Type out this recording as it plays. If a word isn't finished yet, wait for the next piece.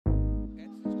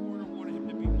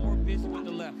fist with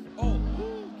the left. Oh.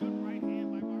 Right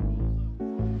hand by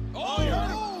Barboza. Oh, you heard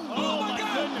him. Oh my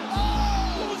God. Goodness.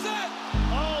 What was that?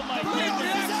 Oh my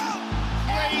goodness.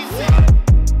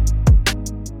 Crazy.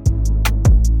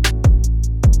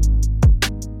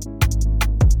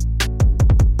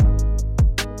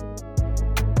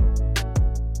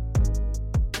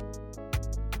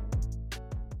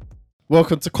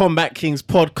 Welcome to Combat Kings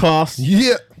podcast.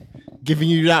 Yeah. Giving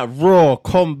you that raw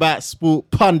combat sport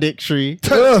punditry.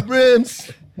 Touch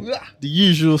rims. The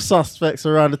usual suspects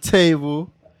around the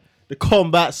table. The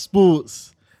combat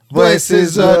sports.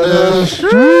 Voices of the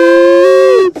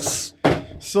streets.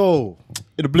 So,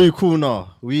 in the blue corner,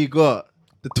 we got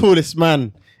the tallest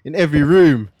man in every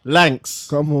room, Lanks.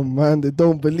 Come on, man. They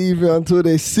don't believe it until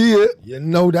they see it. You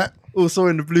know that. Also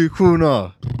in the blue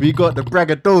corner, we got the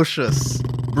braggadocious,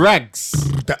 Brags.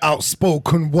 The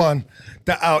outspoken one.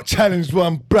 The out-challenged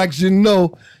one. Brags, you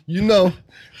know.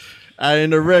 And in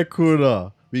the red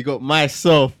corner, we got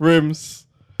myself, Rims.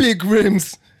 Big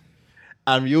rims.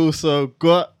 And we also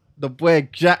got the boy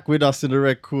Jack with us in the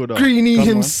red corner. Greeny Come on.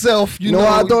 himself. You You know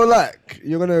what I don't like?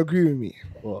 You're gonna agree with me.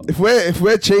 What? If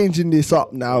we're changing this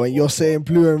up now and you're saying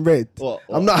blue and red, What?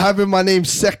 I'm not having my name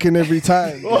second every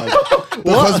time. man.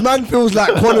 Because man feels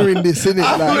like cornering this,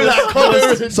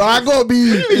 innit? So I gotta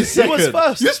be. Second.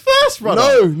 first? Who's first, brother?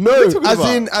 No, What are you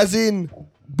talking as in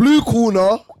blue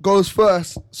corner goes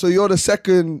first, so you're the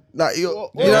second. Like you know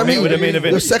what I mean? With the main event.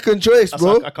 Your second choice,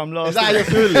 bro. I come last. Is that how you're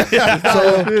feeling? Is that how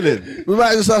you're feeling? We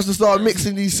might just have to start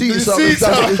mixing these seats up seats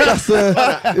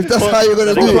if that's how you're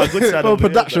gonna do it. For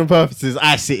production purposes,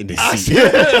 I sit in this seat.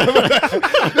 Look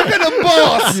at the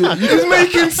boss. He's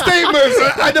making statements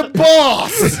at the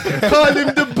boss. Call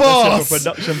him the boss.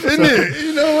 production. Innit?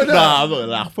 You know what? Nah, I'm not gonna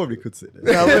lie. I probably could sit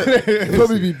there. Yeah, but it'd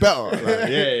probably be better. Like,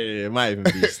 Yeah, it might even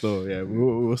be still. Yeah,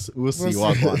 we'll see what see.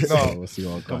 goes. No. We'll see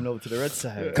what Coming goes. over to the red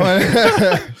side.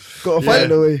 gotta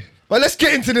find a way. But let's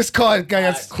get into this card,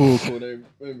 guys. Cool. Let me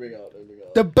bring it out.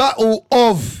 The battle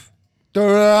of the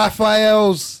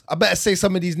Raphaels. I better say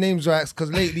some of these names right,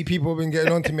 because lately people have been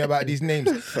getting on to me about these names.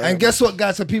 And guess what,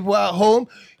 guys? For people at home,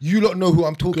 you don't know who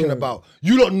I'm talking about.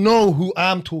 You don't know who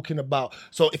I'm talking about.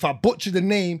 So if I butcher the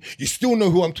name, you still know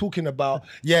who I'm talking about.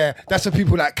 Yeah, that's for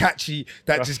people like Catchy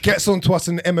that just gets onto us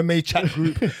in the MMA chat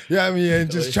group. You know what I mean?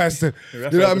 And just tries to, you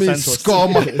know what I mean?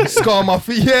 Scar my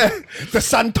feet. Yeah, the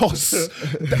Santos.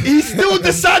 He's still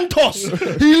the Santos.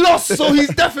 He lost, so he's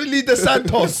definitely the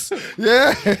Santos.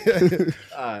 Yeah.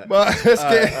 Alright. But let's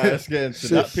get Let's get into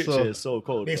That this. picture is so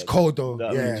cold. It's man. cold though.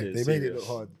 That Yeah, picture they is made it serious. look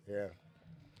hard. Yeah.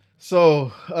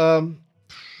 So,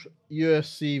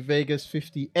 UFC Vegas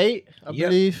 58, I Yep.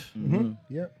 believe.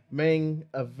 Yeah. Main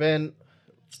event,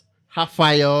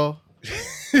 Rafael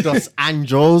dos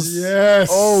Anjos. Yes.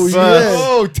 Oh, Versus yeah.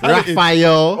 Oh, talented.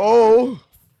 Rafael Oh,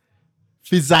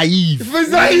 Fizaev.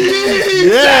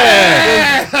 Fizaev!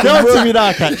 Yeah! Don't tell me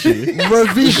that, Catchy.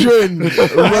 revision.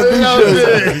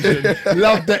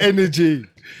 Love the energy.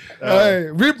 Hey,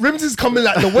 Rims is coming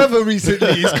like the weather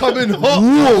recently. He's coming hot.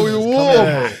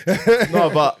 Warm. No,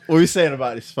 but what are we saying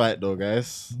about this fight, though,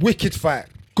 guys? Wicked fight.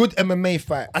 Good MMA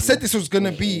fight. I said this was going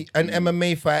to be an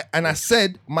MMA fight, and I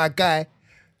said my guy,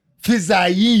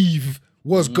 Fizaev,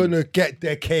 was going to get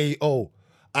the KO.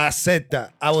 I said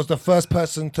that. I was the first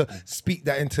person to speak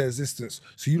that into existence.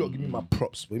 So you don't give me my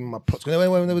props. Give me my props. When there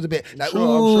was a bit like, I'm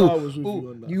sure I was with you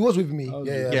on that. You was with me. Yeah.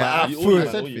 Yeah, But I you threw all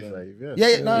it. said Fizaev,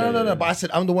 Yeah, no. But I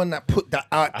said I'm the one that put that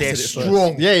out there said it first.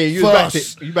 strong. Yeah, you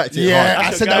first. backed it Yeah, hard. I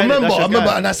That's said your I guy, remember. that's your I remember,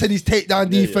 guy. and I said his takedown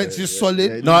defense is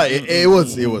solid. No, it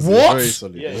was. It was What? very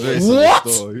solid. Yeah, It was very What?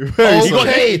 solid still. Very Okay, solid.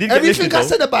 he did get everything lifted, I though.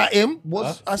 said about him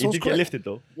was I He was did get correct. lifted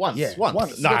though. Once. Yeah, once.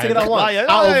 once. Nah, Nah, take it out nah, once. yeah,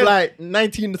 Out yeah. of like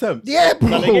 19 attempts. Yeah,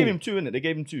 bro. No, they gave him two, innit? They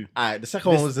gave him two. Alright, the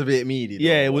second one was a bit meaty. though.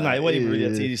 Yeah, well, nah, it wasn't even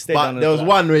really. He stayed But down there was like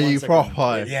one where 1 you second.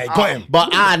 proper. Yeah, he got him.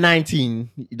 But at 19,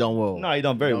 you done well. No, he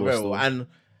done very well. still. And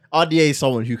RDA is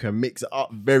someone who can mix it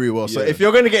up very well. So Yeah. if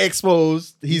you're going to get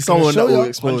exposed, he's someone that show will you.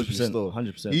 expose you 100%. still.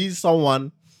 100%. He's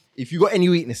someone, if you got any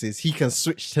weaknesses, he can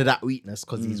switch to that weakness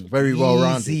because he's very well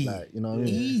rounded. Easy. Like, you know what I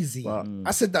mean? Easy. But-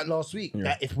 I said that last week.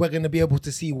 That if we're gonna be able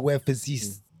to see where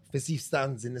Fizaev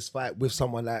stands in this fight with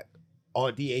someone like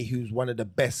RDA, who's one of the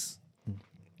best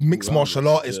mixed martial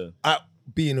artists at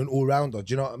being an all-rounder.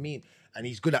 Do you know what I mean? And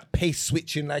he's good at pace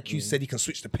switching, like you said. He can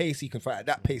switch the pace. He can fight at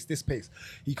that pace, this pace.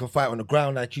 He can fight on the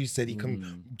ground, like you said. He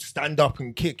can stand up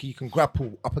and kick. He can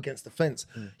grapple up against the fence.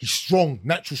 He's strong,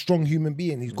 natural, strong human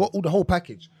being. He's got all the whole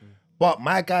package. But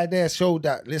my guy there showed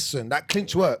that, listen, that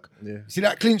clinch work. Yeah. See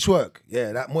that clinch work?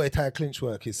 Yeah, that Muay Thai clinch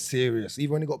work is serious.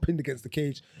 Even when he got pinned against the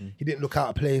cage, he didn't look out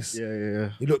of place. Yeah.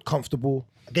 He looked comfortable.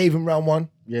 I gave him round 1.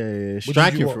 Yeah. did you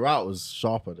Striking want? throughout was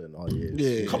sharper than RDA.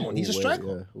 Yeah. Come on, he's a All the way, striker.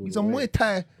 yeah, all He's the a way. Muay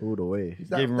Thai. All the way. He's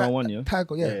that- Gave him that- round 1, that yeah?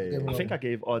 Tiger, yeah. Yeah, gave him I round think I 1.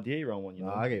 gave RDA round 1, you know.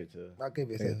 Nah, I gave it to. I gave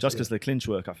it a Just because the clinch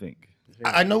work, I think.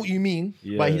 I know what you mean.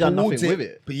 Yeah. But he done nothing Towards with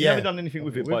it. But He yeah, never done anything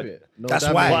with it, but No That's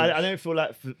damage. why. But I don't feel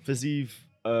like Fazeev,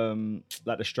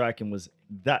 like the striking was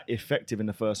that effective in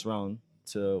the first round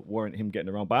to warrant him getting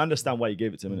around. But I understand why you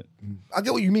gave it to him, innit? I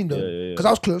get what you mean though, Yeah. because I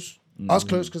was close. I was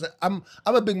close because I'm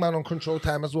a big man on control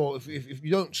time as well. If you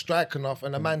don't strike enough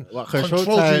and a man Well, control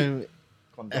controls time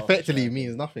Come down. effectively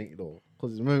means nothing though.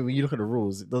 Because when you look at the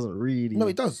rules, it doesn't really. no,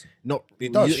 it does. Not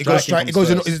It does. you- It goes striking strike. It goes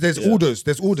in. comes first. There's Yeah. orders.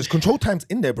 There's orders. Control time's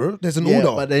in there, bro. There's an Yeah,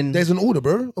 order. but then- There's an order,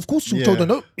 bro. Of course, you Yeah. told them.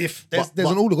 No, if there's But-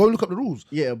 an order, go and look up the rules.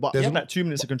 Yeah, but There's You an- have like 2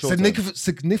 minutes of control time.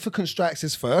 significant strikes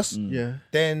is first. yeah.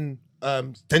 Then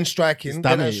striking. It's then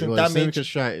damage. actual Well, damage. significant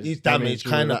strike is It's damage, damage,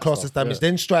 all kind of that class as stuff, damage. yeah.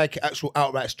 Then strike, actual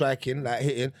outright striking, like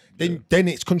hitting. Then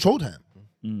it's control time.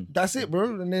 That's it,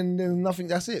 bro. And then there's nothing.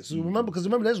 That's it. So remember,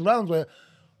 there's rounds where,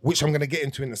 which I'm gonna get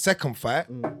into in the second fight.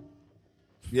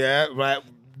 Yeah, right.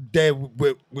 There,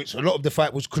 which a lot of the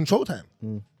fight was control time.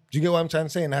 Do you get what I'm trying to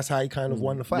say? And that's how he kind of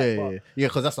won the fight. But Yeah,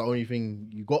 because that's the only thing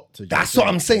you got to. that's what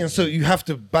I'm saying. So you have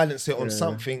to balance it on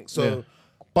something. So,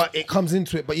 but it comes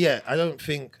into it. But yeah, I know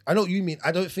what you mean.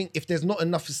 I don't think if there's not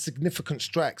enough significant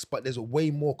strikes, but there's a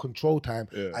way more control time,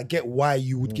 I get why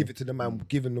you would give it to the man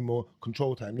giving them more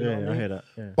control time. You know what I Yeah, I mean? hear that.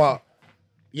 Yeah. But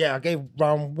yeah, I gave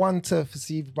round 1 to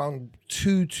Fazeev, round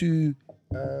 2 to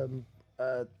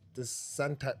the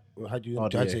Santa. How do you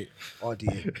say it?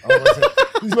 RDA.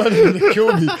 These man are gonna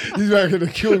kill me. These man are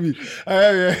gonna kill me.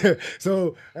 Yeah.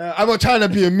 So I'm not trying to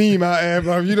be a meme out here,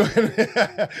 bro. You know.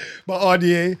 But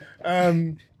RDA.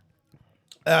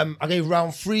 I gave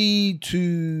round 3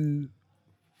 to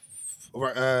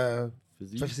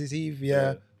Fazeev.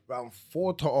 Yeah. Round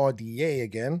 4 to RDA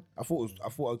again. I thought I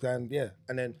was going,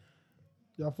 and then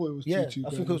Yeah, I thought it was 2-2. I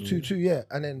think it was 2-2. Yeah,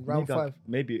 and then round 5.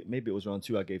 Maybe it was round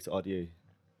 2 I gave to RDA.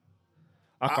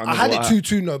 I can't I remember had it what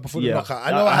 2-2 no before the knockout.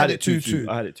 I know I had it 2-2.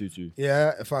 I had it 2-2.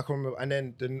 Yeah, if I can remember. And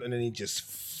then he just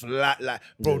flat like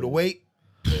bro the weight.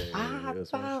 You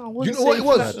know what it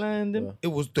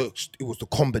was? It was the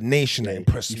combination that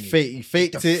impressed me. He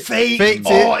faked it. Fake. Faked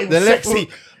Oh, it. it The was left sexy.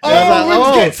 foot. Oh, I was like,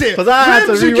 Rims gets it. Because I had to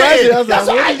Rims, you rewrite get it. I was That's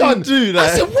like, what I what done. did you do? I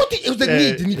Like, said, what? It was the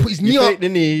knee. Then he put his knee up. faked the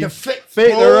knee.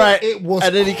 Fake the right. It was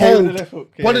And then he cold. came with the left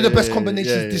hook. One of the Yeah, best yeah,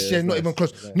 combinations yeah, this yeah, year. it's Not nice, even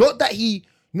close. it's nice. Not that he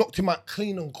knocked him out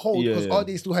clean and cold Yeah, because yeah.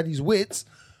 RDA still had his wits,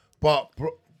 but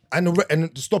and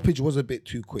the stoppage was a bit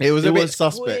too quick. It was a It bit was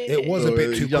suspect. It was a bit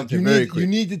He too quick. jumped in very quick. You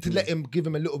needed to let him give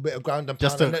him a little bit of ground and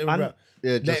Just pound to- and let him and-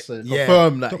 rap. Just to Yeah,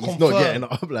 confirm that to he's confirm. not getting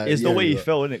up. Like, It's the way he yeah.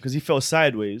 fell, innit? Because he fell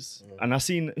sideways. And I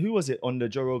seen, who was it on the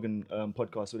Joe Rogan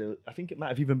podcast? Where I think it might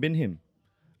have even been him.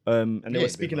 And they were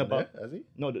speaking about, Has he?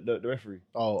 no, the referee.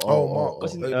 Mark.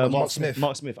 What's his Oh, name? Mark Smith.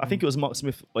 Mark Smith. I think it was Mark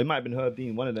Smith, or it might have been Herb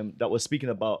Dean, one of them, that was speaking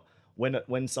about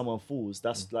when someone falls,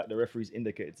 that's like the referee's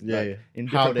indicated. Yeah, like, yeah. in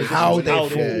How different they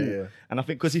positions, fall. Yeah, yeah. And I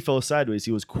think because he fell sideways,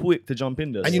 he was quick to jump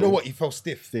in there. And you so- know what? He felt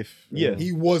stiff. Stiff. Yeah.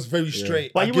 He was very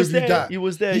straight. But I he was give you there. that. He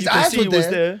was there. His You can eyes see were he was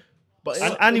there. there. But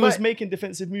And he was making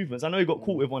defensive movements. I know he got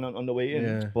caught with one on the way in.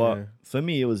 Yeah, but yeah. for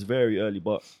me, it was very early.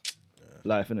 But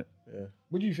life, innit?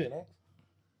 What do you think, Max?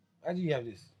 How do you have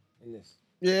this? In this?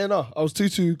 Yeah, no, I was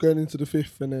 2-2 going into the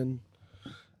 5th, and then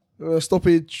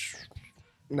stoppage.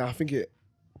 Nah, I think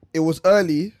it was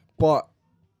early, but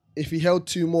if he held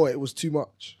 2 more, it was too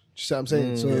much. Do you see what I'm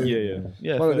saying? So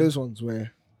Yeah. one of fair. those ones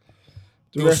where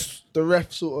It was- the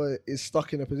ref sort of is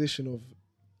stuck in a position of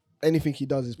anything he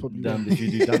does is probably Damned wrong. if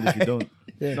you do, damned if you don't.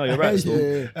 Yeah. No, you're right. Still.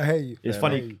 Yeah. I hate you. It's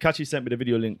funny. Kachi sent me the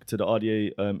video link to the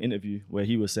RDA interview where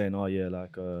he was saying, "Oh yeah,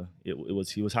 like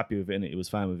he was happy with it, and he was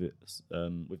fine with it,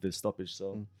 with the stoppage."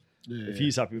 So if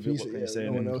he's happy with it, what can you say?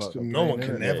 no one innit? else can No one can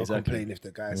complain, ever Yeah, exactly. complain if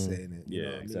the guy's saying it. you Yeah, know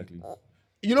what I mean? exactly.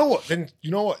 You know what? Then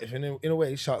you know what? If in a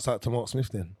way, shouts out to Mark Smith.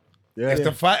 Then Yeah. if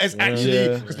the fight is actually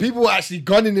Yeah. because people were actually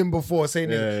gunning him before saying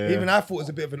it. Yeah. Even I thought it was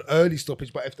a bit of an early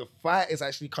stoppage. But if the fight is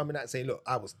actually coming out and saying, "Look,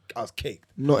 I was caked,"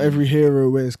 Not every hero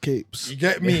wears capes. you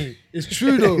get me? It's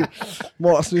true though.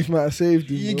 Mark Smith might have saved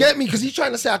him. You bro. get me? Because he's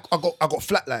trying to say I got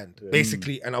flatlined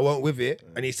basically, and I went with it.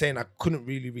 And he's saying I couldn't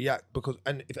really react because,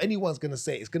 and if anyone's gonna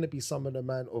say it, it's gonna be some of the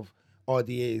man of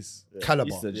RDA's caliber.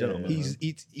 He's a gentleman,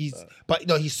 He's but you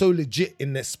know he's so legit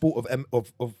in the sport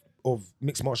of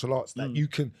mixed martial arts that you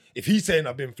can. If he's saying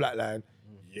I've been flatlined,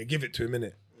 you give it to him,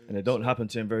 innit? And it don't happen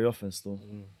to him very often. Still,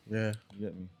 Yeah. you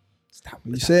get me?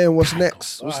 You saying what's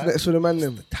next? What's next for the man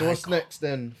then? So what's next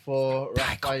then for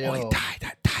Tiger, Muay Raphael? Thai,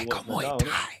 that Tiger. watch Muay down.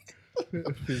 Thai.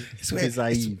 It's where,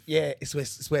 Fizaiv.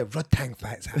 it's where Rod Tang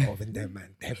fights out of in there, man.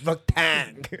 They're Rod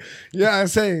Tang. You know what I'm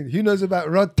saying? Who knows about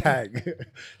Rod Tang?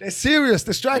 They're serious.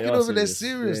 The striking They are over there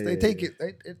serious. serious. They take it.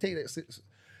 They take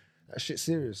that shit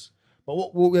serious.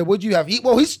 But what do you have?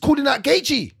 Well, he's calling out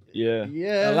Gaethje. Yeah.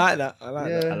 Yeah. I like that. I like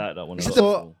Yeah. that. I like that one. a I lot.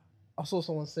 saw, I saw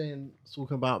someone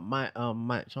talking about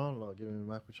Mike Chandler, giving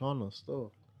Michael Chandler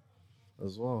still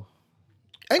as well.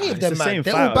 Any of It's them, the man. same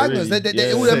They're all fighter, bangers. really. They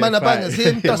Yeah. all them man are Same fight. bangers. Him,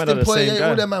 Man are Dustin the Poirier, same all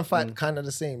guy. them man fight kind of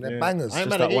the same. They're bangers. I ain't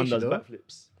Just mad at that one Gaethje, does though.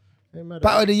 backflips. Ain't mad at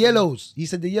Battle of the Gaethje. yellows. He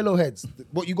said the yellow heads.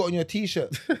 What you got on your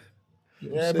t-shirt?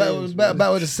 Yeah, battle with the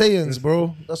Saiyans,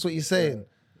 bro. That's what you're saying.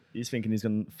 He's thinking he's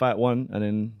gonna fight one and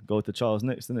then go to Charles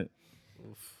next, isn't it?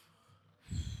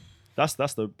 That's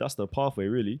the pathway,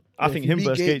 really. I think if you him beat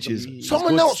versus Gaethje, Gaethje is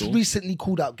Someone good else still. recently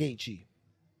called out Gaethje. Yeah,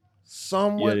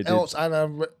 Someone they did. else, and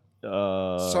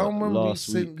someone last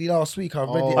recently week. last week I read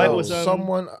it. Oh, out. it was,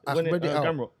 Someone I Wasn't read it out.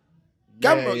 Gamrot?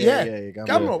 Gamrot, yeah. Gamrot.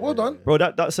 Gamrot, well done. Bro,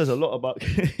 that says a lot about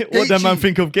what them man Gaethje.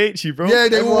 think of Gaethje, bro. Yeah,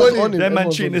 they Everyone's were on on him. Them man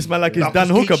Everyone's treating on this him. man like it's Dan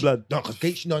Hooker blood. No, because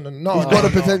Gaethje, no. He's got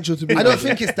the potential to be. I don't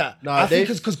think it's that. Nah, I think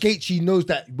they- it's because Gaethje knows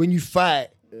that when you fight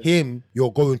him,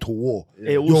 you're going to war.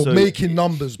 It You're also- making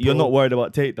numbers, bro. You're not worried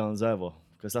about takedowns either,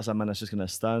 because that's a man that's just gonna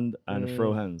stand and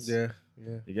throw hands. Yeah.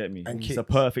 You get me? And It's a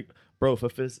kicks. perfect, bro. For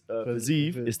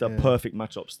Fiziev, it's the yeah. perfect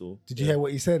matchup still. Did you hear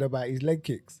what he said about his leg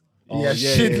kicks? Oh, He has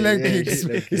yeah, shit yeah, leg yeah, kicks. shit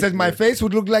leg He kicks, said my yeah. face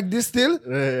would look like this still,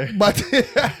 Yeah.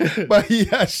 but he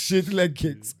has shit leg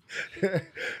kicks. that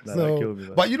killed me,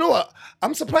 man. But you know what?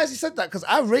 I'm surprised he said that because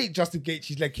I rate Justin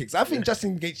Gaethje's leg kicks. I think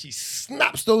Justin Gaethje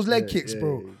snaps those leg kicks,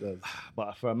 bro. Yeah, he does.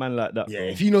 But for a man like that, Yeah, bro,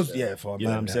 if he knows, yeah, for a you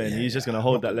know man what I'm that, saying? yeah, He's just yeah. gonna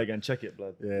hold that leg and check it,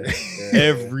 blood. Yeah.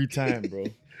 Every time, bro.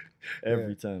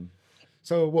 Every time.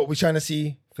 So what we're trying to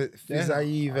see for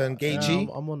Fiziev and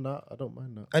Gaethje, I'm on that. I don't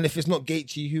mind that. and if it's not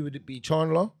Gaethje, who would it be?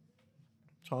 Chandler.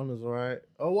 Chandler's alright.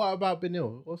 Oh, what about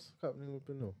Benil? What's happening with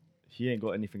Benil? He ain't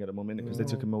got anything at the moment because they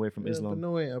took him away from Islam.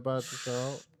 Benil ain't about to go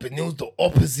out. Benil's the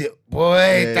opposite,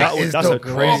 boy. That's that's the a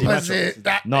crazy opposite. matchup.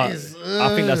 That No, is,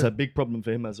 I think that's a big problem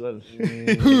for him as well.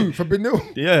 who for Benil.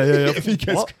 Yeah. If he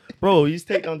gets- What? Bro, his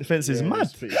takedown defense is mad.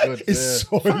 It's pretty good. It's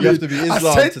yeah. so You have to be I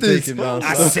Islam said to this. take him down.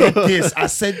 I so- said this. I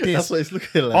said this. That's what it's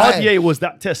looking like. RDA was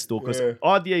that test though, because Yeah.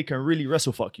 RDA can really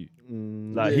wrestle fuck you.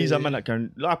 Like he's a man yeah. that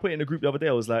can. Like, I put it in the group the other day.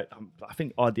 I was like, I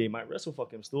think RDA might wrestle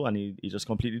fuck him still, and he just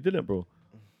completely didn't, bro.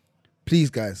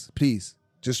 Please, guys, please,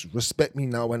 just respect me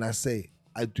now when I say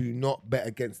I do not bet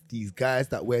against these guys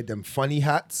that wear them funny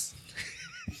hats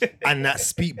and that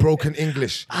speak broken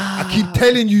English. I keep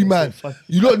telling you, man,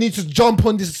 you don't need to jump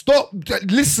on this. Stop.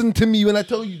 Listen to me when I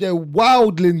tell you they're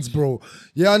wildlings, bro.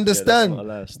 You understand? not a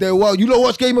lie. They're wild. You don't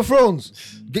watch Game of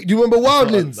Thrones? Do you remember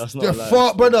wildlings? that's not They're a lie.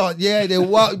 far, brother. Yeah, they're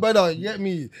wild, brother. You get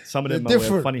me? Some of They're them man wear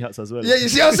different. funny hats as well. Yeah, you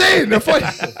see what I'm saying? They're funny.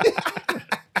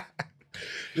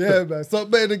 Yeah, man. Stop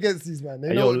betting against these, man. They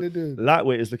Hey, know yo, what they're doing.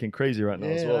 lightweek is looking crazy right now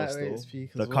as Yeah, well. lightweight's Still,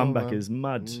 peak the as well, comeback man. is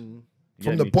mad. From You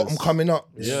get the me? bottom 'Cause coming up.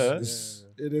 Yeah.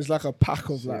 It is like a pack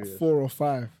of like 4 or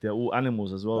 5 They're all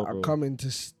animals as well, that are bro. coming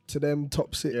to them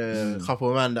top 6. Yeah, a couple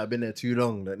of man that have been there too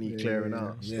long that need clearing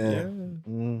out. Yeah.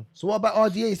 So what about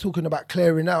RDA? He's talking about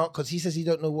clearing out because he says he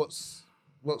don't know what's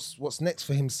next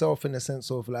for himself in the sense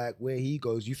of like where he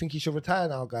goes. You think he should retire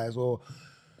now, guys, or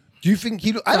do you think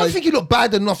he? I don't think he looked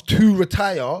bad enough to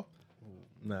retire.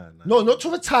 Nah. No, not to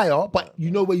retire, but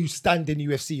you know where you stand in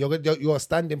UFC. You're a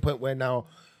standing point where now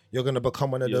you're gonna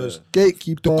become one of those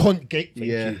Gatekeeper. gate. Thank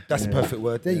Yeah. you. That's the perfect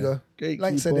word. There you go.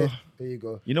 Like said it. Gatekeeper. There you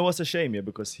go. You know what's a shame, yeah?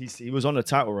 Because he was on a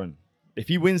title run. If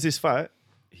he wins this fight,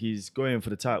 he's going for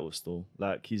the title still.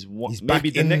 Like he's He's maybe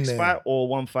back the in next there. fight or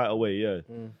one fight away. Yeah.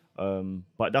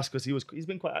 But that's because he's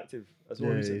been quite active as well.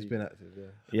 Yeah, recently. he's been active. Yeah.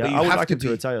 Yeah, But you I would have like to him to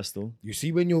be. retire still. You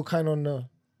see when you're kind of on the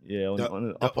Yeah,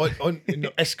 on in the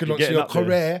escalon You're to your getting up there.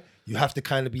 career, you have to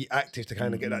kind of be active to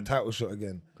kind of get that title shot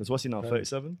again. because what's he now?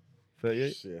 37,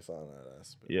 38. Shit, something like that.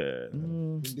 That's Yeah,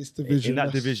 In this in division. that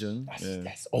that's- division. Yeah.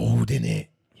 That's old, innit?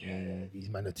 Yeah, these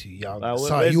men are too young. Like,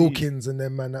 Cy where's he- Hawkins and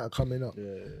them man that are coming up.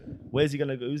 Where's he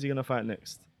gonna go? Who's he gonna fight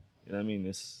next? You know what I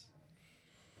mean?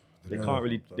 They can't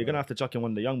really. They're gonna have to chuck in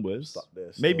one of the young boys.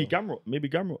 there Maybe still. Gamrot. Maybe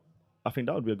Gamrot. I think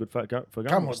that would be a good fight for Gamrot.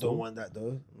 Gamrot still. don't want that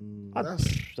though.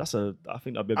 I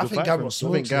think that'd be a I good think fight. for him Gamrot still.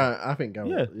 smokes him. I think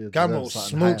Gamrot. Yeah. Gamrot deserves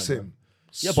something smokes higher, him.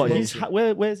 Yeah, but Smokes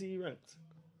him. where's he ranked?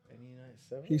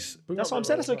 He's That's what I'm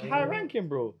saying. That's a high ranking,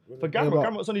 bro. For Gamrot, but-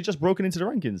 Gamrot's only just broken into the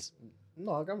rankings.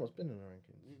 No, Gamrot's been in the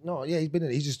rankings. No, yeah, he's been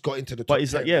in. He's just got into the. But top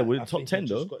he's like, 10, yeah, man. with I top think 10 he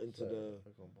just though. got into the.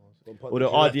 Or the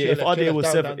RDA. If RDA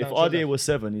was 7, if RDA was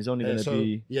 7, he's only gonna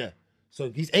be. Yeah. So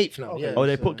he's 8th now. Yeah. Oh,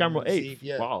 they put Gamrot 8th.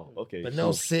 Yeah. Wow. Okay. But now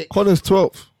 6th. Connor's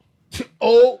 12th.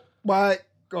 Oh my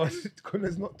God,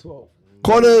 Connor's not 12.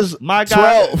 Connor's My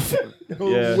guy. 12.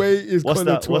 Yeah. Weight is What's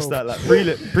Connor that? 12. What's that like?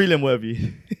 Prelim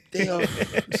worthy.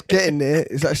 It's getting there.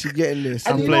 It's actually getting there.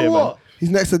 And you playing, know man. what? He's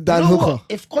next to Dan You know Hooker. what?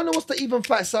 If Conor was to even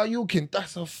fight Saryukin,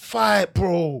 that's a fight,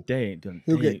 bro. They ain't done.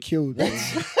 He'll they get ain't- killed. bro.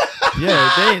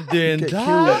 Yeah, they ain't doing Get that.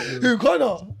 killed, bro. Who,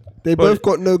 Conor? They But- both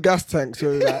got no gas tank,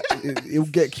 so like, he'll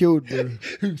get killed, bro.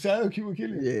 Who, Saryukin will kill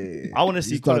him? Yeah. I want to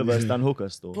see He's Conor done, versus yeah. Dan Hooker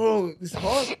still. Bro, it's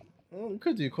hard. We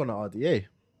could do Conor RDA.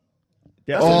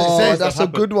 That's what they Oh, said. that's a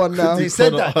good one now. They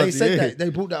said Conor that. They said RDA. that. They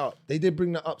brought that up. They did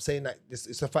bring that up, saying that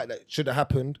it's a fact that should have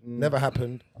happened, never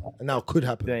happened, and now could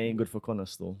happen. That ain't good for Conor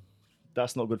still.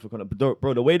 That's not good for Conor. But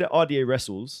bro, the way that RDA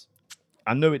wrestles,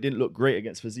 I know it didn't look great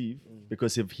against Fazeev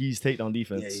because of his takedown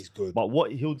defense. Yeah, he's good. But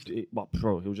what he'll do, but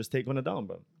bro, he'll just take Conor down,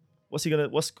 bro.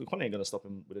 Conor ain't gonna stop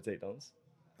him with the takedowns.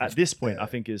 At this point, I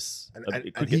think is And,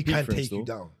 it could and he get big can for him take still. you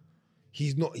down.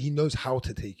 He's not. He knows how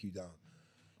to take you down.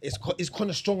 Is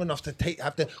Conor strong enough to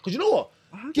have to? Because you know what?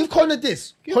 Give Conor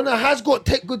this. Conor has got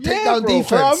good takedown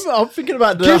defense. I'm thinking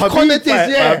about the Give Habib Conor this, fight,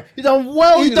 yeah. fam. He done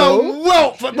well, He you done know.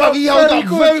 well, bro. He held very up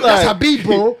good, very. That's like- Habib,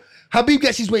 bro. Habib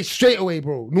gets his way straight away,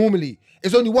 bro. Normally,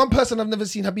 there's only one person I've never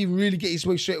seen Habib really get his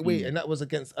way straight away, and that was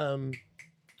against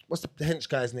what's the hench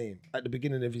guy's name at the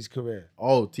beginning of his career?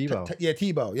 Oh, T-Bow. Yeah,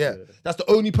 T-Bow. Yeah, that's the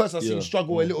only person I've seen Yeah.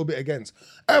 struggle a little bit against.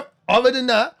 Other than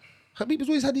that, Habib has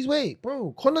always had his way,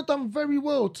 bro. Conor done very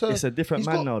well. It's a different he's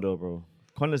man got- now, though, bro.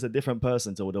 Conor's a different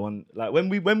person to the one. Like when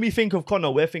we think of Conor,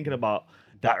 we're thinking about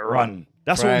that run.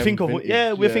 That's what we Prime, think of. vintage,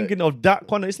 Yeah, we're yeah. thinking of that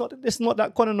Conor. It's not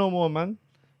that Conor no more, man.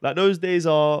 Like those days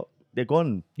they're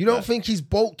gone. You don't think he's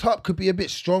bulked up? Could be a bit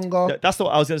stronger. That's what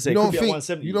I was gonna say. You don't Could be at think-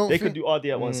 170. you don't They think- could do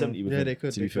RD at 170 with Yeah, him, they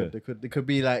could. to be fair. They could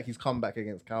be like his comeback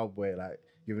against Cowboy, like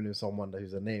giving him someone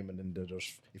who's a name, and then they'll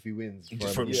just if he wins, Just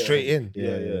throw from him- straight in.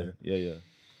 Yeah.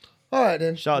 All right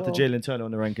then. Shout out Well, to Jalen Turner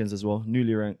on the rankings as well.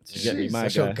 Newly ranked. You get me, Jeez, my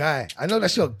that's guy. your guy. I know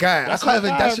that's your guy. That's I can't my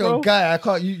even. guy, That's your bro. guy. I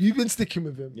can't. You've been sticking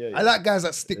with him. Yeah, I like guys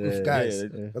that stick with guys yeah,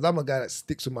 because I'm a guy that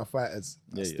sticks with my fighters.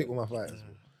 I Yeah, stick with my fighters.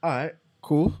 All right,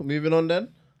 cool. Moving on then.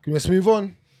 Can we just move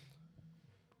on?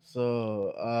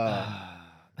 So,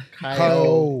 Kyle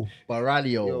Kyle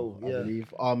Baralio, Yo, yeah. I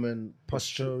believe. Armin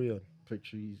Pastrurian.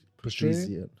 Patrician.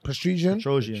 Pastrisian.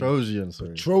 Trojan. Trojan,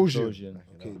 sorry. Trojan. Trojan.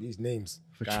 Okay, these names.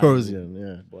 Petrosian,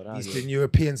 yeah. But Eastern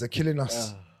Europeans are killing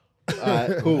us. All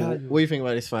right, cool. What do you think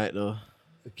about this fight, though?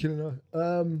 They're killing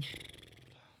us.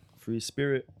 Free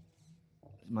spirit.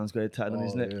 Man's got it tatted on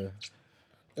his neck. Yeah.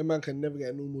 That man can never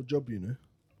get a normal job, you know.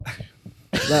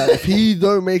 Like if he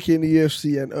don't make it in the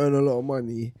UFC and earn a lot of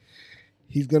money,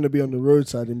 he's gonna be on the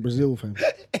roadside in Brazil, fam.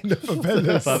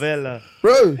 Favela.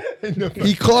 Bro,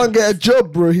 he can't get a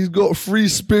job, bro. He's got free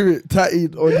spirit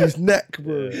tatted on his neck,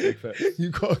 bro.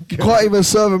 You can't get. Can't even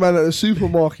serve a man at the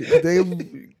supermarket.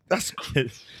 That's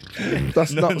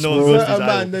nuts, no one bro. goes to A his man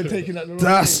island. then taking that.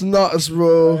 That's nuts, I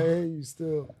bro. hear you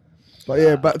still. But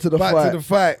yeah, back to the Back fight. to the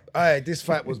fight. Alright, this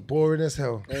fight was boring as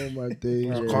hell. Oh my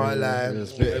days. I bro. can't lie.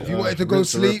 it's a bit, If you wanted to go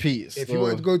rinse and sleep, repeat if you still.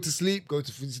 wanted to go to sleep, go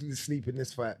to sleep in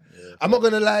this fight. I'm not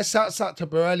gonna lie. Shouts out to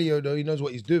Baralio though. He knows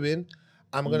what he's doing.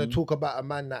 I'm gonna talk about a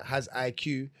man that has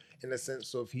IQ in the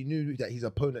sense of he knew that his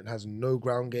opponent has no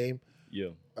ground game. Yeah.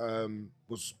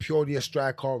 Was purely a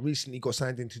striker. Recently got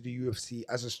signed into the UFC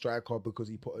as a striker because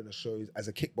he put on a show as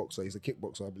a kickboxer. He's a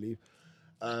kickboxer, I believe.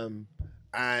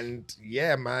 And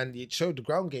yeah, man, it showed the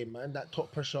ground game, man. That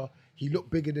top pressure. He looked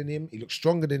bigger than him. He looked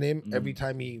stronger than him. Every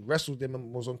time he wrestled him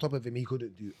and was on top of him, he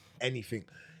couldn't do anything.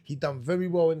 He done very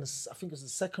well in the, I think it was the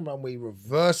second round where he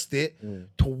reversed it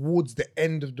towards the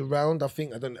end of the round. I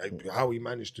don't know how he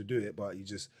managed to do it, but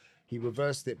he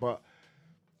reversed it. But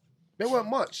there weren't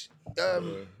much.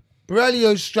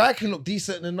 Baralio's striking looked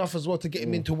decent enough as well to get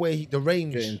him into the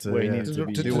range. Get into, Where he yeah, needs to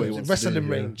be. do what he wants to wrestling do,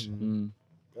 yeah. range.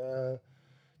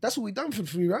 That's what we done for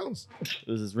 3 rounds. It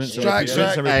was his rinse Strike, and repeat, strike.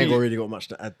 rinse and I ain't repeat. already got much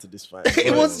to add to this fight.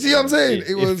 It was, see what I'm saying?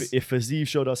 It was. If Fazeev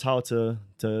showed us how to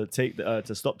take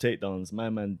to stop takedowns, my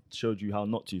man showed you how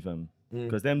not to, fam.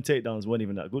 Because them takedowns weren't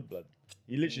even that good, blood.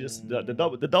 He literally just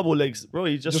the double legs, bro.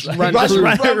 He just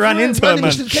ran into him,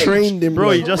 man. Trained him,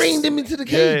 Bro, he bro. just Reined him into the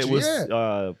Yeah, cage.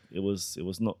 it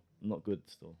was not good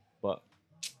still. But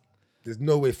There's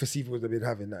no way Fazeev would have been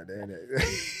having that there,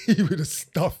 innit? He would have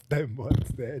stuffed them ones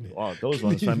there, innit? wow, those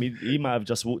ones, fam. He might have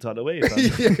just walked out of the way,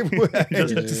 fam.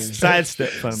 Just sidestep,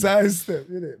 fam. Sidestep,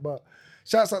 innit? But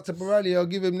shouts out to Baralio. I'll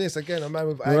give him this again. A man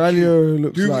with IQ. Moralio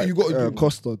looks Do what like you gotta do.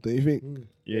 Costa, do you think?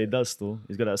 Yeah, he does still.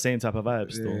 He's got that same type of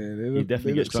vibe still. Yeah, they He look-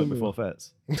 definitely they gets look drunk similar. before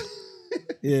fights.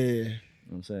 Yeah. You know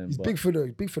what I'm saying? He's But- big for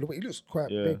the weight. He looks quite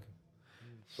Yeah. big.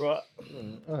 Right.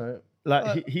 All right.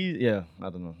 Like he yeah, I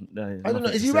don't know. I don't know.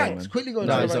 Is he ranked? Quickly go.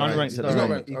 No, he's he's not unranked ranked. at the He's not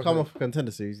moment. ranked. He Okay. come off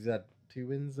contender series. He's had 2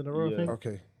 wins in a row, I Yeah. think.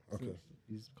 Okay.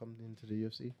 he's come into the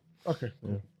UFC. Okay.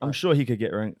 I'm sure he could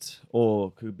get ranked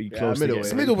or could be close to middleweight.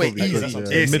 getting Middleweight, Probably easy. could,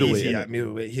 yeah. It's Middleweight, easy innit? at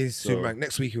middleweight. He's soon So- ranked.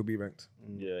 Next week he'll be ranked.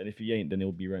 Yeah, and if he ain't, then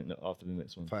he'll be ranked after the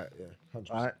next one. Fight, yeah. 100%.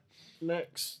 All right.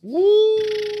 Next.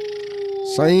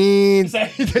 Sign.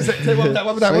 Say one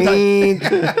more time. Sign.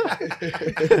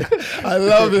 I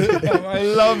love it. I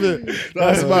love it.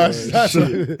 That's my. That's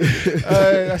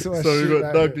my. So we shit, got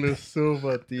that. Douglas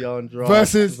Silva, Deandra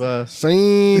Versus-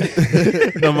 Sign.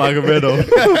 Nurmagomedov.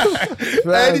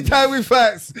 Anytime we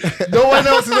fights, no one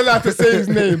else is allowed to say his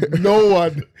name. No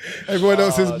one. Everyone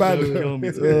else is bad. Don't kill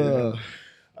me today.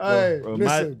 Hey, Bro,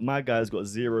 listen. my guy's got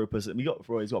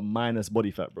 0%. He's got minus body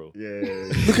fat, bro.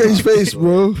 Yeah. Look at his face,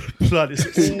 bro. Blood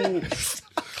is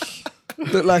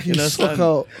Look like You know, he's stuck son.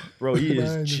 out. bro. He Man.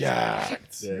 is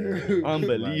jacked,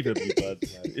 unbelievably bad.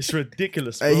 It's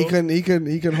ridiculous, bro. Hey,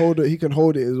 he can hold it. He can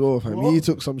hold it as well, fam. He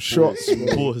took some shots. Bro.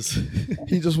 Pause.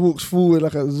 He just walks forward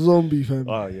like a zombie, fam.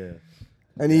 Oh yeah.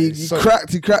 And he so-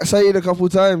 cracked Saeed a couple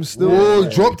times. Still Oh,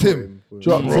 dropped him.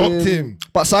 dropped him.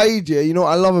 But Saeed, yeah, you know what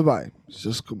I love about him? He's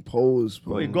just composed,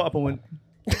 bro. Bro, he got up and went.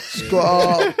 Just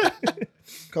got up.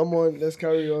 Come on, let's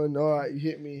carry on. All right, you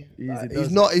hit me. Like,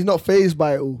 he's not phased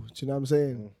by it all. Do you know what I'm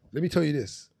saying? Let me tell you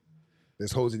this.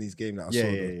 There's holes in his game that I saw. Yeah,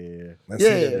 though. yeah. Man, see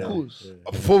Yeah, them of now. course.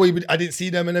 Before I didn't see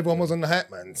them and everyone was on the hype,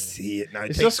 man. See it now.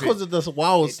 It's just because of this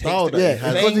wild style the- that Yeah, he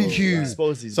has. because Thank he- you.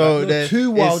 Exposed his So back. there-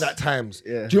 Too wild it's- at times.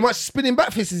 yeah. Do you know how much spinning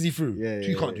back fists is he through? Yeah,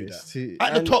 you yeah, can't do it's that. too-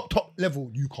 At the and- top level,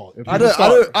 you can't.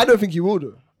 I don't think he will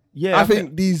do. Yeah, I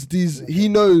think these he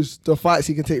knows the fights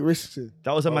he can take risks in.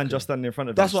 that was a man just standing in front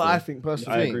of him. That's what still. I think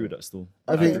personally. I agree with that still.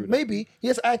 I think- agree with that. Maybe he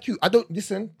has IQ. I don't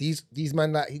listen. These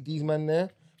man there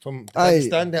from Aye.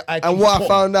 Pakistan, their IQ. And what I top.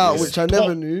 found out, Yes. which I never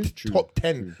Top- knew, top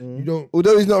 10. You don't.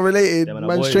 although he's not related, Yeah, man,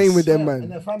 man's boys. trained with them, And man.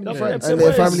 their family That's friends. right. And their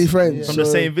boys. family friends. From so the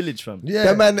same village, fam. Yeah.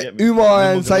 That man, Get me. Umar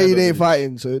and Nurmagomedov Saeed ain't village.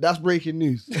 fighting, so that's breaking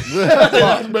news.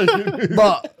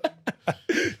 but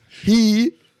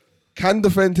he can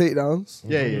defend takedowns.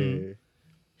 Yeah, yeah.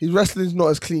 His wrestling's not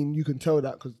as clean. You can tell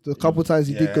that because the couple times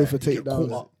he did go for he get caught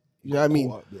takedowns. up. You know what I mean?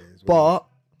 Caught up there as well.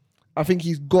 But I think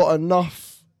he's got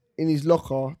enough in his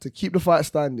locker to keep the fight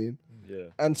standing. Yeah.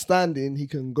 And standing, he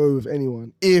can go with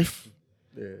anyone if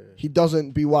he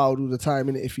doesn't be wild all the time.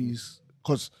 And if he's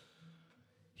because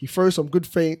he throws some good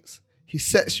feints, he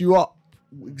sets you up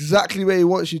exactly where he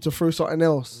wants you to throw something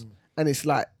else, and it's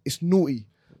like it's naughty.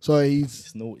 So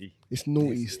It's naughty. it's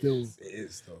naughty still. It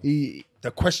is though. He The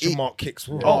question mark kicks.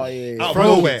 Whoa. Oh, yeah. Out of Front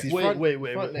nowhere. kicks,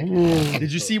 Wait.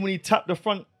 Did you see when he tapped the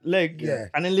front leg? Yeah.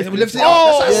 And then He lifted lifted it it up?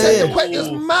 up. That's what I yeah, said. yeah. The question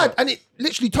is mad, and it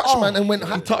literally touched man and went.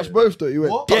 he touched both though. He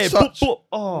went What? Yeah, touch. boop, boop.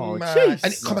 Oh, Man. jeez.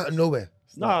 And it come out of nowhere.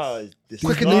 Nah, this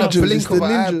Quicker is than a not- Ninjas, blink it's the of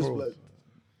an eye, ninjas, bro. blood.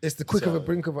 It's the quick of a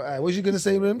blink of an eye. What was you gonna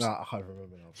say, Rims? Nah, I can't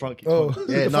remember now. front kick. Oh,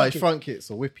 Yeah, The no, front his kick. front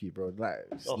kicks are whippy, bro. Like,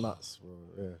 it's nuts, bro.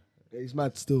 Yeah. He's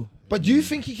mad still. But do you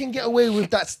think he can get away with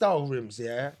that style, Rims?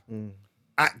 Yeah,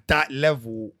 at that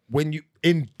level when you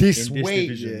in this In this way,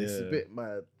 division, Yeah, it's a Yeah. bit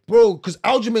mad. bro. Because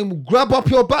Aljamain will grab up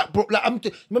your back, bro. Like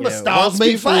remember, Yeah, Styles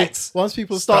make fights. Once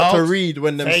people start to Styles- read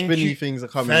when them Thank spinny you. things are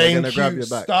coming, they're gonna grab your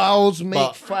back. Styles make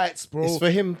But fights, bro. It's for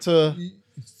him to,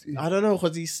 I don't know,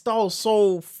 because his style's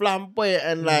so flamboyant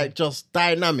and like just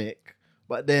dynamic.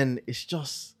 But then it's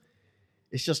just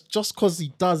because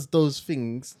he does those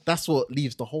things, that's what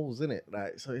leaves the holes in it.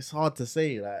 Like, so it's hard to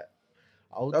say. Like,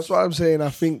 That's what I'm saying. I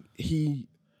think he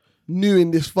knew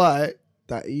in this fight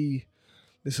that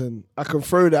listen, I can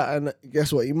throw that, and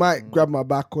guess what? He might grab my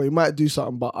back or he might do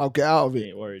something, but I'll get out of He it.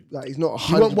 ain't worried. Like he's not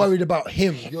You weren't 100. worried about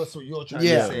him. That's what you're trying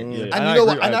Yeah. to say. Yeah. And I you know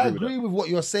agree- what? And I I agree with agree with what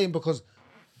you're saying because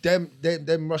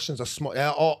them Russians are smart.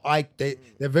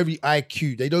 They're very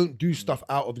IQ. They don't do stuff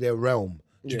out of their realm.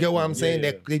 Do you get what I'm saying?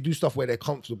 yeah. They do stuff where they're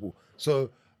comfortable. So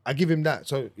I give him that.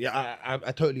 So yeah, I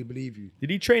totally believe you.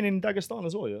 Did he train in Dagestan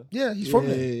as well? Yeah. Yeah, he's from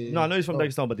there. No, I know he's from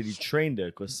Dagestan, but did he train there?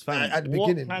 Because At the what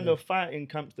beginning, kind yeah. of fighting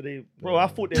camps did they? Bro, I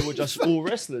thought they were just all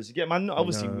wrestlers. You get man.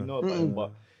 Obviously, we know about him,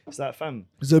 but it's like fam.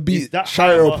 Zabit He's that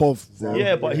high of a- Sharopov, bro.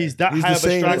 Yeah, but he's that He's high the of a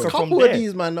same. striker there's a from couple of there.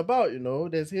 these man about, you know.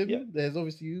 There's him. Yeah. There's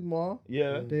obviously Umar.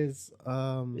 Yeah. There's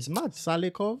It's mad.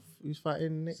 Salikov, who's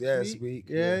fighting next Yes, week. week,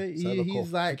 Yeah, yeah. Salikov,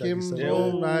 he's like Dagestan. him. Yeah. Bro,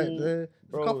 like, there's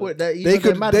Bro. a couple of that. They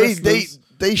could.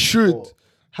 They should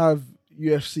have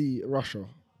UFC Russia.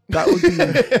 That would be.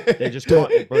 They just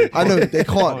can't. Bro, I know they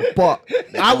can't, but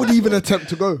I would even attempt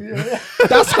to go.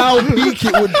 That's how peak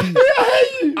it would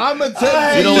be. I'm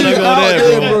attempting. You don't want to go out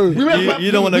there, bro.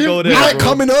 You don't want to go there, I ain't bro.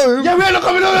 coming home. Yeah, we're not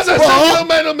coming over. So But- no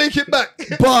man don't make it back.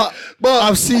 But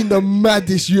I've seen the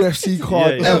maddest UFC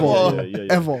card Yeah, yeah, ever, yeah.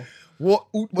 ever. What?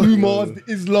 Umar, the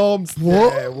Islams.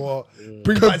 What? Yeah, what?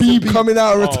 Bring back Khabib Zabit. coming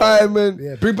out of retirement.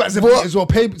 Yeah, bring back Zabit What? as well.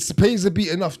 Pays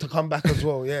Zabit enough to come back as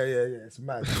well. Yeah. It's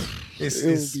mad. It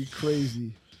would be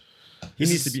crazy. He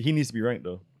needs to be ranked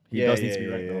though. He Yeah, does need yeah, to be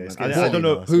yeah, ranked yeah, though. it's Man. getting I don't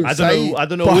know. silly now. I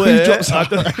don't know But who where. drops I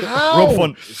don't- How? Rob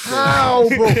Font. How,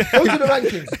 bro? Go to the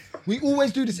rankings. We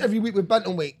always do this every week with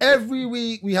bantamweight. Every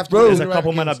week we have to Bro, go to There's the a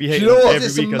couple rankings. man I be you hating know what? every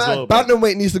It's week as mad. well. bro.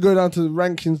 Bantamweight needs to go down to the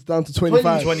rankings down to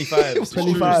 25. 25. It's true,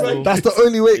 25. still. That's the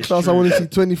only weight It's class I true. want to see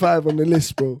 25 on the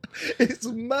list, bro. It's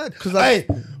mad. Because Hey,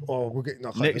 we'll get no,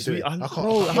 I can't Next do week. it. I can't.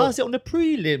 Bro, how's it on the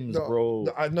prelims, No, bro?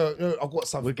 No, I've got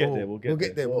something. We'll get bro. there, we'll get We'll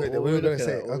get there. What We we were gonna looking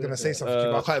say. at? I What was we gonna say looking something,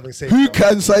 but I can't even say. who it.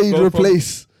 can Saeed Go from-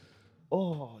 replace?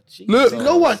 Oh, jeez. Look,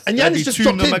 No one. And That'd Yannis be just two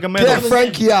dropped in. Nurmagomedov. Get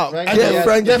Frankie out. Frankie Get out.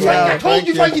 Frankie Yeah, Frankie. I out. told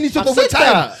you Frankie needs to I go for said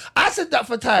time. that. I said that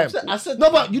for time. I said No,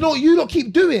 but you know what you lot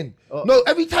keep doing. No,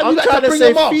 every time I'm you like trying to to bring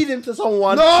say him up. feed him to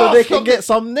someone No, so they can stop get it.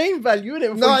 some name value in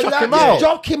it before No, you chuck like, him out.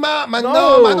 Jock him out, man. No,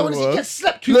 No, man. I don't want to see bro. him get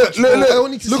slept too Look, much. bro. I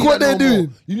don't need to look see what that they're no more.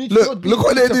 doing. You need to go Look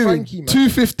what they're to doing. Frankie, man. 2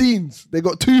 15s. They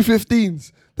got 2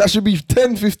 15s. That should be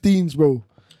 10 15s, bro.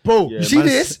 Bro, Yeah, you see man's-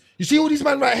 this? You see all these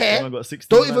man right here? Man got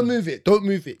 16 Don't even man. move it. Don't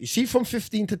move it. You see from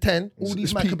 15 to 10, all these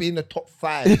it's man peak. could be in the top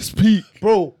 5. It's peak.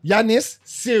 Bro, Yannis,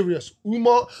 serious.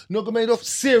 Umar Nurmagomedov,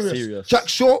 serious. Serious. Jack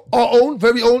Shaw, our own,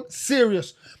 very own,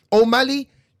 serious. O'Malley,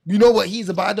 you know what he's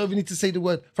about. I don't even need to say the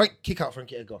word. Kick out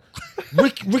Frankie Edgar.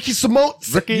 Ricky Simone.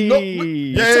 Ricky. You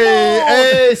know,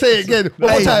 hey, say it again. One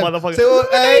more Hey, time. motherfucker. Say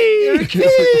what? Hey,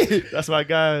 Ricky. That's my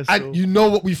guy. And you know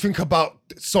what we think about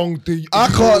song. I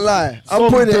can't lie.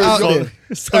 I'm putting it out there.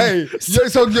 Hey, yo,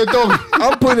 song your dong.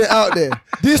 I'm putting it out there.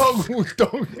 This Song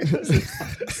dong.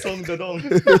 Song the dong.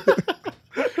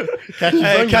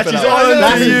 Hey, Catch his That's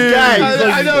on his to you.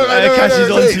 guy. I know. Catch his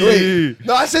on Wait, to wait. you.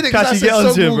 No, I said it because I Catchy, said get onto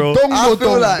song it, will bro. dong I your feel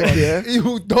dong, like, bro. yeah, He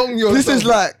will dong your this dong. is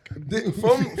like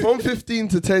from 15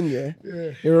 to 10, yeah.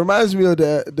 It reminds me of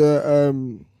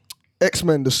the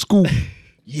X-Men, the school.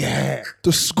 Yeah.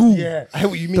 The school. Yeah. I hear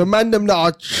what you mean. The man them that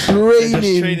are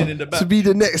training training in the back. to be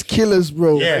the next killers,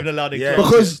 bro. Not even allowed to Yeah. cross.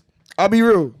 Because I'll be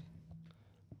real.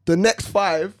 The next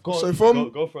 5. Go so on, from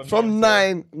go from from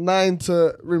 9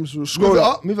 to rims. Move Scroll it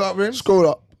up. up. Move it up, Rims. Scroll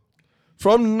up.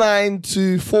 From 9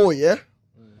 to 4, yeah.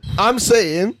 I'm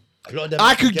saying A lot of them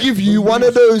I could get give you one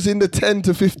of removed. those in the 10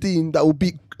 to 15 that will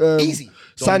beat Easy.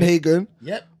 Sanhagen.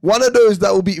 Yep. One of those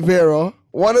that will beat Vera.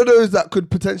 One of those that could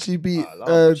potentially beat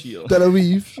Cheeto.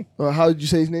 Delavive. Or how did you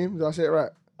say his name? Did I say it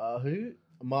right? Who?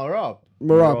 Marab.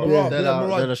 Marab, yeah.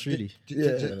 Delashvili.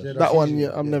 Yeah, that one, yeah,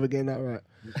 I'm never getting that right.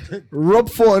 Rob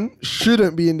Font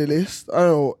shouldn't be in the list. I don't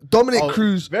know. Dominic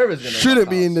Cruz Vera's gonna shouldn't knock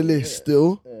be in out the soon, list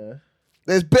still.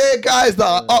 There's bare guys that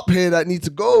are up here that need to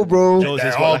go, bro.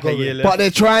 Jose's got like a year left. But they're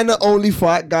trying to only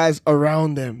fight guys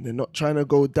around them. They're not trying to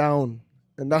go down.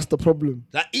 And that's the problem.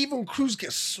 Like even Cruz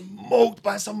gets smoked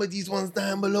by some of these ones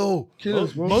down below.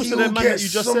 Most of them man that you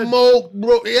just said. smoked,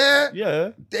 bro. Yeah. Yeah.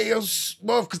 They are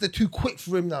smoked because they're too quick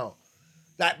for him now.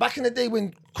 Like back in the day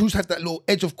when Cruz had that little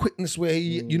edge of quickness where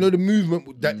he, you know, the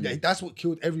movement that's what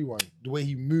killed everyone. The way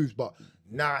he moved, but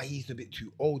nah, he's a bit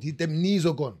too old. Them knees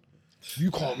are gone. You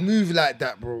can't move like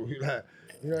that, bro. Like,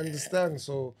 you understand?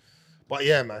 So, but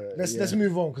yeah, man. Let's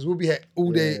move on because we'll be here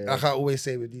all day. Like I always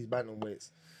say with these bantamweights.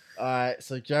 All right,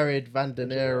 so Jared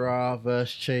Vandenera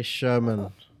versus Chase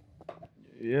Sherman.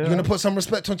 Yeah. You gonna put some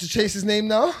respect onto Chase's name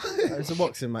now? It's a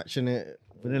boxing match, innit?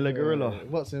 Vanilla Gorilla.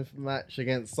 Boxing match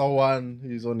against someone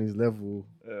who's on his level.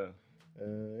 Yeah.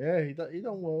 Yeah, he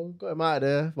done well. Got him out of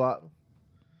there, but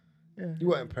You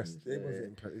weren't impressed. It wasn't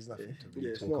impressed. There's nothing to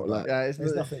really talk about. like- yeah, it's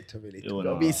There's not, nothing to really It talk was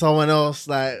about. beat someone else.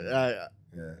 Like,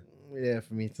 Yeah.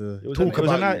 for me to It was Talk a,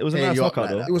 about it was a you. nice Yeah, you up knockout like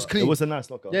though. that. It was clean. It was a nice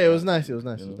knockout. Yeah, it was nice. It was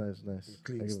nice. It was nice. It was nice.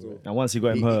 Clean I give it still. away. And once he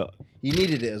got him hurt, He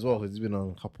needed it as well because he's been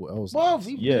on a couple L's. Well,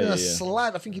 he Yeah, did yeah, a yeah.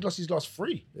 slide. I think he lost his last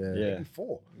 3. Yeah. Yeah. Maybe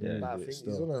 4. Yeah. Nah, I think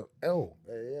Still. he's on an L.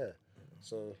 Yeah.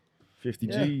 So 50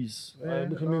 Yeah. G's.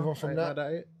 we can move on from that.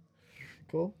 It.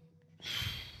 Cool.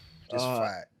 This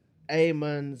fight.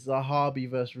 Ayman Zahabi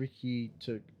versus Ricky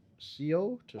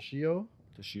Toshio.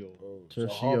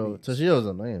 Toshio's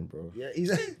annoying, bro. Yeah,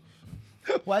 he's.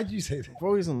 Why did you say that?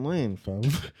 Bro, he's annoying, fam.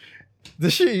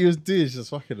 The shit he was doing is just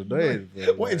fucking annoying,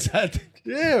 bro. What inside?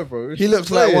 Yeah, bro. He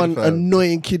looks like one fam.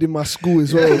 annoying kid in my school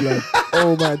as well. Like,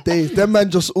 oh my days. Them man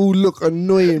just all look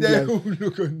annoying, They blood. all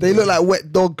look on. They look like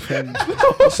wet dog, fam.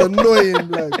 It's annoying,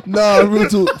 blood. Nah, real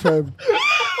talk, fam.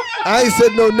 I ain't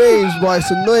said no names, but it's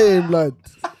annoying, blood.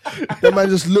 Them man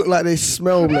just look like they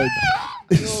smell, blood.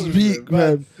 Speak,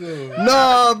 man.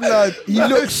 Nah, blood. He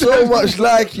looks so much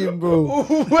like him, bro.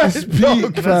 Speak,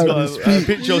 Man's fam. got a Speak.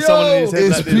 picture of someone in his head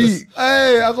It's like this. peak.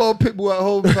 Hey, I got a pit bull at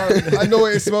home, fam. I know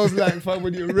what it smells like, fam,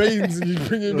 when it rains and you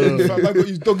bring him in, fam. I got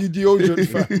his doggy deodorant,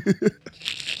 fam.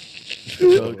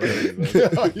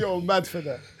 Yo, mad for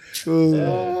that.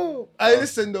 Oh. Hey,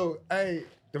 listen though. Hey,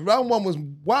 the round one was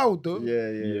wild though.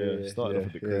 Yeah, started off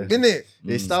a bit crazy. Innit?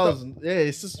 His styles,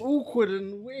 it's just awkward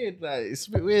and weird. Like it's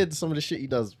a bit weird some of the shit he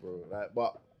does, bro. Like,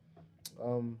 but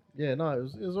it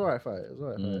was alright fight. It was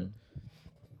alright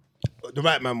fight. The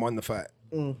right man won the fight,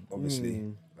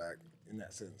 obviously. Like in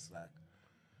that sense, like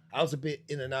I was a bit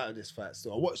in and out of this fight.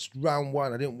 So I watched round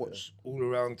one. I didn't watch all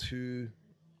around two.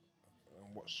 I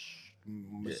watched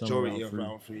majority of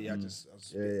round three. I was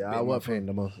a bit I wasn't paying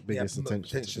the biggest no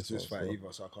attention to this fight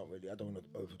either, so I can't really. I don't want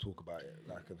to over talk about it.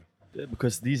 Like, Yeah,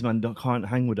 because these man can't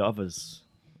hang with the others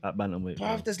at bantamweight.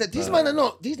 bruv, there's like, these men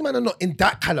are not in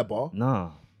that caliber.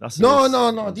 Nah, that's No.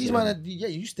 that's- These men are. Yeah,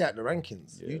 you stay at the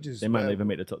rankings. Yeah. You just They might not even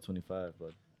make the top 25,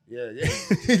 but Yeah.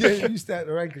 Yeah, you stay at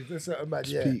the rankings. There's certain man.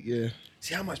 Yeah. Peak, yeah.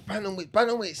 See how much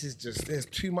bantamweights is just. There's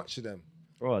too much of them.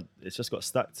 bro, it's just got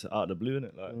stacked out of the blue,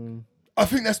 innit? Like, I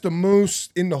think that's the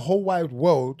most in the whole wide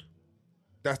world.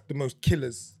 That's the most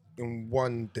killers in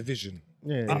one division.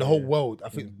 Yeah, In the whole world, I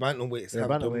think bantamweights have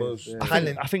the bantamweights, most yeah.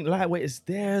 talent. I think lightweight is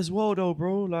there as well, though,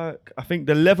 bro. Like, I think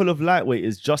the level of lightweight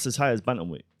is just as high as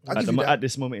bantamweight I'll at, give you that. at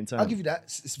this moment in time. I'll give you that.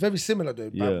 It's very similar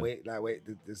though. Yeah. Bantamweight, lightweight,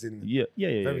 there's in yeah.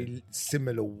 very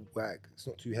similar. Like it's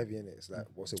not too heavy in it. It's like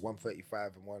what's it,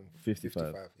 135 and 155.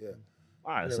 55. Yeah,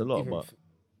 Ah, it's a lot, Even but f-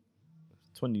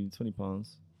 20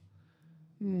 pounds.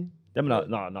 Them are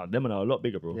them are a lot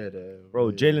bigger, bro. Yeah,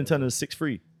 Bro, Jalen Turner's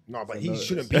 6'3". no, but he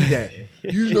shouldn't be there.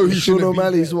 You know he Sean shouldn't be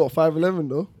O'Malley's there. what 5'11"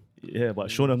 though. Yeah, but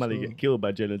Sean O'Malley get killed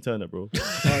by Jalen Turner, bro.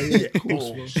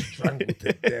 Oh, strangled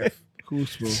to death. Cool,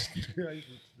 bro.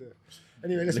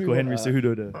 Anyway, let's Look move at on. Henry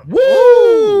Cejudo there.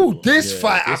 Woo! This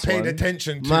fight this I paid one.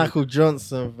 attention to. Michael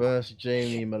Johnson versus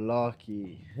Jamie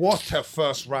Malarkey. What a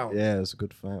first round. Yeah, it was a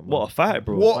good fight. Man. What a fight,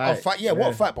 bro. What a Fight. fight. Yeah,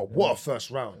 what a fight, but what a first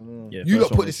round. Yeah, You first lot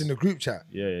put one this was- in the group chat.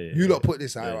 Yeah. You lot put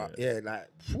this out. Yeah, Right? Yeah, like,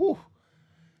 whew.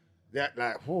 Yeah,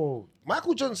 like, whoa.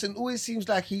 Michael Johnson always seems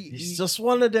like He's just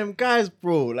one of them guys,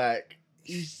 bro. Like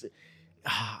he's,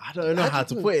 I don't know how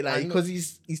to put it. I Like know.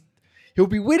 because he'll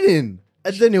be winning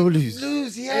and then he'll lose.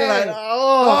 lose, You're yeah. like, you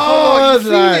oh,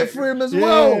 feel like, it for him as yeah,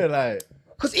 well. like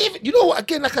Because even, you know what,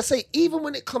 again, like I say, even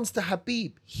when it comes to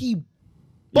Habib, he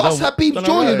bust don't- Habib's don't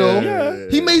jaw, know, you know. yeah.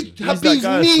 He made that Habib's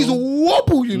guy, knees so-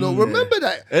 wobble, you know. Remember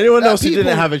that? anyone Like, else who didn't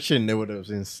people- have a chin, they would have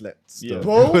been slept. Still. Yeah.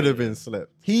 Bro. would have been slept.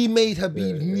 He made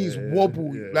Habib's knees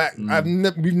wobble. Like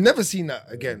we've never seen that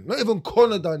again. Not even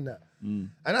Conor done that. And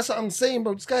that's what I'm saying,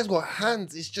 bro. This guy's got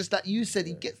hands. It's just like you said,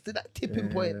 he gets to that tipping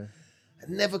point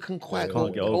and never can quite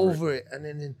Can't get go over over it.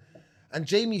 And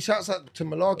Jamie, shouts out to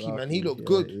Malarkey, man. He looked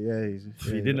good,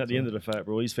 Yeah, He didn't at the end of the fight,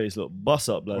 bro. His face looked bust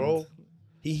up, blood. bro.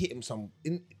 He hit him some.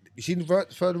 You see the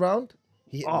third round?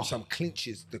 He hit him with some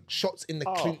clinches. The shots in the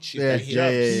clinches. Yeah, that he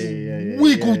yeah.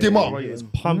 wiggled him up. Bro, he was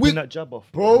pumping Wig- that jab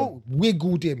off, Bro,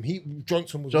 wiggled him.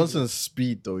 Johnson was Johnson's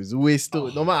speed though, he's always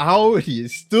still, no matter how old he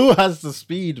is, still has the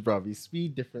speed, bruv. His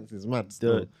speed difference is mad.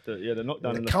 Still. the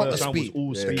knockdown the in the counter first round was speed.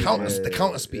 all The speed. counter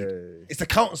speed. It's the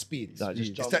counter speed. That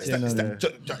just It's jumped that, in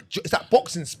it's that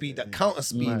boxing speed, that counter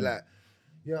speed. Like,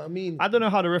 you know what I mean? I don't know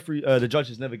how the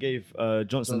judges never gave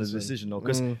Johnson the decision though,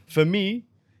 because for me,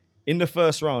 in the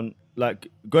first round, like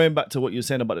going back to what you were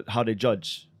saying about how they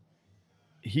judge,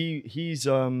 his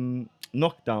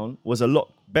knockdown was a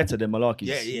lot better than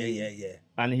Malarkey's. Yeah.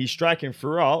 And his striking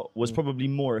throughout was probably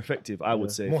more effective, I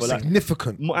would say, More for like,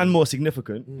 significant. more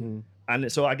significant.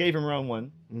 And so I gave him round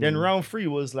one. Then round three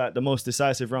was like the most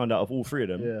decisive round out of all three of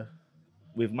them. Yeah,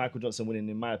 With Michael Johnson winning,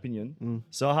 in my opinion.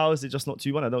 So how is it just not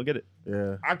 2-1? I don't get it.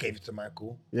 yeah. I gave it to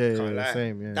Michael. Yeah, Can't yeah, lie.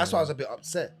 same, yeah, That's why I was a bit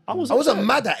upset. I was wasn't upset.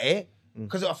 mad at it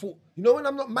because I thought, you know, when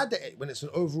I'm not mad at it, when it's an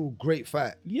overall great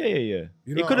fight. Yeah. You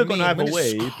know It could have what gone I mean? either When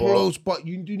it's way. close, but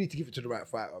you do need to give it to the right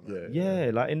fighter, man.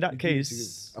 Yeah, like in that You do need to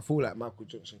case, give- I feel like Michael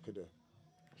Johnson could have.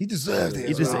 He deserved it.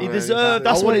 he, as des- well, he man. deserved.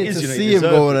 That's I what it wanted is. to You know, see he him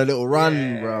deserved go on it. a little run,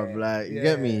 Yeah, bruv. Like, you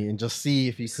get me, and just see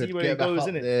if he See could where he get back goes, up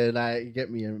innit? there. Like, you get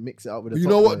me, and mix it up with the You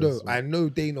top know what guys. though? I know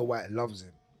Dana White loves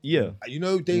him. Yeah. You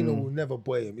know Dana will never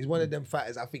boy him. He's one of them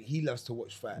fighters. I think he loves to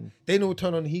watch fight. Dana will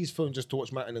turn on his phone just to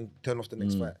watch Matt and then turn off the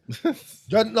next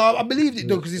fight. No, I believed it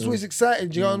though because it's always exciting.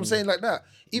 Do you know what I'm saying? Like that.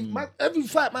 Every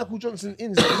fight Michael Johnson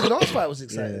in his last fight was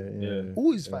exciting. Yeah.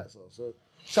 All his fights are. So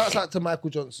shouts out to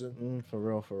Michael Johnson. For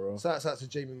real, for real. Shouts out to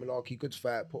Jamie Malarkey. Good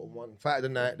fight. Put on one. Fight of the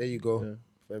night. There you go.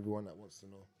 For everyone that wants to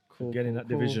know. Cool, Get in cool, that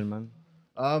cool. division, man.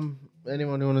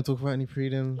 Anyone who want to talk about any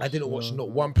prelims? I didn't watch not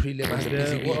one prelim. I had a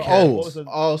busy weekend. What was the-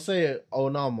 I'll say it.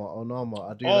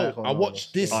 Onama. I do like Onama. I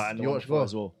watched this. And the You one watch before Go?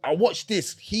 as well. I watched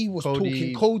this. He was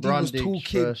talking. Cody was Brandage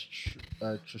talking. versus,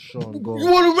 Trishawn Gore. You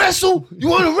want to wrestle? You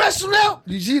want to wrestle now?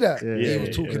 You see that? Yeah, he yeah,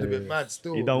 was talking yeah, a bit mad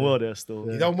still. He done well there still.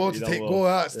 He done well to He take well. Gore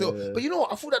out still. Yeah. But you know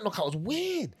what? I thought that knockout was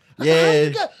weird. Like, Yeah. how you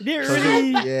get- He didn't How-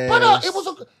 really- Yeah. But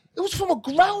it was from a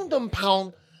ground and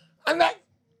pound, and like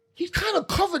he's kind of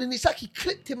covered, and it's like he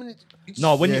clipped him. And it's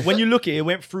No, when you look at it, it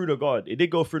went through the guard. It did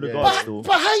go through the Yeah. guard still.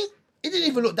 but how? It didn't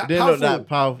even look that Didn't powerful. look that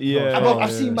powerful. Yeah.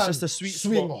 I've seen It's man just a sweet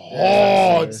swing spot.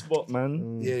 hard. Sweet spot,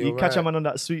 man. Yeah, you you're catch a right. man on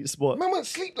that sweet spot. Man went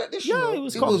sleep like this. Yeah, you know? it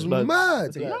was it was blood.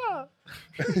 mad. Yeah.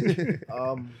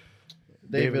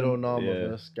 David Onama yeah.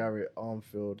 versus Garrett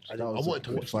Armfield. I That was a wanted to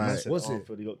good watch fight. this. Was it?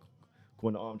 Armfield, he got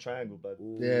corner arm triangle, but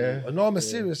Yeah. Onama's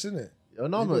serious, isn't it?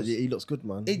 Onama, he looks good,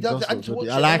 man. He does. I look need to good. watch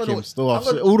I it. like I'm gonna him watch- still. I'm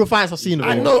gonna- All the fights I've seen of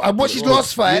I him. know. I watched his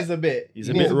last fight. He's a bit. He's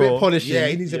He a needs bit a bit raw. polishing. Yeah,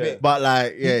 he needs a bit. But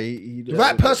like, yeah, he The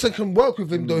right person can work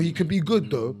with him though. He could be good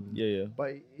though. yeah.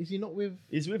 But is he not with?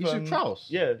 He's with He's with Kraus.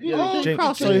 Yeah, Oh, James-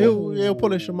 Kraus, so he'll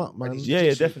polish him up, man. Yeah,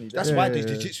 definitely. That's definitely. why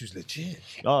the jiu-jitsu's legit.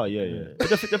 Oh yeah. But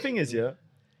the thing is, yeah,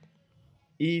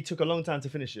 he took a long time to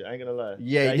finish it. I ain't gonna lie.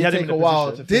 Yeah, Like, he had did him take in a while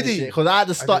to position. Did finish he? Because at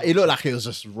the start, it looked like it was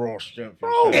just raw strength.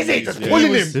 Is it just Yeah.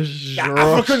 pulling him? Just That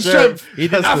raw African strength. He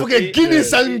did African he-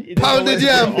 Guinness yeah, and he didn't pounded know where to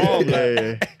yam put the arm,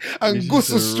 like. and He's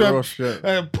Gussel just a raw strength strength.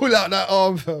 and pull out that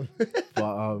arm. Fam.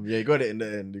 But yeah, he got it in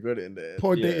the end.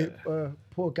 Poor Yeah. Dave,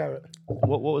 poor Garrett.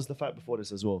 What was the fight before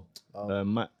this as well?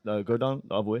 Matt, go down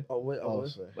the other way. Oh wait, Oh,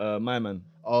 sorry. My man.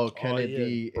 Oh,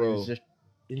 Kennedy bro.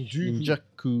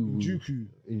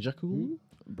 Njaku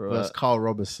Bro, versus Carl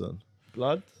Robertson.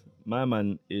 blood. My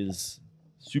man is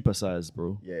supersized,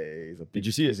 bro. Yeah, he's a big, Did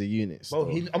you see it? He's a unit. Bro,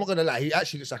 still. I'm not gonna lie. He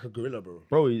actually looks like a gorilla, bro.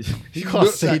 Bro, he's You can't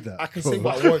looks say like- that. I can say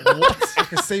what I want. I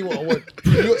can say what I want.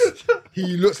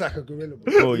 He looks like a gorilla,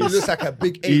 bro. Bro, He he's- looks like a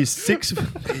big ape. he's 6.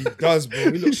 He does, bro.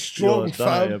 He looks strong, You're done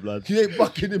fam. here, blood. You ain't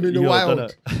bucking him in the You're wild.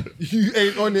 done You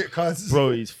ain't on it, cuz.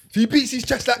 Bro, he's If he beats his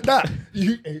chest like that,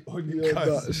 you ain't on it,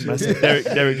 cuz. man said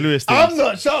Derek Lewis. I'm things.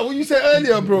 not sure what you said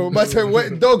earlier, bro. Man said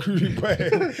wet dog food, bro.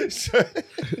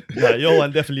 Yeah, your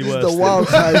one definitely This worse. is the wild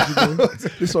side, you know.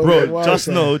 This one the Bro, wild just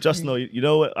side. know. You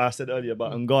know what I said earlier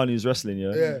about Ngannou's wrestling,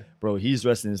 yeah? Yeah. Bro, his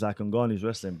wrestling is like Ngannou's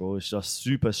wrestling, bro. It's just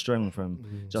super strong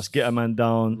from just get a man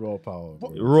down. raw power.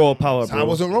 Bro. Raw power, So I bro.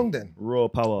 wasn't wrong then. Raw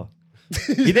power.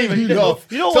 He didn't You even laugh.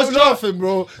 You know Stop what's laughing,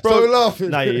 bro. Stop laughing.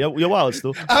 Nah, yeah, you're wild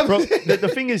still. Bro,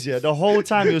 the thing is, yeah, the whole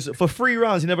time he was for 3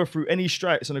 rounds, he never threw any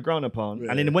strikes on the ground and pound.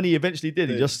 And then when he eventually did,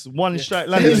 he just one strike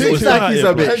landed. It and looks was done like out he's here,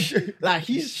 a bro.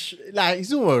 bit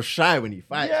he's almost shy when he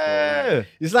fights. Bro. Yeah. Like,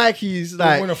 it's like he's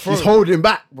wanna throw. he's holding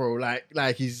back, bro.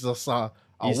 Like he's just a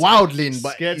He's wildling,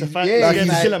 but scared to fight. Yeah, Scared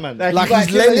to kill a man. Like might he's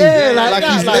kill a- Lenny. yeah, like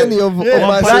that, he's like- Lenny of One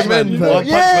my punch men, man. fam. One punch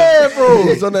yeah, bro.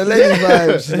 He's on the Lenny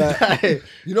vibes. Like,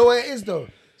 You know what it is though?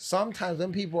 Sometimes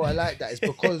when people are like that, it's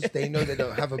because they know they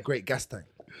don't have a great gas tank.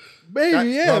 Maybe, That's-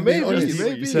 yeah, no, I'm being maybe, honest. You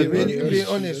maybe. said Being, that. being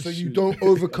honest, so you don't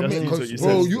overcommit. That's what Because you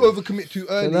bro, said. you overcommit too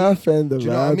can I early. offend the Do you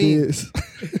know what I mean? rabbits?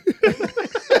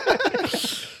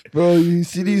 Bro, you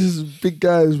see these big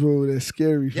guys, bro, they're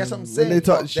scary. Yes, fam. I'm When saying they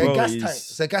touch they're you. Bro, gas he's- tank.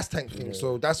 It's a gas tank thing,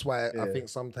 so that's why I Yeah. think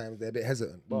sometimes they're a bit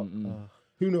hesitant. But Mm-mm.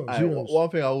 who knows? Alright, Who knows? one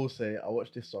thing I will say, I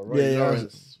watched this on Ronnie Yeah, yeah.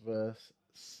 Lawrence versus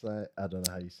I don't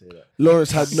know how you say that.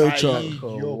 Lawrence had no Saeed. chance.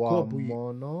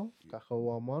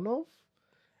 Kakawamanov.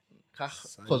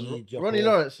 Because Saeed Ronnie Yakov.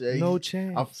 Lawrence, yeah, No he's-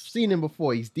 chance. I've seen him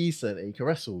before. He's decent. He can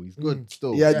wrestle. He's good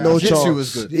still. He had Yeah. no Jiu-jitsu chance.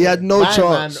 was good. He had no My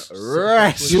chance. Man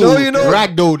wrestled. You know.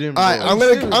 Ragdolled him. All right,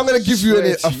 bro. I'm gonna give you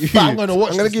a Swear to you. fact. I'm gonna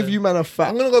watch I'm gonna this give then. you man a fact.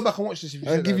 I'm gonna go back and watch this. If you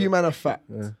I'll said give that, you though. man a fact.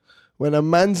 When a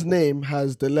man's name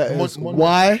has the letters Mon-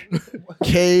 Y,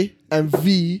 K, and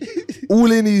V,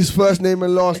 all in his first name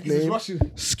and last He's name,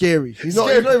 Russian. scary. He's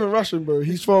not even Russian, bro.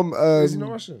 He's from Is he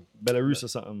not Russian? Belarus or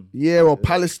something. yeah, or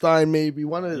Palestine maybe.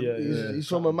 One of Yeah, he's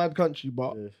from a mad country,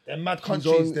 but Them mad he's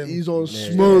countries. on, Them, he's on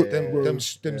Yeah, smoke, them, bro. them,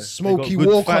 them They smoky got good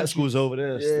war fight countries. schools over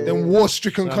there. Yeah. still. Them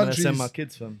war-stricken So I'm gonna countries. send my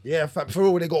kids, fam. Yeah, fam, for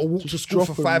real, they got to walk to Just school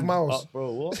drop for them. 5 miles. Oh,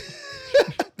 bro, what?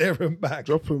 There and back.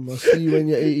 Drop him. I'll see you when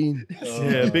you're 18.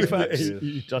 Yeah, big facts.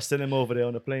 Just send him over there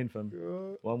on the plane, fam.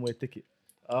 One-way ticket.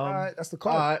 All right, that's the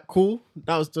card. All right, cool.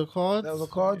 That was the card. That was a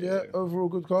card, yeah. Overall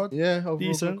good card. Yeah, overall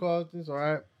Decent. good card. It's all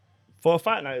right. For a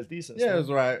fight night, it's decent. Yeah, it still. was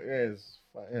all right.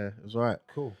 Yeah, it was all right.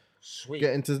 Cool. Sweet.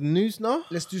 Get into the news now.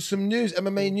 Let's do some news,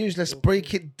 MMA news. Let's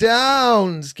break it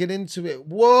down. Let's get into it.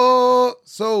 Whoa.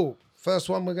 So, first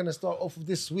one we're going to start off with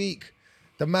this week.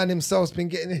 The man himself's been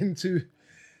getting into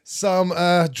some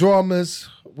dramas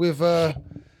with the,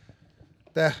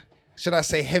 should I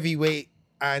say, heavyweight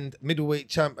and middleweight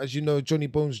champ, as you know, Johnny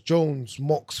Bones Jones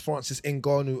mocks Francis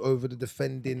Ngannou over the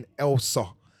defending Elsa,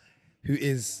 who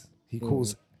is, he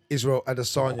calls Israel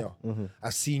Adesanya.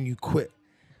 I've seen you quit.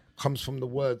 Comes from the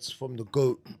words from the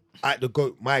GOAT, at the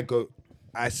GOAT, my GOAT,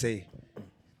 I say,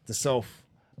 the self.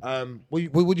 What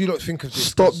do you lot think of this?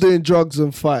 Stop doing drugs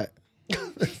and fight.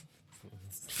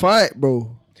 Fight,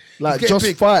 bro. Like, just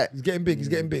big. fight. He's getting big. He's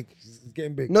getting big. He's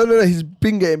getting big. No. He's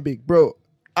been getting big, bro.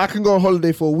 I can go on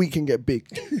holiday for a week and get big.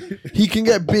 He can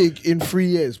get big in 3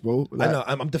 years, bro. I Like, know.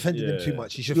 I'm defending him too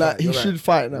much. He should like fight. he You're should right.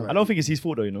 fight now. I don't think it's his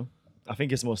fault though, you know. I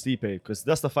think it's more Stipe because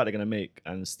that's the fight they're gonna make,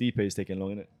 and Stipe is taking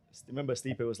long, innit? Remember,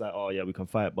 Stipe was like, "Oh yeah, we can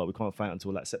fight, but we can't fight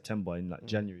until like September in like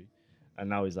January," and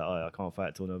now he's like, "Oh, yeah, I can't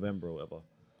fight till November or whatever."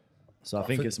 So I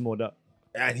think it's more that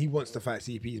And he wants to fight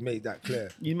CP. He's made that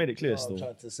clear. you made it clear I'm still.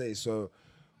 trying to say. So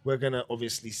we're gonna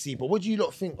obviously see. But what do you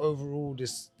lot think overall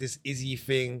this Izzy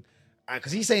thing?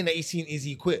 Because he's saying that he's seen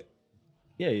Izzy quit.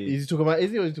 Yeah, Is he talking about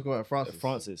Izzy or is he talking about Francis?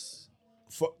 Francis.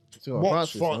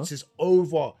 What's Francis, Francis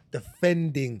over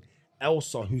defending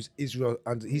Elsa, who's Israel,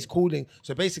 and he's calling.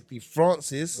 So basically,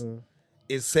 Francis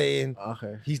is saying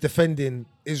Okay. he's defending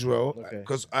Israel Okay.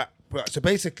 because. So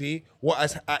basically, what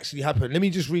has actually happened? Let me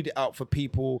just read it out for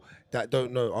people that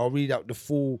don't know. I'll read out the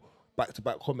full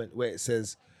back-to-back comment where it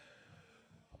says.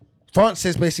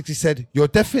 Francis basically said, "You're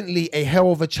definitely a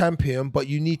hell of a champion, but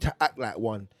you need to act like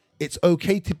one. It's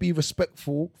okay to be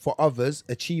respectful for others'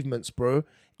 achievements, bro.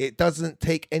 It doesn't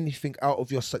take anything out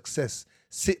of your success.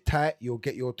 Sit tight, you'll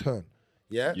get your turn."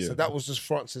 Yeah? So that was just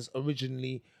Francis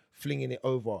originally flinging it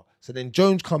over. So then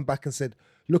Jones come back and said,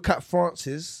 "Look at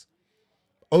Francis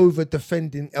over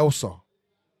defending Elsa."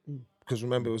 Because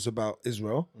remember, it was about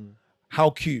Israel.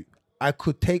 How cute. I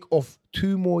could take off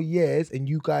 2 more years and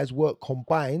you guys' work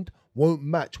combined won't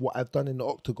match what I've done in the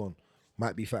octagon.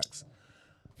 Might be facts.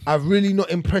 I'm really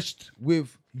not impressed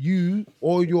with you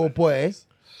or your boy.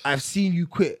 I've seen you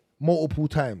quit multiple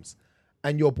times.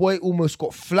 And your boy almost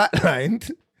got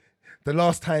flatlined the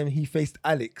last time he faced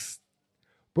Alex.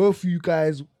 Both of you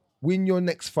guys win your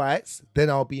next fights, then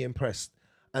I'll be impressed.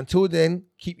 Until then,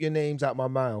 keep your names out my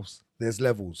mouth. There's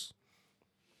levels.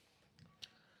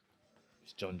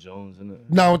 It's John Jones, isn't it?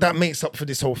 Now that makes up for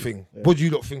this whole thing. What do you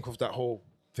lot think of that whole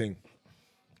thing?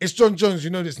 It's John Jones. You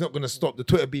know it's not going to stop. The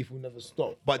Twitter beef will never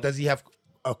stop. But does he have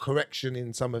a correction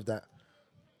in some of that?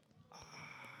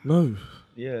 No.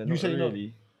 Yeah, not say no?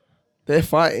 really. They're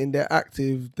fighting, they're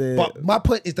active, they're... But my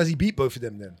point is, does he beat both of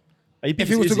them then? He If beats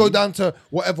he was to Izzy. go down to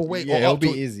whatever weight Yeah, or it'll up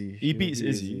be to, Izzy. He beats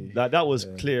Izzy. Like that was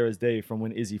clear as day from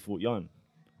when Izzy fought Jan.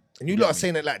 and you lot are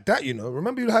saying it like that, you know.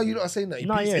 Remember how you lot are saying that? He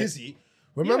Nah, beats yeah. Izzy.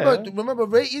 Remember, Yeah. remember,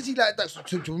 rate Izzy like that.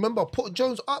 To remember, put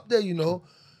Jones up there, you know.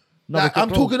 No, Like, because, I'm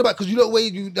bro, talking about because you lot way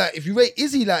you like if you rate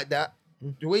Izzy like that,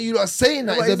 the way you lot are saying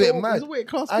that is a bit mad. It's a weight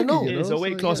class I know. bigger, you It's a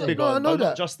weight class yeah. bigger. No, I know but not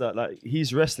that. just that. Like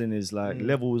his wrestling is like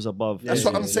levels above. That's Izzy,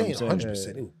 what I'm you know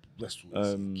saying. what 100%. That's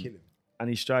Um, kill him. And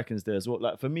his striking's there as well.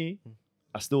 Like for me,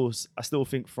 I still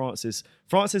think Francis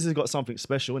has got something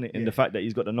special in it, in the fact that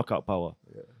he's got the knockout power.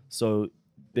 So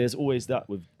there's always that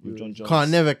with John Jones. Can't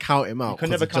never count him out. can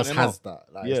 'cause never he count just him has out.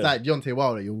 that. Like, Yeah. It's like Deontay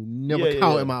Wilder. You'll never Yeah,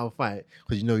 count yeah. him out of a fight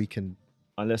because you know he can.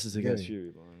 unless it's against Yeah.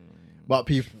 Fury. But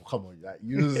people, come on, like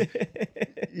you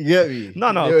get me.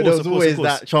 No, There of was course, always of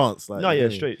course. that chance. Like, No, yeah,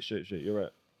 you know. straight. You're right.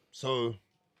 So,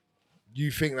 you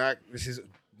think like this is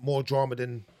more drama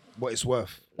than what it's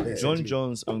worth? John basically?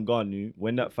 Jones and Ngannou,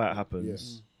 when that fight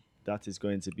happens, that is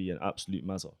going to be an absolute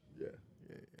mazza.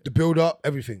 The build up,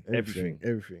 everything.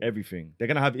 Everything. They're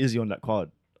gonna have Izzy on that card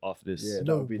after this. Yeah, No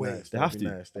that would be way. nice. They That have would be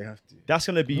to. nice. They have to. That's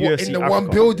gonna be What, UFC in the Africa. one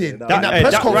building, Yeah, in that hey,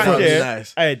 press that conference. right there,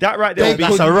 Nice. hey, that right there, They would be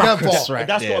could That's a never. ruckus right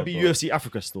that's there, gotta be bro. UFC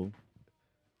Africa still.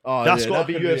 Oh, That's yeah, gotta that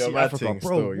be could UFC a mad Africa, thing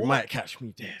bro. still. You What? might catch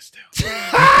me there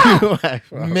still.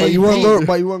 But Maybe. you won't go.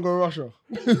 But you won't go Russia.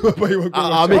 But you won't go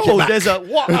I'll Russia. make it Bro, back. there's a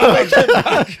what? I'll make it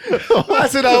back. I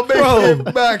said I'll make Bro.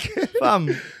 it back.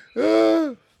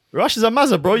 Fam. Russia's a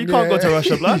mazza, bro. You can't go to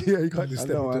Russia, blood. Yeah, you can't just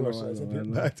step I know, into I Russia. know, It's a I bit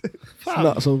know. mad. It's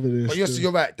nuts over there. But you're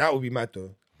still. right. That would be mad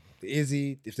though. The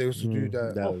Izzy, if they was to do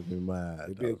that, That would be mad.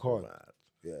 it'd That be a would card. mad.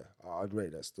 Yeah, I'd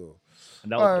rate that still.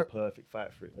 And that was the perfect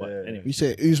fight for it. But anyway, You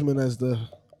say Usman as the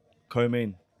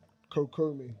co-main.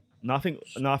 Kokomi. No,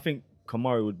 I think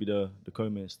Kamaru would be the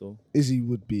co-main still. Izzy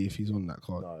would be if he's on that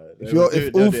card. They If you're, will do if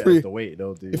it, they'll all do it three, as the weight,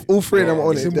 they'll do. if all three of them are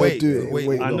on It's it, in they'll weight, do in it. weight. in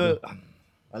weight I level. know.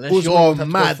 Unless Usman you're would a have to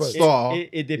go mad first. star, It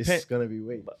it's depends. gonna be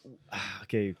weight.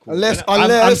 Okay, cool. Unless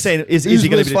I'm saying is he going to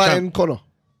Usman's be the fighting champ? Connor.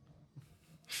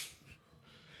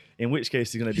 In which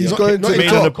case he's going to be He's on- going to main the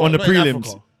on top. on the Not in prelims.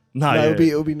 Africa. Nah, Like, yeah.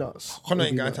 it'll be nuts. Conor It'll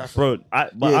ain't be going nuts. to Africa. Bro,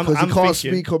 but Yeah, I'm because he can't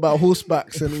thinking, speak about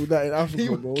horsebacks and all that in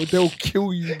Africa, bro. They'll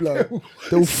kill you, blood.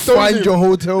 They'll Stone find him. your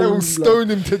hotel They room, will blood, stone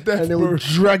him to death, and they will bro.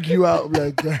 drag you out,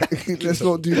 blood. Like, let's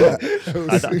not do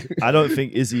that. I don't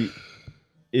think Izzy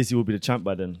will be the champ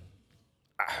by then.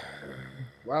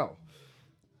 Wow.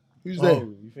 Who's there?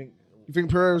 Oh, You think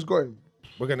Pereira's got him?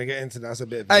 We're going to get into that. That's a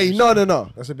bit of Hey, news. no.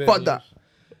 That's a bit Fuck of that.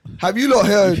 Have you not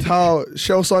heard how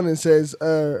Shell Sonnen says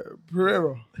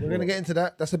Pereira? We're going to get into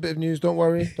that. That's a bit of news. Don't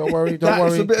worry. Don't That's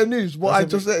worry. a bit of news. What I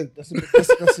just said. That's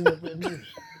a bit of news.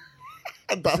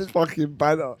 That's fucking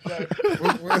banner.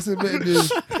 That's a bit of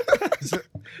news.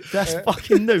 That's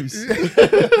fucking news.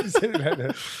 It's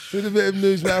a bit of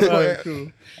news, man.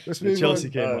 Let's The move Chelsea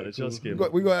on. came out. The Chelsea came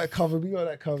out. We got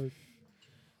that covered.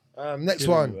 Next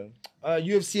one.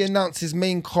 UFC announces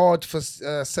main card for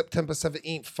September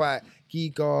 17th fight.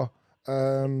 Giga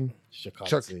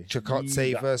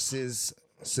Chikadze versus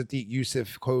Sadiq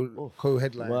Youssef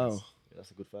co-headlines. Wow.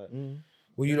 That's a good fight.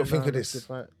 What do you not think of Good this?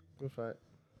 fight. Good fight.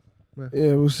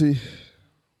 Yeah, we'll see.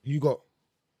 You got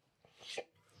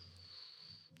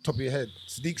top of your head.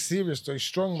 Sadiq's serious though. He's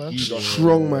strong, man.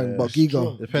 Strong man, but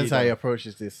Giga. Depends how he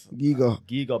approaches this. Giga.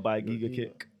 Giga by Giga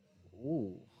kick.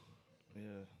 Ooh. Yeah.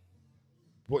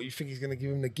 What, you think he's gonna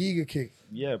give him the Giga kick?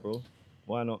 Yeah, bro.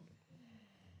 Why not?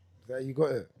 That you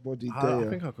got it. Body I there.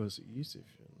 think I'll go to Yusuf.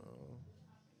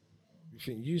 You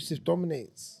think Youssef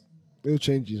dominates? He'll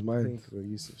change his I mind. think I'll go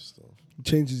Yusuf still. He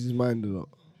changes his mind a lot.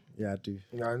 Yeah, I do.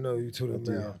 Yeah, I know you told him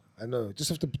now. I know.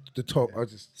 Just off the top, I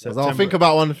just. Because I'll think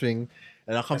about one thing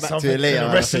and I'll come back to it later. and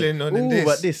I'll Wrestling think, on ooh, this.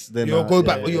 but this, then You'll go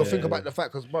back, yeah, but you'll yeah, think yeah. about the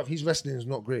fact because, bruv, his wrestling is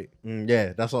not great.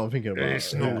 Yeah, that's what I'm thinking about.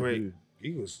 It's not great.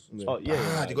 He was Oh, yeah, yeah,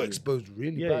 bad. I He got agree. exposed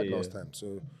really Yeah, bad yeah, last yeah. time.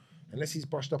 So unless he's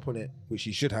brushed up on it, which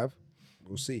he should have,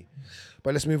 we'll see.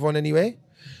 But let's move on anyway.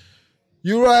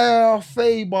 Uriah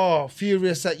Faber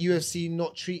furious at UFC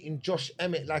not treating Josh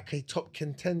Emmett like a top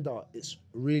contender. It's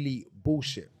really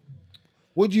bullshit.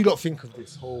 What do you lot think of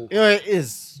this whole? Yeah, it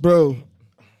is. Bro,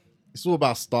 It's all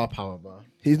about star power, bro.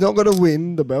 he's not going to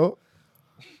win the belt.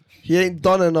 He ain't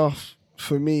done enough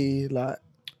for me. Like,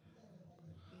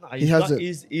 Nah, He hasn't.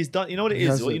 He's done. You know what it He is?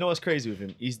 hasn't. You know what's crazy with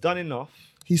him? He's done enough.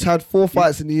 he's had 4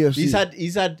 fights in the UFC.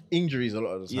 He's had injuries a lot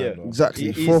of the time. Yeah. though.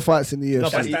 Exactly. He's- 4 fights in the UFC. No,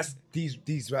 but he- That's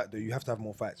these right though. You have to have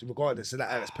more fights, regardless. So that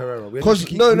Alex Pereira. We 'Cause-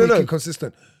 keep no.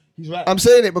 consistent. He's right. I'm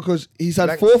saying it because he's had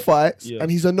Like- 4 fights Yeah.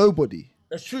 and he's a nobody.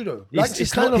 That's true though. It's- Like,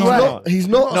 it's kind not- of he's right. not. He's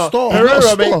not No, a star. Pereira He's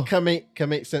not a star. can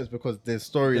make sense because there's There's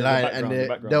storyline the and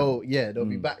background. there'll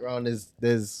be background.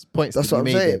 There's points. That's to what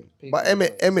be I'm made saying. there.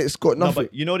 But Emmett's got No, nothing.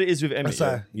 but you know what it is with Emmett. That's Yeah?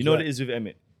 right. You know what Right. it is with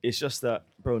Emmett. It's just that,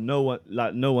 bro. No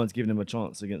one's giving him a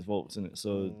chance against Volks, innit?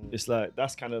 So it's like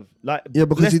that's kind of like Yeah,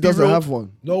 because let's he be doesn't real, have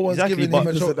one. No one's Exactly, giving but- him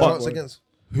a but- chance against.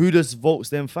 Who does Volks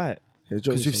then fight? Yeah, Because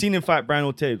we've Johnson. seen him fight Brian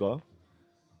Ortega.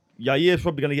 Yair's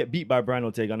probably gonna get beat by Brian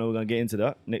Ortega. I know we're gonna get into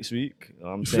that next week.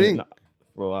 I'm saying, think? nah,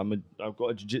 bro, I've got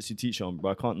a jiu-jitsu teacher on, bro.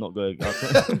 I can't not go.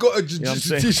 I've got a I'm jiu-jitsu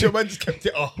saying? t-shirt, man. Just kept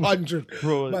it 100.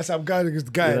 Bro. Man, I'm going against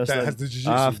the guy that's that like- has the I jiu-jitsu,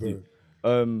 have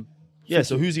bro. to. Yeah.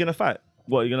 So who's he gonna fight?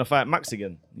 What, you're gonna fight Max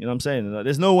again? You know what I'm saying? Like,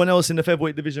 there's no one else in the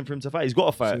featherweight division for him to fight. He's got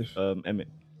to fight Emmett.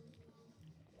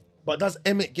 But does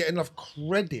Emmett get enough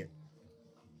credit?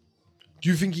 Do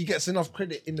you think he gets enough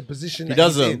credit in the position He that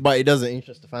he's doesn't, in? but he doesn't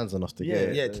interest the fans enough to get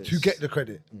it. Yeah, to get the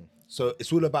credit. So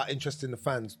it's all about interesting the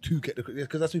fans to get the credit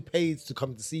because that's who pays to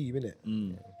come to see you,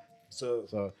 innit? So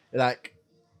So like,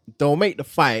 they'll make the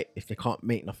fight if they can't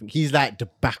make nothing. He's like the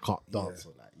backup dancer.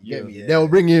 Like, you get me? Yeah. They'll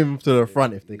bring him to the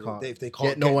front if they can't. if they can't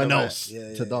get no get one the right- else yeah,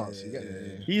 to yeah, dance. yeah, you get yeah, me?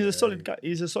 yeah. He's a solid guy.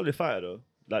 He's a solid fighter though.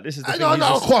 Like this is the I thing. know, he's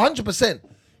no, just- 100%.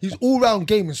 His all-round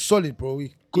game is solid, bro.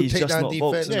 He good He's just takedown not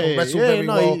defense, Volks, can innit? wrestle Yeah, very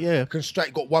no, well, yeah. can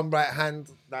strike, got one right hand.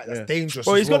 Like, that's dangerous.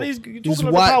 Bro, as he's got. well. He's He's talking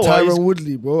about white the power. Tyron He's-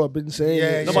 Woodley, bro. I've been saying Yeah,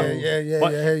 it. No,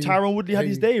 but, yeah. Tyron Woodley had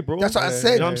his day, bro. That's what I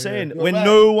said. You know what I'm saying? You're When right.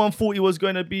 no one thought he was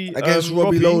going to be Against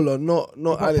Robbie Lawler, not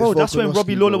But Alex bro, that's when Volkanovski,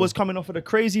 Robbie Lawler bro. was coming off of the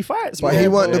crazy fights. But bro. he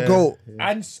weren't the Yeah. GOAT.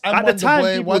 And At the time,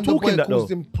 people were Wonder talking Boy that, caused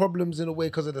though. him problems in a way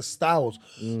because of the styles.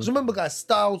 Because remember, guys,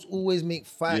 styles always make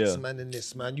fights, Yeah. man. In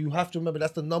this, man, you have to remember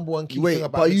that's the number one key thing Wait,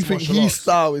 about but you mixed think martial his arts.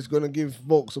 style is going to give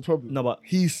Volks a problem? No, but-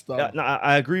 his style. Yeah, no,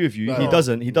 I agree with you. No. He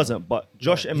doesn't. But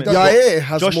Josh Emmett. Yair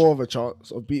has Josh- more of a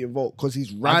chance of beating Volk because he's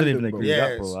I don't random, even bro. agree with Yeah.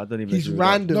 that, bro. I don't even. He's agree with that.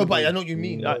 random. No, bro. but I know what you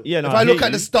mean. Yeah, no, if I look hear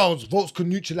at the you. styles, Volks can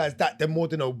neutralize that. They're more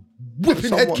than a whipping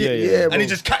Somewhat, head kick, yeah, and bro. he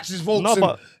just catches Volks. No, and,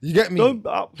 but you get me? Don't,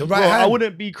 the bro, right I hand.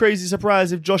 wouldn't be crazy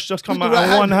surprised if Josh just come With out the right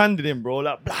and hand. one-handed him, bro.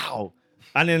 Like, blow.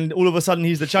 And then all of a sudden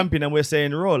he's the champion, and we're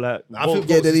saying Raw. Like, I Vol- think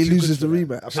Yeah, Volks then he is too loses the good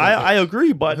for that. rematch. I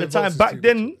agree, but at the think time Volks is back too good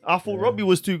then, I thought Robbie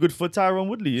was too good for Tyron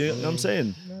Woodley. You know what I'm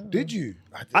saying? Did you?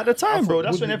 At the time, I bro, thought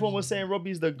that's when Woodley- everyone was saying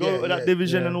Robbie's the GOAT Yeah, of that yeah,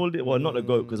 division yeah. and all that. Well, not the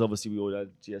GOAT, because obviously we all had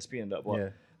GSP and that, but Yeah.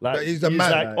 like But he's he's, the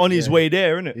man. like on his Yeah. way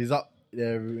there, isn't it? He's up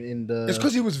there in the. It's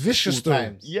because he was vicious full though.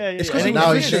 times. Yeah, yeah. It's yeah. 'cause And he then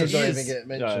Now was his vicious. names don't is- even get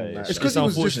mentioned. Yeah, like, It's because he was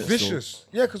just unfortunate still. vicious.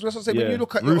 Yeah, because that's what I'm saying. When Yeah. you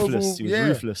look at Ruthless. your overall, He was yeah,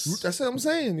 ruthless. That's what I'm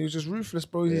saying. He was just ruthless,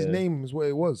 bro. His Yeah. name is what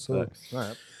it was. So, Facts.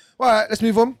 Right. all right, let's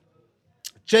move on.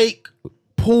 Jake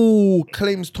Paul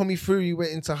claims Tommy Fury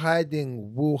went into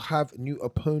hiding. Will have new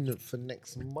opponent for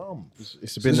next month.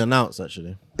 It's been announced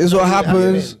actually. This is what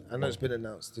happens. I know it's been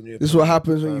announced. The new This is what opponent.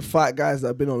 happens when you fight guys that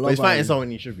have been on But Love he's fighting Island.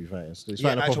 someone he should be fighting. Still. He's Yeah,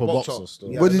 fighting a actual proper boxer. boxer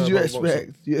still. Yeah. What I did know you about boxing.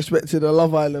 expect? You expected a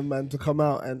Love Island man to come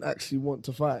out and actually want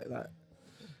to fight. Like,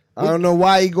 I don't know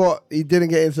why he didn't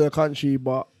get into the country,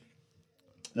 but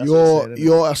That's what I'm saying, innit?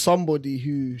 you're a somebody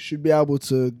who should be able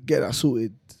to get that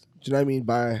sorted. Do you know what I mean?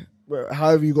 By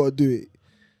however you got to do it.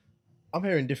 I'm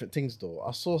hearing different things though.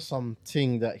 I saw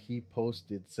something that he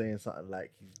posted saying something like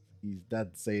his dad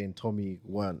saying Tommy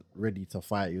weren't ready to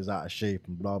fight. He was out of shape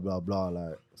and blah blah blah,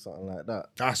 like something like that.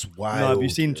 That's wild. No, have you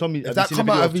seen Tommy? If Have that you seen come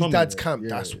a video out of his Tommy? dad's camp, Yeah.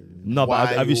 that's No, but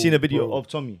have you seen a wild, video bro. of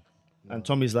Tommy? And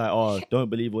Tommy's like, oh, don't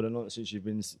believe all the nonsense you've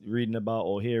been reading about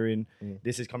or hearing.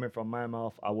 This is coming from my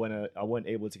mouth. I weren't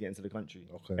able to get into the country.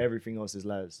 Okay. Everything else is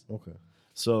lies. Okay.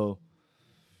 So,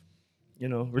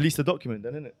 release the document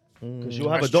then, innit? Because you'll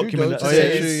have That's a true, document though, that to Oh, say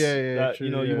yeah, says true, yeah, that true,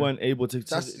 you yeah. weren't able to.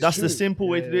 That's That's the true. simple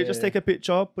way to do it. Just take a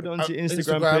picture, put it onto your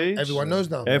Instagram page. Everyone knows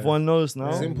now. Everyone knows now.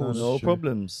 Simple. No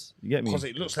problems. You get me? Because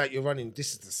it looks like you're running.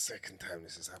 This is the second time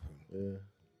this has happened.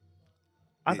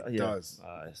 It does.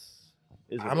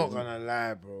 It's I'm not gonna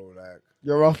lie, bro. Like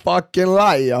You're a fucking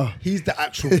liar. he's the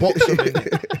actual boxer.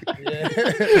 innit?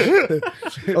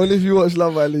 Only if you watch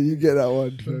Love Island, you get that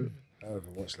one. fam. I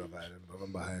haven't watched Love Island, but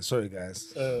I'm behind. Sorry,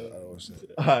 guys. I watched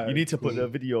it. You need to put the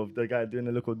video of the guy doing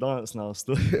a little dance now.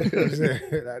 Still, like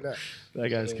that. that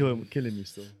guy's killing me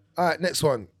still. All right, next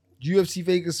one. UFC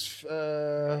Vegas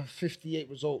 58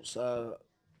 results.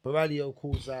 Baralio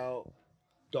calls out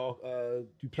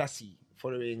Duplessis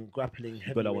following grappling that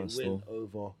heavyweight one win still.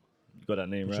 over. You got that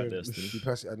name right there still.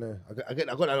 Duplessis, I know. I got that.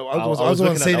 I I was was the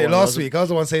one looking at saying that it one. I last was- week. I was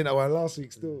the one saying that one last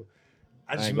week still.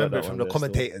 I just ain't got remember it that from one the there still.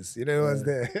 commentators. You know who was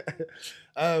there?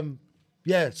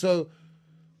 Yeah, so,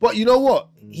 but you know what?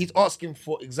 He's asking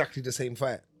for exactly the same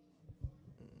fight.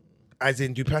 As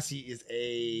in, Duplessis is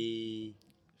a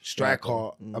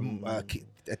striker,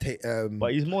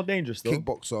 But he's more dangerous though.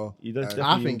 kickboxer. He does I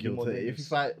definitely think be he'll more take. If he dangerous.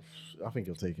 fight, I think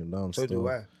he'll take him down. So do still.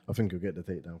 I. I think he'll get the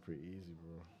takedown pretty easy,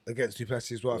 bro. Against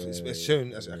Duplessis as well. It's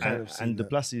shown as I kind of seen And that.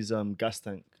 Duplessis' gas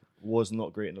tank was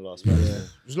not great in the last fight. It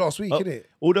was last week, Oh, innit?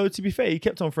 although to be fair, he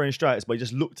kept on throwing strikes, but he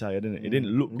just looked tired, didn't it? It didn't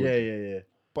look good. Yeah.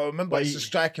 But remember, But it's he- a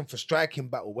striking for striking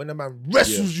battle. When a man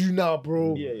wrestles you now,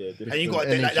 bro. Yeah. And you got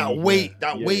Different like that energy, weight. yeah.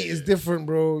 That Yeah, weight yeah, is yeah. different,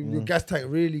 bro. Your gas tank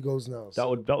really goes now.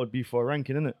 That would be for a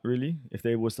ranking, innit? Really, if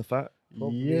they was to fight.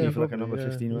 Yeah, for like a probably, number yeah.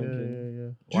 15 Yeah,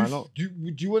 ranking. yeah. Why not? Do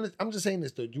you want to? I'm just saying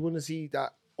this though. Do you want to see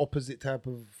that opposite type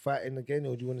of fighting again,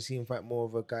 or do you want to see him fight more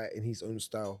of a guy in his own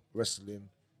style wrestling?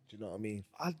 Do you know what I mean?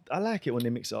 I like it when they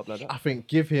mix it up like that. I think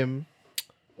give him.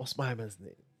 What's my man's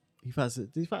name? He fights. Did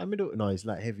he fight a middle? No, he's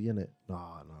like heavy, innit? No,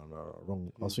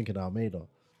 wrong. I was thinking Almeida,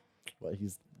 but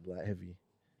he's like heavy.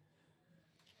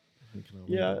 Thinking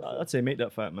Yeah, Almeida. I'd say make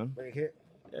that fight, man. Make it.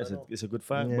 Yeah, it's a good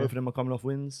fight. Yeah. Both of them are coming off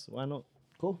wins. Why not?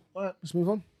 Cool. All right, let's move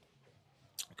on.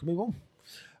 Can move on.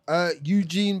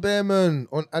 Eugene Behrman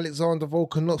on Alexander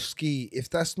Volkanovski. If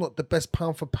that's not the best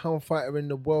pound for pound fighter in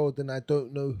the world, then I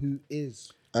don't know who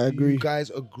is. I Do agree. you guys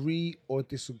agree or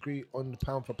disagree on the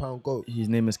pound for pound GOAT? His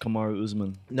name is Kamaru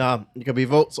Usman. Nah, it could be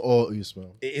Volts or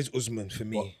Usman. It is Usman for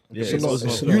me. Yeah, So it's not-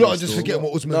 Usman. so You lot are just forgetting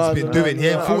what Usman's been doing. He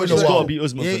ain't fought in a It's while. gotta be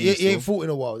Usman for me He ain't still. fought in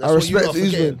a while. That's I what you lot respect are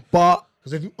forgetting. Usman, but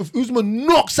Because if Usman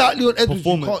knocks out Leon Edwards,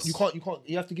 Performance. you can't.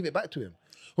 You have to give it back to him.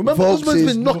 Remember, Volks Usman's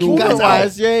is been knocking normal. guys out.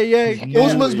 Wise, yeah.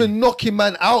 Usman's been knocking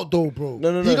man out though, bro.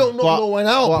 No. He don't knock But- no one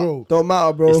out, but- bro. don't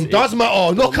matter, bro. It's- Does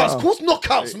matter. Knockouts, matter. of course,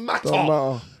 knockouts matter. Don't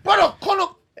matter. Brother, Conor.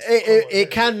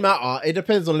 It can matter. It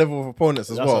depends on level of opponents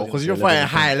as That's well. what I was Because gonna you're say, fighting a level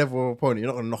of high level of opponent, you're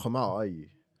not gonna knock them out, are you?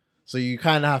 So you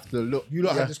kind of have to look. You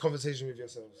lot yeah. had this conversation with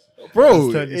yourselves. Bro,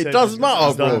 It's 30 it seconds. does matter,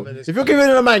 It's bro. done. If you're giving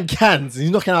a man cans and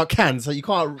he's knocking out cans, so you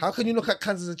can't. How can you knock out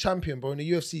cans as a champion, bro? In the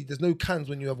UFC, there's no cans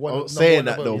when you have one. I'm number saying one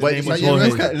that opponent. though, but His it's name like, is you Jorge.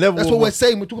 look at level That's of- what we're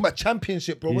saying. We're talking about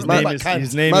championship, bro. His We're not name about is cans.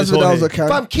 his name is Masvidal's a Jorge. can.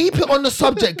 Fam, keep it on the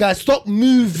subject, guys. Stop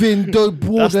moving the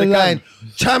borderline.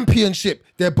 Championship.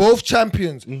 They're both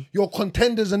champions. Your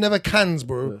contenders are never cans,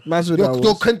 bro. Masvidal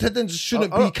Your was. contenders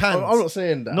shouldn't be cans. I'm not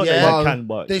saying that. Not Yeah. that he can,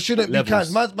 but They shouldn't levels. be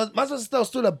cans. Masvidal's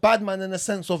still a bad man in the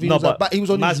sense of he No, was but he was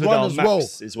on his Masvidal run as well.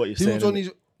 Max is what you're he saying, was on innit? his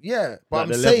but Like I'm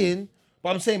the saying. But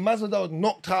I'm saying Masvidal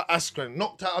knocked out Askren,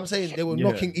 knocked out. I'm saying they were Yeah.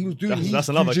 knocking. He was doing That's his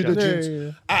another due can.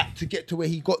 diligence to get to where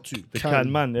he got to. The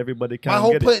can man, everybody can My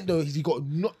whole get point it. though is he got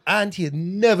and he had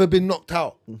never been knocked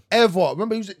out ever.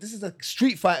 Remember, this is a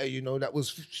street fighter, you know, that was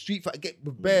street fighter get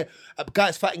with bare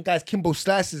guys fighting guys, Kimbo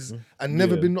slices, and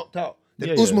never Yeah. been knocked out. Then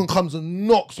Yeah, Usman yeah. comes and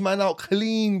knocks man out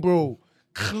clean, bro,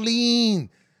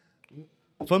 clean.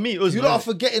 For me, You Usman, lot are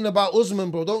forgetting about Usman,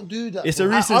 bro. Don't do that. it's bro. a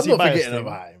recency I'm not bias forgetting thing.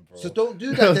 about him, bro. So don't do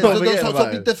that. Then. Don't Don't forget stop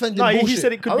about me it. defending No, bullshit. he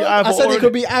said it could be I either said or. it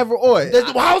could be either or.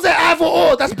 How's that either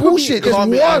or? That's bullshit. There's can't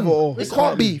be either one. or. It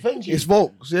can't be. Thank you. It's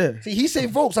Volks, yeah. See, he's saying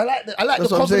Volks. I like the That's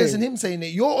what I'm confidence in saying. him saying it.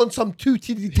 You're on some two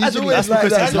TD. He's always That's like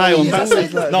because that. he's high on He's Max.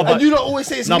 always like No, that. but And you don't always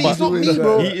say it's No, me. but It's not always me, like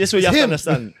bro. He, that's what you have It's to him.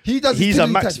 understand. He does his He's a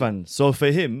tiddly Max tatty. fan. So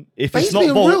for him, if But it's he's not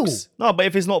being real. Volks, no, but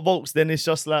if it's not Volks, then it's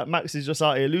just like Max is just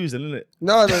out here losing, isn't it?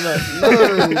 No.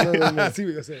 I see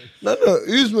what you're saying. No,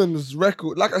 Usman's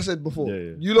record, like I said before,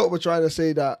 Yeah. you lot were trying to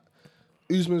say that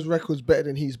Usman's record's better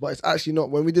than his, but it's actually not.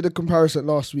 When we did a comparison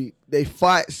last week, they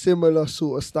fight similar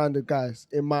sort of standard guys,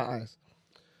 in my eyes.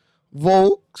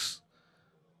 Volks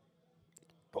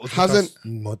hasn't...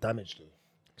 more damage though.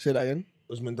 Say that again.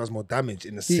 Usman does more damage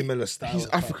in a He- similar style. He's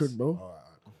of African, fights. bro.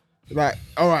 Like,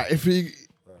 all right, if he...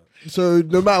 So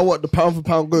no matter what, the pound for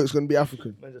pound goat's going to be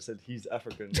African. Man just said he's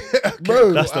African.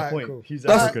 Bro, That's the alright, point. cool. He's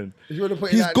That's- African. If you want to put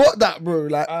it he's like got that, bro.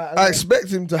 Like, Alright, I expect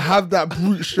him to have that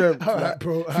brute strength. Alright, Like,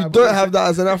 bro, if alright, you bro. don't have that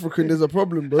as an African, there's a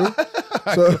problem, bro.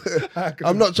 So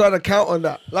I'm not trying to count on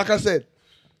that. Like I said,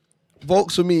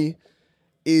 Volks for me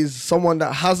is someone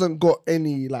that hasn't got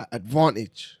any like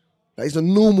advantage. Like, he's a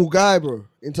normal guy, bro,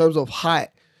 in terms of height,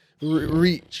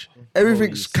 reach.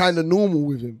 Everything's kind of normal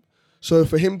with him. So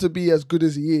for him to be as good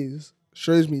as he is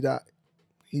shows me that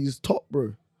he's top, bro.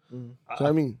 Do you know what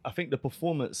I mean? I think the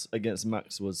performance against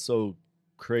Max was so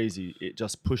crazy. It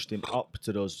just pushed him up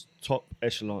to those top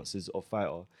echelons of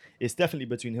fighter. It's definitely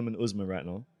between him and Usman right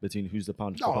now, between who's the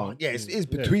pound for Oh, pound. yeah, it's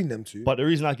between them two. But the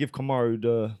reason I give Kamaru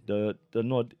the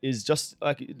nod is just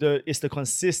like it's the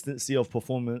consistency of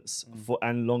performance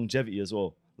and longevity as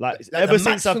well. Like ever the since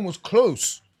Max I've thing was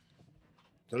close.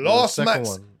 The last second Max.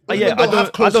 one. yeah, Usman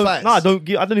have close fights. I don't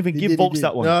even give did, he Volks did.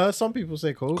 that one. No, some people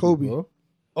say Kobe. Kobe. Bro.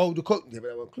 Oh, the coat. Yeah, but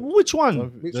that one close. Which one?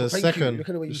 Which The one? Thank second. you. Look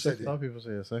at the way you said it. Some people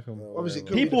say the second one. Obviously,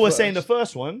 Whatever. Kobe People the were first. saying the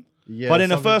first one, Yeah, but then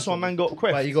the some first people one, man, say- got But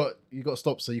quest. you got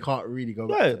stopped, so you can't really go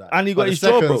back Yeah, to that. and he got But the his jaw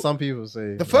second, broke. Some people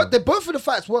say They both of the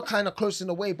fights were kind of close in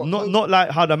a way, but Not like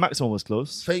how the Max one was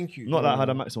close. Thank you. Not like how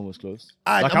the Max one was close.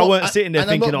 And Like I'm I not- weren't sitting there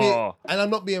and I'm thinking, not being- oh, And I'm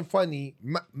not being funny.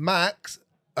 Max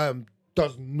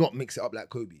does not mix it up like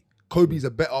Kobe. Kobe's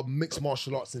a better mixed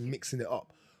martial arts than mixing it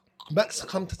up. Max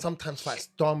sometimes fights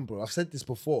dumb, bro. I've said this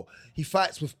before. He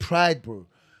fights with pride, bro.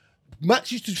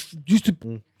 Max used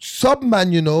to sub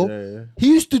man, you know. Yeah. He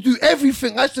used to do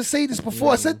everything. I used to say this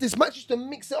before. I said this. Max used to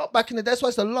mix it up back in the day. That's why I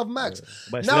used to love Max.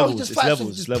 But it's Now levels, he just it's fights levels, with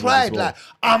it's just levels as pride. well. Like,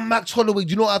 I'm Max Holloway. Do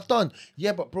you know what I've done?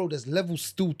 Yeah, but bro, there's levels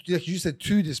still. Like you said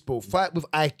to this, bro. Fight with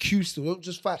IQ still. Don't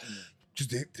just fight.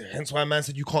 Hence why man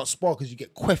said you can't spar because you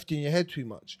get queffed in your head too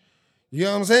much. You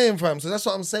know what I'm saying, fam? So that's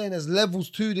what I'm saying. There's levels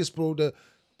to this, bro. The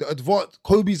advanced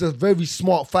Kobe's a very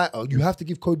smart fighter. You have to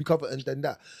give Kobe cover and then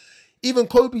that. Even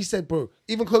Kobe said, bro.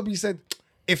 Even Kobe said,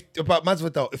 if about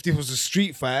Masvidal, if this was a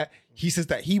street fight, he says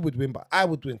that he would win, but I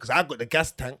would win because I got the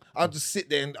gas tank. I'll just sit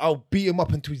there and I'll beat him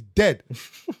up until he's dead.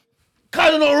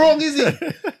 Kind of not wrong, is he?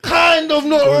 Kind of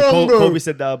not wrong, bro. Kobe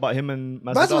said that about him and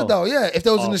Masvidal. Masvidal, yeah. If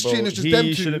there was in Oh, the street bro, and it's just he them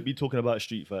two. shouldn't be talking about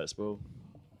street fights, bro.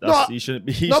 No, He shouldn't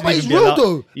be. No, but he's real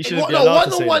though. He shouldn't be No, allowed one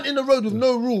to on say one that. in the road with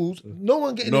no rules. No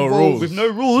one getting No involved. rules. With no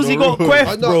rules, he got rules.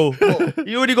 queft, No, bro.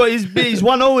 He already got he's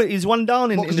 1-0, he's 1 down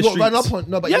in Because the you got streets. run up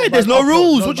on. No, but Yeah, you got there's run no up on-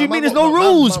 rules. no, What do you man, mean there's man, no man,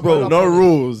 rules, man, bro? man, No man,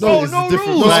 rules. No, It's no different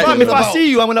rules. fighting. Fam, if I see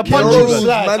you, I'm gonna punch No you. rules.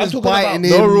 fam. Man I'm is talking biting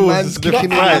about- him. No rules. Man's It's looking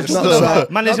different at him. fights. It's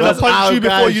like, Man is gonna That's punch our you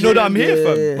before guys, you know that I'm yeah, here, yeah.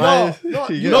 fam. Man, No,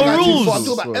 you you no know rules. I'm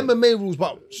talking about MMA rules,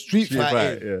 but street Street fight,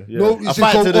 fighting. yeah. No, Yeah. it's A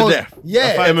fight just to go the on. death. Yeah,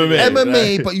 A fight MMA,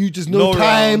 MMA, right. but you just No no time.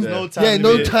 rounds, no time Yeah,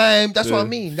 no limit. time. That's what I Yeah.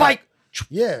 mean. Fight.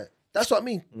 Yeah, that's what I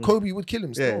mean. Kobe would kill him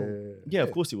Yeah, still. Yeah,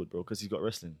 of course he would, bro, because he's got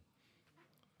wrestling.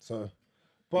 So,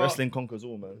 but, Wrestling conquers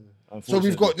all, man. so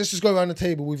we've got. Let's just go around the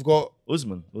table. We've got.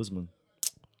 Usman.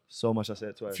 So much I said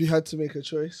it twice. if you had to make a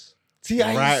choice, See,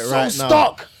 I'm Right so now.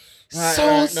 stuck. Right So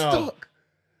now. stuck.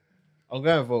 I'm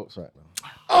going Volks right now.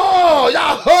 Oh,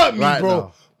 that hurt me, Right bro.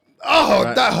 now. Oh,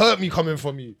 Right. that hurt me coming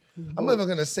from you. I'm never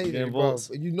gonna say Yeah, that, bro. Volks.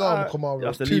 You know I'm Kamaru. You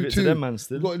have to leave it to them, man,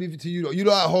 still. You gotta leave it to you. You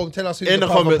lot at home. Tell us who's In the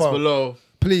pound for comments pound. below,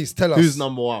 Please tell us who's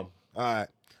number one? All right,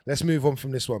 let's move on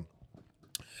from this one.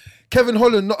 Kevin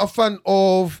Holland, not a fan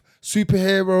of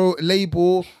superhero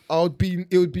label,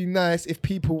 it would be nice if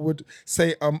people would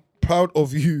say, I'm proud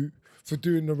of you for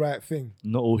doing the right thing.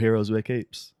 Not all heroes wear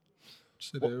capes.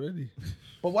 Said it already.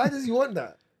 But why does he want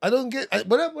that? I don't get.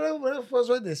 When I first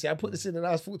read this, I put this in and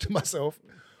I thought to myself,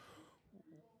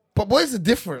 but what is the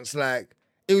difference? Like,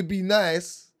 it would be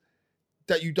nice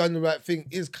that you done the right thing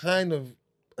is kind of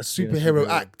a superhero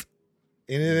act,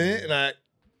 isn't it? Like,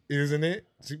 isn't it?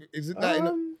 Isn't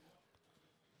that?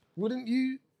 Wouldn't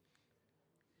you?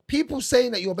 People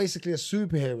saying that you're basically a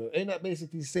superhero, ain't that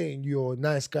basically saying you're a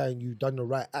nice guy and you've done the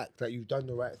right act, that you've done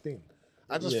the right thing?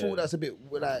 I just thought that's a bit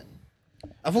like.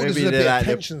 I thought this was a bit of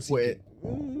attention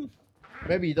seeking.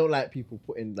 Maybe you don't like people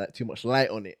putting like too much light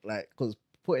on it, like because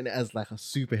putting it as like a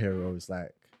superhero is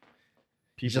like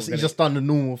he's just done the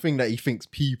normal thing that he thinks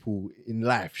people in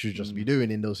life should just be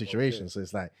doing in those situations. So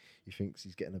it's like he thinks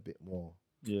he's getting a bit more.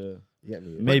 Yeah. You get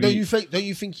me? Maybe. Don't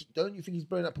you think he's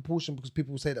blowing up proportion because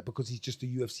people say that because he's just a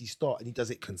UFC star and he does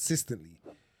it consistently?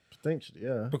 Potentially,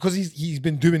 yeah. Because he's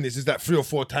been doing this, is that 3 or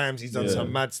 4 times he's done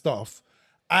some mad stuff,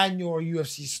 and you're a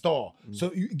UFC star,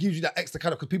 so it gives you that extra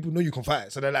kind of because people know you can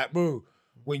fight. So they're like, bro,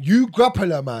 when you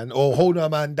grapple a man or hold a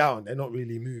man down, they're not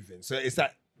really moving. So it's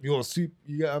that you're super.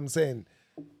 You get what I'm saying?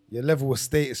 Your level of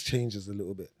status changes a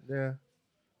little bit. Yeah.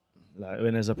 Like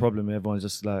when there's a problem, everyone's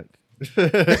just like,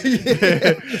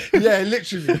 yeah,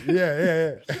 literally.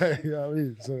 Yeah. You know what I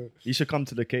mean? So you should come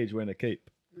to the cage wearing a cape.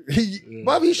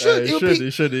 but he should. He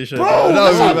should. Bro,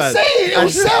 that's what I'm saying. It'll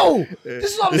sell.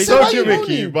 This is what I'm It's saying. so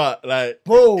gimmicky, but like,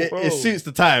 Bro. it suits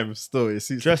the times. Still, it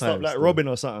suits Dressed the up times. like still. Robin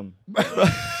or something.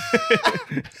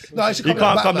 No, You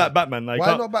can't come like Batman. Like,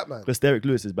 Why not Batman? Because Derek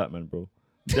Lewis is Batman, bro.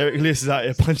 Derek Lewis is out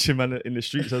here punching man in the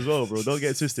streets as well, bro. Don't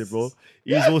get twisted, bro.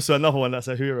 He's also another one that's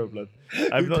a hero, blood.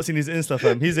 I've not seen his Insta,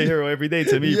 fam. He's a hero every day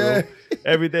to me, Yeah. bro.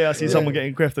 Every day I see someone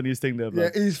getting creft on his thing there, Yeah,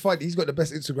 blood. he's funny. He's got the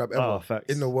best Instagram ever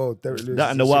Facts. in the world. Derek Lewis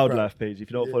That and the Instagram. wildlife page. If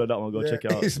you don't follow that one, go check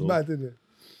it out. It's so. mad, isn't it?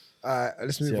 All right,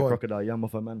 let's See move a on. crocodile yam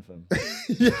off a man, fam.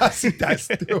 Yeah, I see that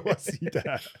still. I see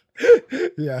that.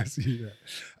 Yeah, I see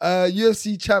that.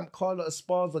 UFC champ Carla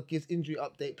Esparza gives injury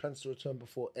update, plans to return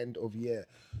before end of year.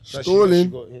 So Stalling. she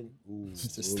got him.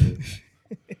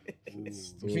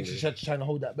 You think she's trying to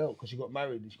hold that belt because she got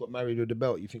married? She got married with the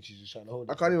belt. You think she's just trying to hold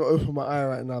it? I can't even open my eye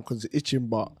right now because it's itching.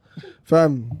 But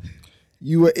fam,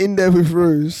 you were in there with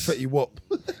Rose, Fetty Wap.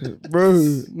 bro.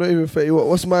 Not even 30.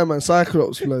 What's my man?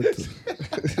 Cyclops blood.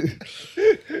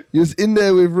 You was in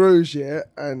there with Rose, yeah,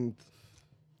 and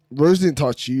Rose didn't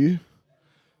touch you.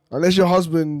 Unless your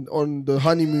husband on the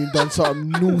honeymoon done something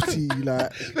naughty,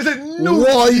 like what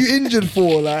are you injured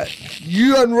for? Like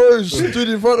you and Rose stood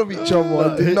in front of each other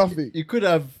and did nothing. You could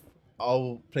have.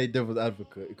 I'll play devil's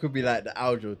advocate. It could be like the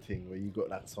Aljo thing where you got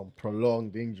like some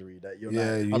prolonged injury that you're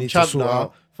Yeah, like, you I'm need to champ sort now.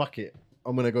 out. Fuck it.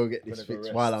 I'm gonna go get this fixed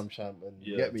rest. while I'm champ, and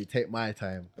you get me. Take my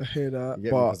time. I hear that, You get me,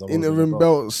 but 'cause I'm holding interim the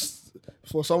belt. belts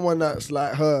for someone that's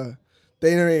like her,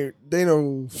 they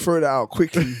don't throw that out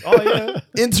quickly. Oh, yeah.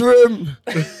 Interim,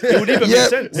 It would even make yep,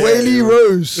 sense. Whaley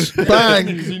Rose, bang,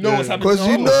 You know what's happening. because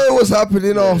you know what's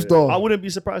happening after. I wouldn't be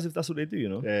surprised if that's what they do, you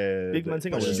know? Yeah, Big man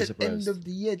thing, I But she wouldn't be said end surprised. of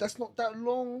the year. That's not that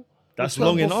long. That's Return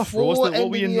long enough, bro. before What end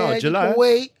we of in the now? year, you July? can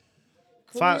wait.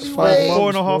 Five, Really four, wait.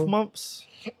 4.5 Bro. months.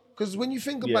 Because when you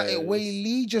think about Yeah. it, Wei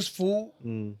Lee just fought,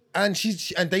 and Dana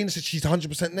said she's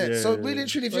 100% net. Yeah, so yeah, really, yeah. and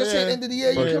truly, if you're Yeah. saying end of the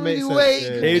year, But you it can makes really sense, wait.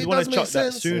 yeah. They would It want does to make chuck that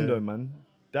sense. soon, though, man.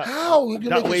 That, How? You can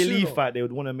that make way it Lee sooner. fight, they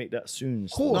would want to make that soon.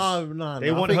 Of course. No. They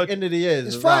I want think her- end of the year is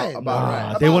It's about fine.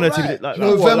 right. They want her to be right. like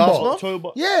November. last October.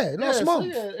 Yeah, last Yeah,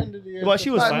 month. so yeah, end of the year. But she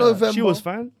was Like fine. November. She was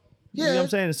fine. You know Yeah. what I'm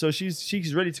saying? So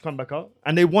she's ready to come back out,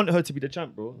 and they want her to be the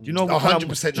champ, bro. Do you know what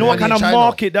 100% do you know what money kind in of China.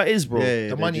 market that is, bro? Yeah,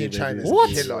 The they money do, in they China do. is What?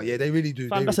 a killer. Yeah, they really do.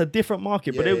 Fam, that's a different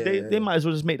market, but Yeah, they might as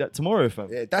well just make that tomorrow, fam.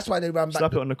 Yeah, that's why they ran back.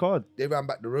 Slap it on the card. They ran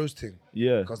back the Rose thing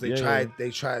Yeah, because they yeah, tried. They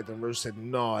tried, and Rose said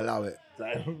no, allow it.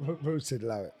 Like, Rose said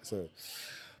allow it. So,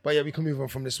 but yeah, we can move on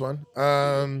from this one.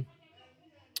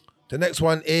 The next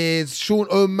one is Sean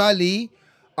O'Malley.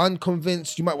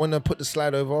 Unconvinced. You might want to put the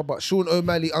slide over, but Sean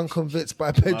O'Malley unconvinced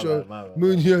by Pedro my bad.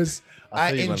 Munoz I eye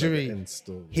thought you meant like injury. the end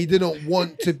story. He didn't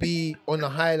want to be on the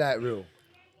highlight reel.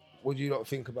 What do you not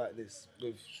think about this?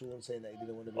 With Sean saying that he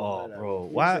didn't want to be on the Oh, highlight bro, reel.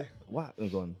 why? Oh,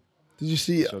 go on. Did you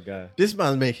see it? It's your guy. This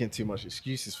man's making too much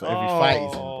excuses for every fight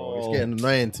he's in, bro. It's getting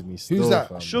annoying to me. Still, that?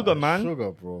 fam, Sugar, man.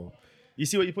 Sugar, bro. You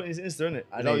see what you put in his Insta, innit?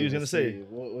 I Is that what you was didn't gonna say? even see.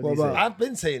 What What did he about- say? I've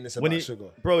been saying this When about he, Sugar.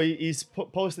 bro, he's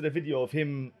posted a video of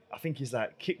him. I think he's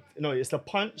like kicked. No, it's the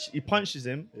punch. He punches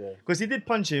him Yeah. because he did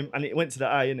punch him, and it went to the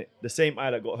eye, innit? The same eye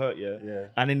that got hurt, yeah. Yeah.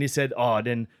 And then he said, "Oh,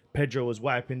 then Pedro was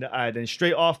wiping the eye." Then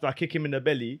straight after, I kick him in the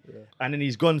belly, and then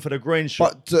he's gone for the groin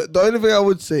shot. But the only thing I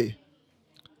would say,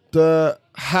 the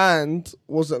hand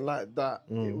wasn't like that.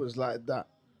 It was like that.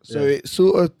 So it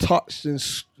sort of touched and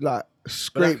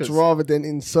scraped rather than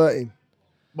inserting.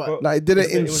 But Like it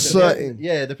didn't it was inserting.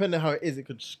 yeah, depending how it is, it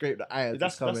could scrape the eye as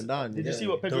That's it's coming down. Did yeah. you see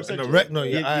what Pedro The- said? the to you? retina,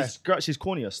 your he eye. scratched his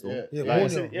cornea still. Yeah. Yeah, Like, he cornea,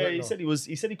 said, yeah, retina.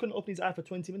 he said he couldn't open his eye for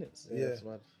 20 minutes. Yeah, it's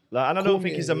mad. Like, and I don't think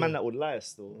Cornea, he's a man yeah. that would lie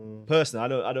still. Personally,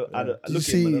 I don't Did you look at him.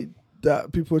 see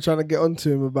that people were trying to get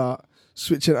onto him about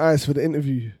switching eyes for the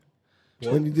interview?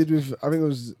 When he did with, I think it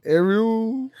was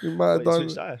Ariel, he might have done.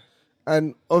 Switched eye.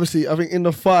 And obviously, I think in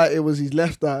the fight, it was his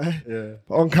left eye. Yeah.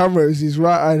 But on camera, it was his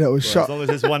right eye that was Bro, shut. as long as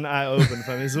there's one eye open,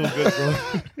 fam, it's all good, bro.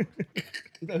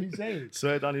 Is that what he's saying?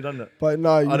 Swear down, he done that. But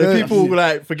no, you Are know, the people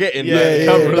like forgetting? Yeah, like, yeah, the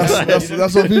yeah, cameras?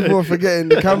 that's what people are forgetting.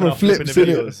 The camera Enough flipping flips the in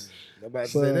it. videos. I'm about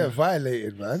to So- say they're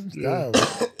violated, man. Damn.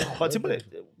 But to put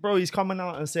it, bro, he's coming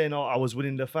out and saying, "Oh, I was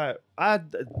winning the fight."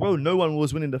 Bro, no one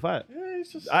was winning the fight.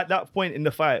 At that point in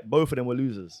the fight, both of them were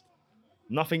losers.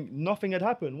 Nothing had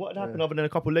happened. What had happened other than a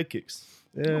couple leg kicks?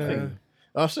 Yeah.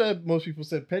 I said most people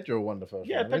said Pedro won the first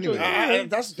Yeah, round. Pedro. Anyway.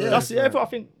 That's I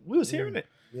think we was hearing it.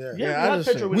 Yeah. Yeah, Yeah, we I had just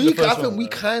Pedro think- winning the I first think round. we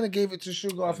kind of gave it to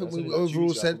Sugar. I think That's we what got overall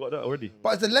Tuesday. I said. forgot that already.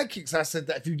 But the leg kicks, I said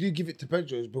that if you do give it to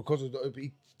Pedro, it's because of the open.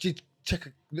 He did check a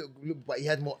look, but he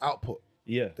had more output.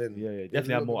 Yeah, Than, yeah, he had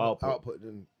definitely a had little more bit output.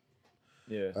 than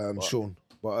Yeah, but- Sean.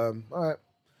 But all right,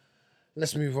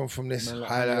 let's move on from this Man, like,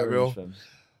 highlight orange, reel. fam.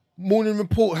 Morning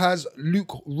Report has Luke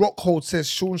Rockhold says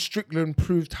Sean Strickland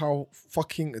proved how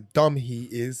fucking dumb he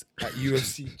is at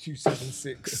UFC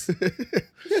 276.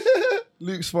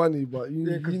 Luke's funny, but you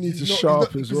need to he's not-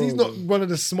 sharp he's as not, well. He's not man. one of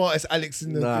the smartest Alex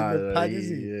in the pad, is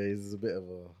he? Yeah, he's a bit of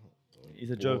a. He's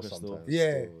a joker still. sometimes.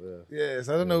 Yeah. Still, Yes,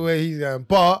 I don't know where he's going,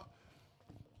 but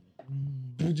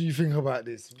what do you think about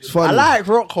this? It's funny. I like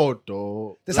Rockhold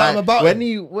though. There's something about when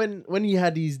him. when he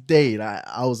had his day, like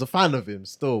I was a fan of him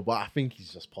still, but I think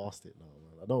he's just past it now,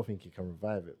 man. I don't think he can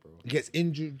revive it, bro. He gets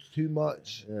injured too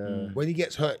much. Yeah. When he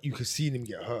gets hurt, you can see him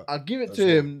get hurt. I'll give it to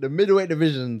him. The middleweight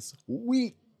division's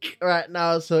weak right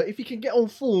now, so if he can get on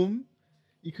form,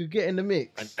 he could get in the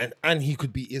mix. And he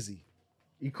could be Izzy.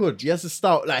 He could. He has to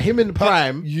start like him in the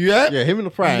prime. Yeah. Yeah, him in the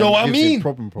prime. You know what I gives him mean?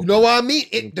 Problem. You know what I mean?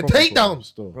 The takedowns.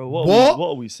 Still. Bro, What? what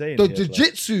are we saying? The here, bro?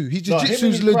 jiu-jitsu. His No, him jiu-jitsu's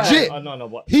in his prime. legit. No,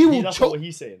 but He will that's choke- not what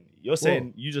he's saying. You're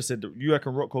saying you just said that you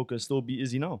reckon Rockhold can still beat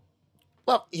Izzy now.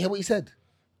 Well, hear what he said.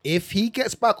 If he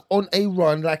gets back on a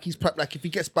run like he's prepped, like if he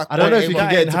gets back I don't on know a if he run,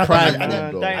 can get into prime. man.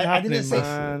 though. That ain't I didn't happening, say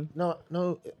man.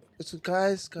 no. It's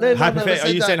guys. No, no, Are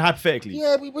you that. saying hypothetically?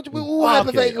 Yeah, we're all Okay,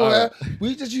 hypothetical. alright.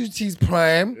 We just used his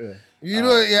prime. You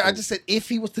know, I just said if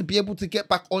he was to be able to get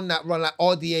back on that run like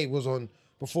RDA was on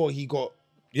before he got,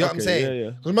 you know what I'm Okay, saying?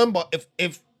 yeah. 'Cause remember,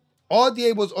 if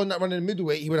RDA was on that run in the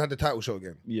middleweight, he would have had the title shot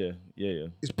again. Yeah.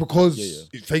 It's because,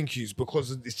 Yeah, thank you, it's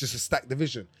because it's just a stacked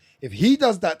division. If he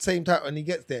does that same title and he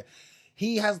gets there,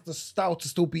 he has the style to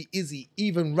still beat Izzy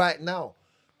even right now.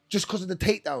 Just because of the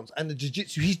takedowns and the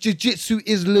jiu-jitsu. His jiu-jitsu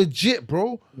is legit,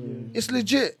 bro. It's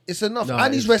legit. It's enough. No,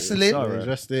 and he's it's wrestling. alright. He's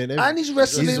wrestling. And he's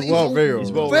wrestling. He's He's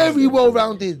well- very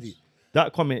well-rounded.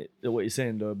 That comment, what he's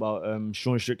saying though about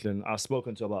Sean Strickland, I've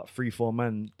spoken to about 3-4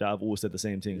 men that have all said the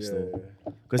same thing still.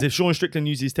 Because if Sean Strickland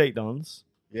used his takedowns,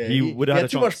 he would have had a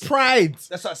too chance. much pride.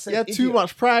 That's what I said. He had too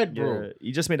much pride, bro. Yeah,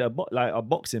 he just made a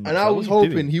boxing. And match. I Like, was what are you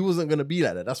hoping doing? he wasn't gonna be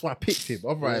like that. That's why I picked him.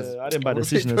 Otherwise, Yeah, I didn't buy I would've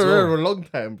decision picked as well. Pereira a long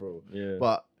time, bro. Yeah.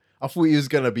 But I thought he was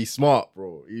gonna be smart,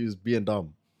 bro. He was being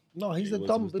dumb. No, he's He a was-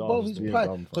 dumb, he was dumb, bro. He's still. pride.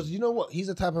 Dumb, Because you know what? He's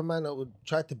the type of man that would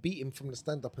try to beat him from the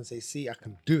stand-up and say, see, I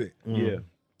can do it. Yeah.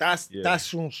 That's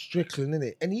Sean Strickland,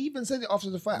 innit? And he even said it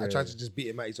after the fight. I tried to just beat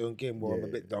him at his own game. Well, I'm a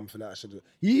bit dumb for that. I should.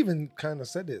 He even kind of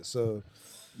said it. So,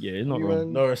 Yeah, he's not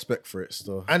wrong. No respect for it,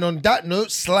 still. and on that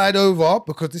note, slide over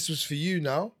because this was for you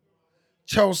now.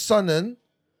 Charles Sonnen,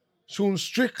 Sean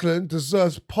Strickland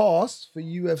deserves pass for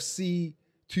UFC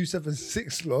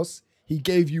 276 loss. He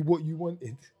gave you what you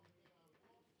wanted.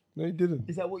 No, he didn't.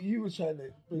 Is that what you were trying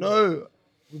to? No,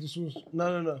 With the Sean-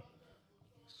 no.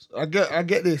 I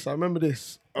get this. I remember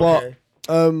this. Okay.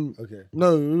 But Okay.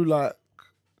 no, like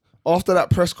after that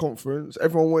press conference,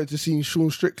 everyone wanted to see Sean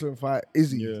Strickland fight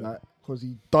Izzy, like because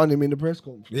he done him in the press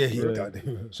conference. Yeah, he got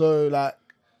him. So like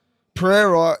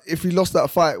Pereira, if he lost that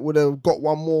fight, would have got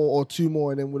one more or two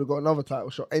more, and then would have got another title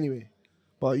shot anyway.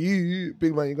 But you,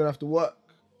 big man, you're gonna have to work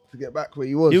to get back where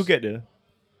he was. He'll get there.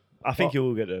 I think he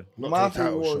will get there. Not My take a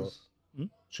title thing was, shot.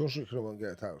 Sean Strickland won't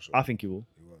get a title shot. I think he will.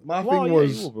 my Well, thing yeah,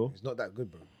 was, he will, bro. He's not that good,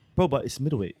 bro. Bro, but it's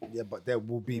middleweight. Yeah, but there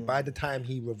will be by the time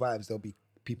he revives, there'll be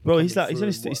people. Bro, he's coming like he's, through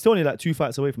only, and he's still only like 2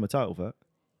 fights away from a title fight.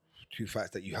 two fights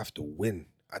that you have to win.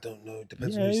 I don't know.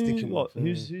 Depends Yeah, on who's sticking what? with.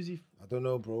 Who's he? I don't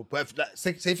know, bro. But if, like,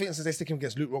 say for instance they stick him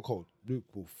against Luke Rockhold, Luke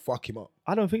will fuck him up.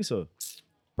 I don't think so.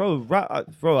 bro,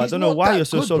 I He's don't know not why that you're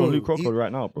so good, sold on bro. Luke Rockhold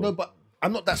right now, bro. No, but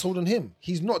I'm not that sold on him.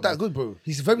 He's not that good, bro.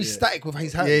 He's very static with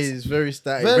his hands. Yeah, he's very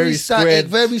static, very static,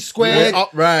 very squared, very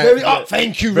upright, very up.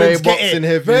 Thank you, very Reds, get boxing it.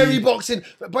 heavy. Very boxing.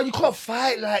 But you can't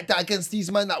fight like that against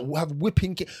these men that have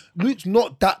whipping. Luke's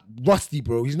not that rusty,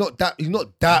 bro. He's not that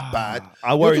bad.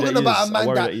 I worry You're talking that he about is. a man I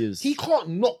worry that that he is. he can't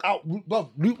knock out.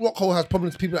 Bro, Luke Rockhold has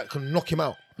problems with people that can knock him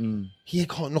out. He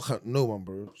can't knock out no one,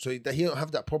 bro. So he don't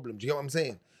have that problem. Do you get what I'm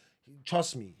saying?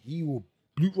 Trust me,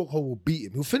 Luke Rockhold will beat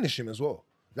him. He'll finish him as well.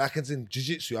 Like as in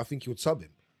jiu-jitsu, I think he would sub him.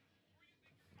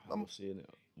 I'm seeing it.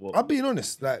 What? I'm being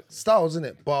honest, like styles, isn't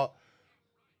it? But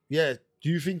yeah, do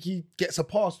you think he gets a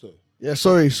pass though? Yeah,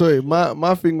 sorry.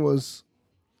 My thing was,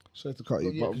 sorry to cut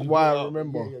you, but why I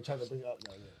remember trying to bring it up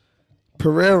now.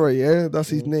 Pereira, yeah, that's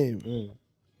his name.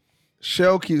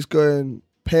 Shell keeps going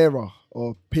Pera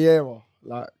or Piera,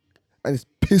 like, and it's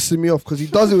pissing me off because he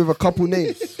does it with a couple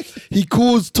names. He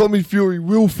calls Tommy Fury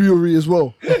Will Fury as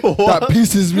well. That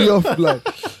pisses me off, blood.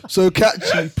 So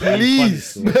Catchy,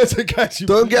 please,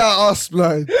 don't get at us,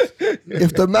 blood.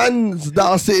 If the mans that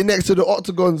are sitting next to the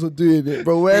octagons are doing it,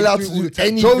 bro, we're allowed to do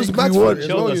anything Joe's we mad for want. it as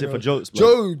Joe well, does you it know. for jokes,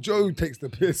 bro. Joe takes the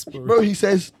piss, bro. Bro, he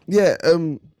says, yeah,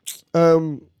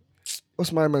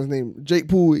 what's my man's name? Jake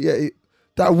Paul, yeah,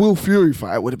 that Will Fury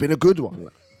fight would have been a good one.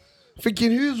 Like,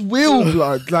 thinking, who's Will,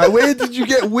 blood? Like, where did you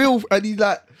get Will? And he's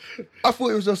like, I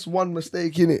thought it was just one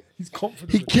mistake, innit? He's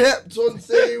confident. He kept on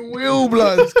saying Will,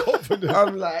 blood. He's confident.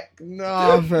 I'm like,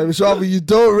 nah, fam. It's rather you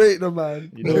don't rate the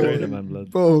man. You don't rate the man,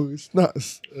 blood. Bro, it's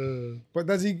nuts. But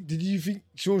did you think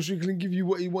Sean Strickland give you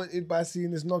what he wanted by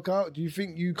seeing this knockout? Do you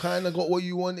think you kind of got what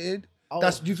you wanted? Oh.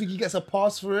 Do you think he gets a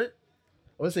pass for it?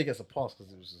 I wouldn't say he gets a pass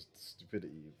because it was just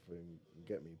stupidity for him. You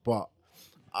get me? But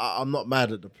I'm not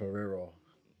mad at the Pereira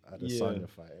Adesanya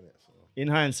fight, innit? So. In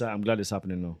hindsight, I'm glad it's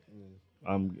happening now.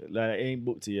 I'm like, it ain't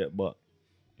booked it yet, but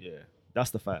yeah,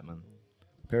 that's the fight, man.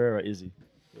 Pereira, Izzy.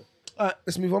 All right,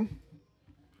 let's move on.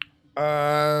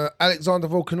 Alexander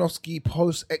Volkanovski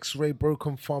post X-ray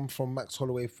broken thumb from Max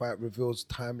Holloway fight reveals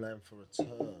timeline for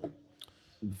return.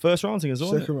 First round thing as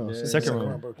well. Second innit? round. Yeah. Yeah. Second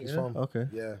round. broke his thumb. Okay.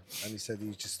 Yeah, and he said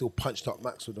he just still punched up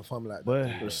Max with the thumb like that.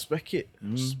 Boy. Respect it.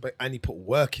 And he put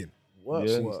work in.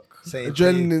 Work. Saying,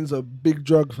 Adrenaline's a big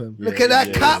drug, fam. look at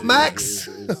that cut, Max.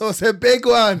 It's a big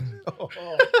one.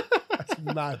 That's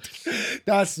mad.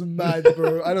 That's mad,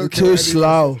 bro. I don't care. Too what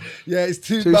slow. anyone says. Yeah, it's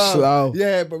too Too loud. slow.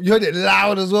 Yeah, but you heard it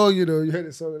loud as well, you know. You heard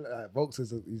it so like Volks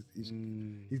is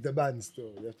he's the man still.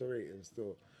 You have to rate him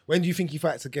still. When do you think he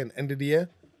fights again? End of the year?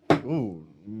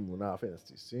 Nah, I think that's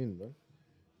too soon, man.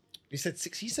 He said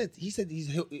six. He said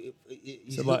he's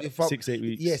about healed from- 6 to 8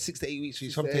 weeks. Yeah, 6 to 8 weeks. He's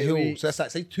 6 from to to 8 heal. weeks. So that's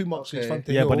like say 2 months. So he's Okay. from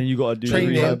to Yeah, heal. but then you got to do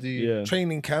Training. yeah.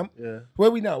 Training camp. Yeah. Where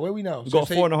we now? We So got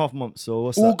say 4.5 months. So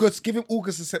what's that? August. Give him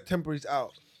August and September. He's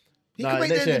out. He can make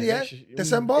the end of the year.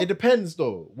 December. It depends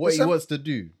though. What December? he wants to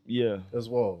do Yeah. as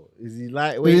well. Is he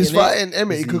lightweight? When he's in it? fighting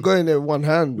Emmett, he Is could go in there with one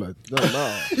hand, blood. Doesn't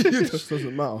matter. It just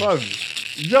doesn't matter. Fam,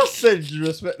 you just said you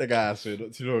respect the guy, so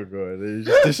not too long ago, and then you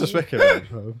just disrespect him.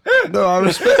 Fam. No, I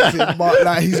respect him, but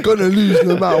like he's gonna lose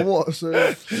no matter what. So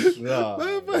Nah,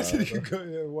 He can go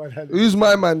in there with one hand. who's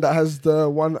my man that has the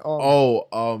one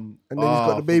arm? and then he's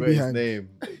got the baby hand. Name.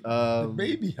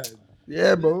 Baby hand.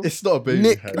 Yeah, bro. It's not a baby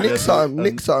Nick- hand. Nick Yeah, something,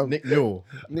 Nick something. Nick Newell.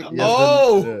 Nick-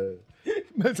 Yeah.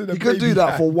 You could do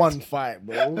that for one fight,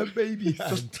 bro. A baby hand.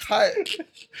 Just tie it,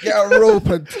 get a rope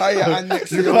and tie your hand next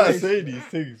to You your can't waist. say these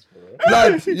things, bro.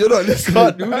 Lad, you're not listening.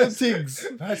 Can't do them things.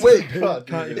 Wait, Can't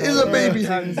do it them. is a baby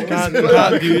hand. Can't It's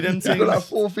got do them It's got like things.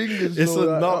 4 fingers. It's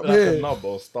though, a nub, up like a here. nub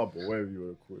or stub or whatever you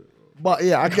want to call it. But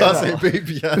yeah, I get Can't say that.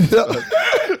 baby hand.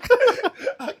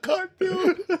 I can't do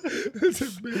it. It's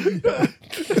a baby hand.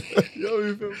 Yo,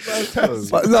 even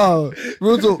fantastic. But no,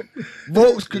 real talk.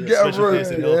 Volks could get a Special rope, case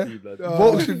in yeah. LP, blood.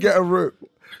 Volks could get a rope.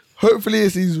 Hopefully,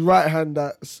 it's his right hand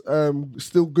that's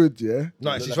still good, yeah.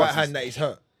 No, it's his right hand that he's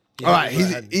hurt. All right,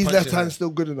 his left hand's still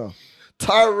good enough.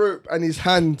 Tie a rope and his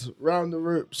hand round the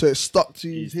rope so it's stuck to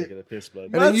his He's hip. taking a piss, blood.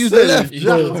 And then use the left. He's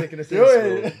bro. taking a piss,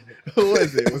 bro. What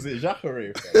is it? Was it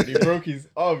Jacare? And he broke his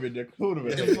arm in the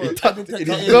tournament. He tucked it in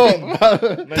his glove.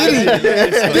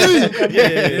 Did he?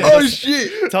 Yeah. Oh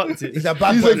shit! Tucked it. He's a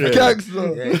bad He's boy. a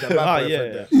gangster. Yeah, he's a bad Ah, boy.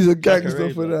 yeah. He's a gangster Jacare,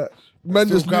 for bro. that. Man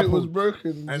Still just knew it was grappled.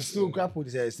 broken. And still grappled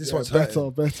his ass. This Yeah, one's better,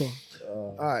 hurting. better.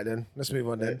 All right, then. Let's move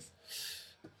on then.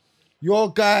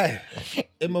 Your guy,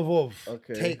 Imavov,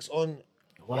 Okay. takes on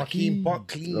Joaquin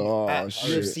Buckley Oh, at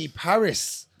shit. UFC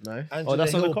Paris. Nice. Angela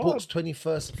that's on the Hill card? books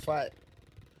 21st fight.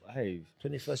 Hey,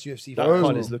 21st UFC that fight.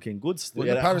 card is looking good still.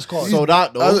 Yeah, the Paris card. Sold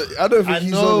out though. I don't think I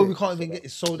he's know on we it. can't even get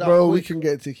it sold out. Bro, we quick. can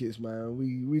get tickets, man.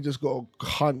 We just got to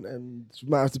hunt and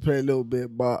might have to pay a little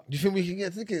bit, but Do you think we can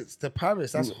get tickets to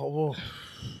Paris? That's horrible.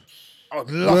 I'd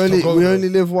we love to go. bro. only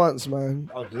live once, man.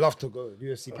 I'd love to go.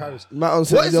 UFC Paris. Matt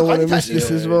said What he is don't the want to card? miss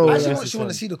this as well. I Yeah. actually Yeah. actually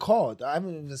want to see the card. I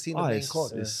haven't even seen the main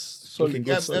card. It's Solid. looking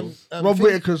good still. Rob thing-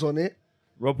 Whittaker's on it.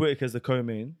 Rob Whittaker's the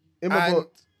co-main.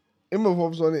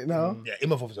 Imovov's on it now. Yeah,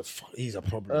 Imavov's he's a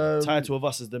problem. Title of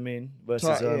Us is the main versus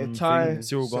Ty-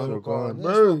 Cyril Cyril Gane. Gane. Yeah,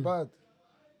 Bro. it's not bad.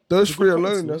 Those three good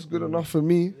alone, still. that's good enough for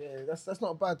me. Yeah, that's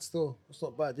not bad still. That's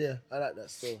not bad. Yeah, I like that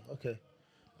still. Okay.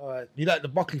 All right. You like the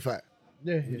Buckley fight?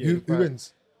 Yeah. Who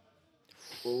wins?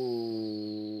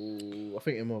 Oh, I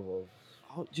think Imavov.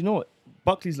 Oh, do you know what?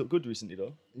 Buckley's looked good recently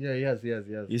though. Yeah, he has.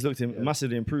 He's looked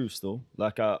massively improved still.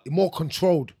 Like More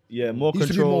controlled. yeah, more He used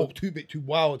to be control. too bit too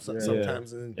wild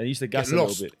sometimes. And And he used to get gas a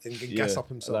lost little bit. and gas up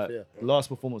himself. Like, Yeah. Last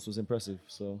performance was impressive.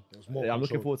 So was more yeah, I'm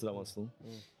looking controlled. forward to that one still.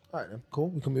 All right, then. Cool.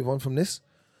 We can move on from this.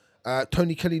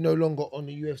 Tony Kelly no longer on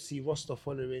the UFC roster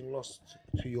following loss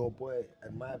to your boy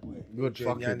and my boy. Good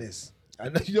Adrian fucking- Yannis. I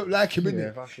know you don't like him, Yeah,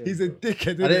 innit? fuck him, He's a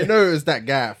dickhead, I didn't innit? know it was that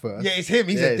guy at first. Yeah, it's him.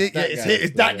 He's a dick. Yeah, it's him.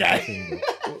 It's that guy.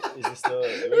 Is this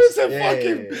the? Who said Yeah, fuck yeah,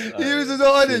 him? yeah. He was just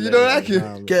on it. You don't like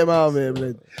him? Get him out of here,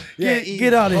 man.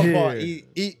 Get out of proper-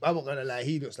 here. I'm not gonna lie.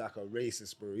 He looks like a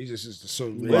racist, bro. He's just so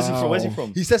racist. Where's he from? Where's he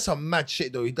from? He says some mad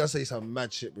shit though. He does say some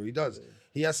mad shit, bro. He does.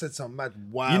 He has said some mad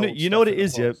wild. You know what it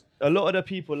is, yeah. A lot of the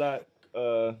people like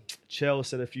Chell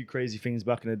said a few crazy things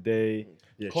back in the day.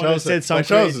 Yeah, Connor said some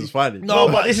Charles crazy. is funny. No,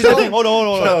 but this is the thing. Hold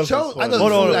on. Charles Charles- is I funny. don't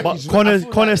Hold feel on, like but he's- I Connor, feel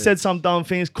Connor like- said some dumb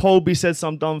things. Colby said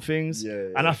some dumb things. Yeah, yeah.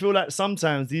 And I feel like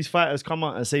sometimes these fighters come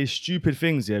out and say stupid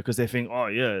things, yeah, because they think, oh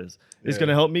yeah, it's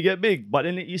gonna help me get big. But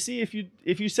then you see, if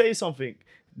you say something,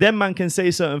 them man can say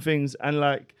certain things and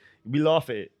like we laugh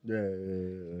at it.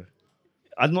 Yeah.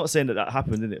 I'm not saying that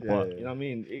happened, innit? Yeah, But yeah. you know what I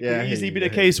mean. It Yeah, I could hear easily you, be I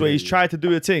the hear case you, where I he's hear you. tried to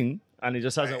do a thing and it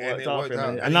just hasn't And worked it out worked for him. out,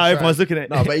 And and now he everyone's tried. looking at.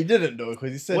 No, but he didn't though,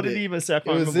 because he said What did he even say? I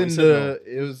can't It was remember in what he said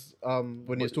the. It was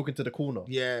when he was talking to the corner.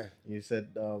 Yeah. He said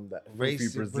that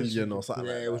Racist Brazilian or something.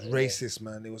 Yeah, like it was that. racist,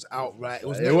 man. It was outright. It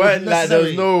was. It weren't like there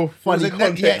was no funny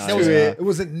context there was, to it. It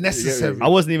wasn't necessary. I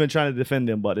wasn't even trying to defend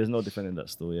him, but there's no defending that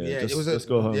still. Yeah, Yeah, just, it was just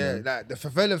go home. Yeah, man. like the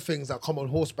favela things that come on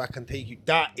horseback and take you.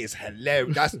 That is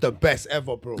hilarious. That's the best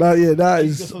ever, bro. That The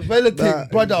is. favela thing,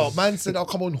 that brother. Man said, "I'll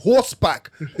come on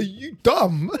horseback." Are you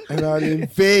dumb? And I'll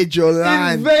invade your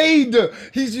land. Invade.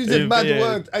 He's using mad Yeah.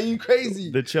 words. Are you crazy?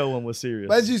 The Chell one was serious.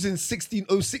 Man's using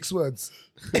 1606 words.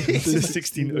 This is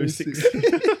 1606.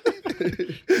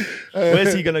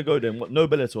 Where's he gonna go then? What, no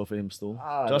Bellator for him still.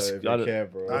 I don't care,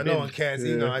 bro. No one cares.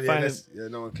 You know, yeah,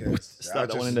 Fine. no one cares. Start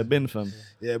that one in the bin, fam.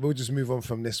 Yeah, we'll just move on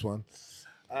from this one.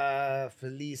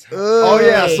 Felice. Oh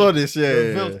yeah, I saw this. Yeah.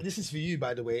 Revealed- This is for you,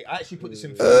 by the way. I actually put this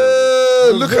in. For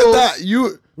Look at that.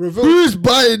 Who's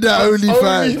buying that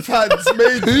OnlyFans? OnlyFans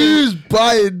made Who's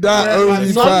buying that Some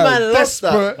OnlyFans? man loves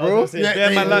that, Desperate, bro. Yeah,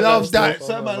 they man like love that that.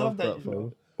 Some man love that. you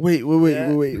know.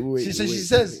 Wait. She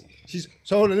says she's.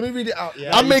 So hold on, let me read it out.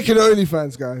 Yeah, I'm making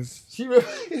OnlyFans, guys. She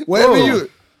Whatever Bro. you.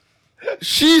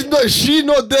 She's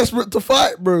not desperate to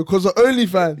fight, bro, because of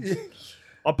OnlyFans.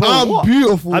 Oh, bro, I'm what?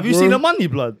 beautiful. Have you bro. seen the money,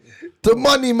 blood? The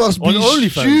money must be On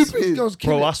OnlyFans? stupid.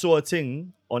 Bro, I saw a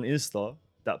thing on Insta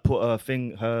that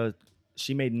put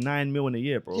she made 9 million a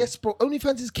year, bro. Yes, bro.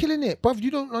 OnlyFans is killing it, bruv.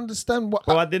 You don't understand what.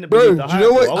 Bro, I didn't Bro, believe the do you hype,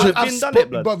 know what? bro. I would have been done it,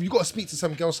 blood. Bruv, you got to speak to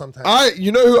some girls sometimes.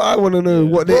 You know who I want to know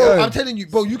what they Bro, earn. I'm telling you,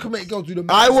 bro. You can make girls do the.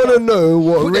 I want to know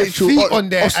what Put their Rachel feet on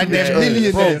there and Ostrich they're earns.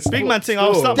 millionaires. Bro, big man thing,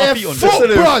 I'll slap my Their feet on foot,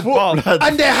 this. bruv,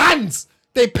 and their hands.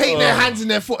 They paint their hands in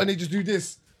their foot and they just do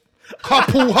this.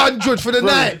 Couple hundred for the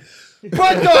night.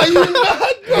 Brother, are you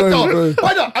mad, brother?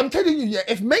 Brother, I'm telling you, yeah,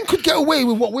 if men could get away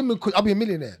with what women could, I'll be a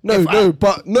millionaire. No, Brother,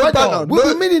 banter.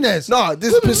 we'll be millionaires. Nah,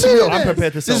 this We'll be pisses me off. I'm millionaires.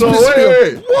 prepared to This sell. So pisses me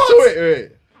off. wait. So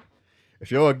wait.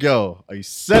 If you're a girl, are you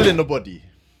selling the body?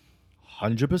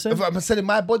 100%? If I'm selling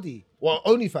my body, well,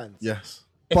 OnlyFans. Yes.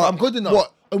 If I'm good enough.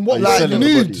 what? And what Are you Like selling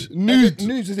the nude.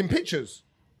 Nudes is in pictures.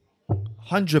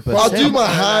 100%. I'll do my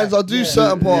hands. I'll do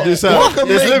certain parts. Do If I certain- can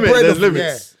There's make limits. bread There's off-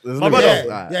 limits. There's My limits.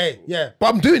 brother. Yeah. But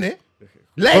I'm doing it.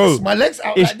 Legs, Bro, my legs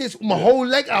out it's- like this, my whole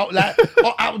leg out like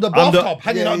out the I'm the- bathtub,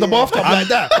 hanging out the bathtub like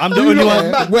that. I'm the You only lot one-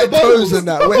 are mad. Wet The toes bubbles, and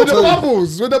that, wet with the toes.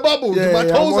 bubbles, with my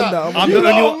Yeah, toes I'm on out. that, I'm You the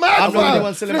lot only are one- mad, I'm the only fam.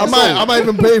 one selling I might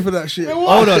even pay for that shit.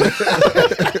 Hold on.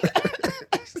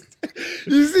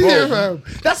 You see Yeah, fam.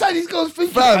 That's how these girls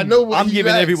think. Fam, I know what I'm he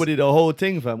giving likes. everybody the whole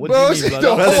thing, fam. What Bro, do you mean, it's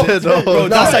blood? the whole- Bro,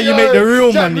 that's how you make the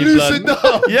real money, loosen blood.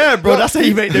 down. Yeah, bro, that's how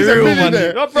you make the He's a real money.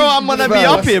 millionaire. No, bro, I'm gonna be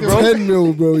Fam, up here, bro. 10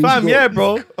 mil, bro. he's Fam, got. yeah,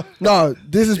 bro. No,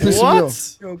 this is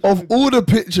pissing me What? off. Of all the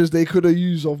pictures they could have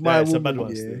used of my Yeah, it's a woman, bad one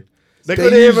yeah, still. They They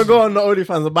couldn't use- even go on the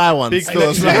OnlyFans and buy one. Big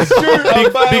Still, flexing. it's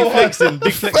like- Big flexing.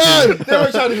 Big flexing. Fam, They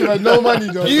were trying to give her no money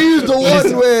though. use the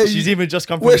one where She's even just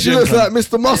come from where the she gym, looks fam. like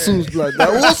Mr. Muscles, blood. Like,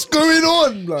 what's going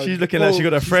on, blood? She's looking like she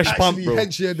got a fresh pump, Actually, bro.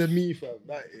 henchier than me, fam.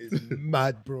 That is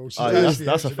mad, bro. She's Oh, yeah, actually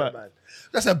that's a henchier fact. than man.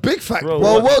 That's a big fact, Bro,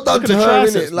 bro. Well, well done Look at to the her,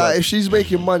 triceps, innit? Like, blood. if she's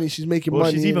making money, she's making Bro,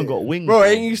 money. she's even innit? got wings. Bro,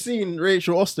 ain't you seen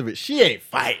Rachel Ostovich? She ain't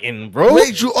fighting, bro.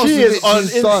 Rachel She is Ostovich on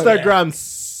is done. Instagram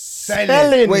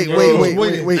selling. Wait, bro. wait, wait, Winning.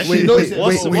 wait, And wait, she wait, knows wait, it.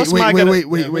 wait, What's wait, my wait, gonna- wait,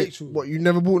 wait, Yeah, wait. Rachel. What, you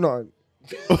never bought nothing?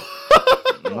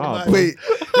 Nah, Wait,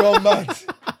 You're mad.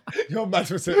 You're mad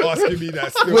for asking me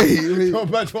that still. Wait. You're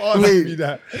mad for asking Wait. me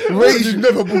that. Rachel- You've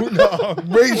never bought that.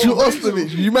 Rachel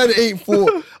Ostovich, you man ain't for.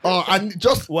 And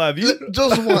just What have you?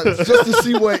 just once, just to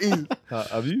see what it is.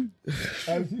 Have you?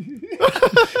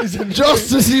 Just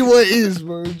to see what it is,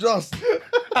 bro. Just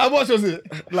How much was it?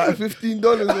 like $15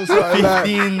 or something. Like,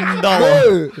 $15.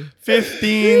 bro, $15.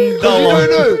 you don't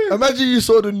know. Imagine you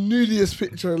saw the nudiest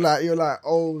picture, like you're like,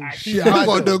 oh shit, I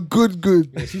got the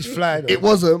good. She's flying. It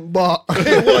wasn't, but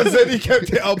It wasn't. He kept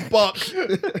it a buck.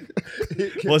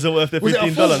 Wasn't worth the Was it a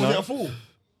 $15, full? Was it no? a full?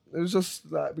 it was just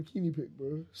like bikini pic,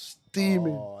 bro.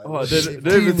 Steaming. Oh, they didn't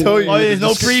even tell you. Oh, yeah, there's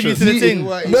no preview to the thing.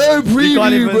 No You can't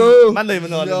preview, even, bro. Man don't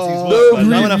even know how them No. things No work. man. I'm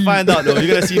preview. gonna find out though.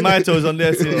 You're gonna see my toes on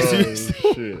there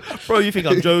soon. Bro, you think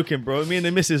I'm joking, bro? Me and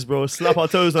the missus, bro, slap our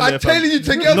toes on I'm there, fam. telling you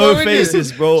together. No innit?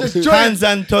 faces, bro. Just join. Hands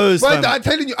and toes, Bro, fam. I'm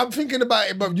telling you, I'm thinking about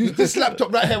it, bro. Use this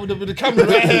laptop right here with the camera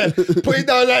right here. Put it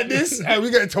down like this, and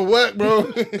we get to work,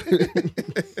 bro.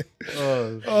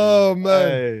 Oh man.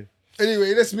 Hey.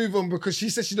 Anyway, let's move on because she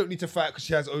said she don't need to fight because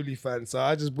she has OnlyFans. So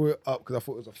I just brought it up because I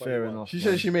thought it was a funny Fair one. enough. She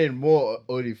said she made more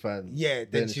OnlyFans. Yeah, than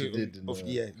then she did in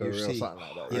yeah, career or UFC. something like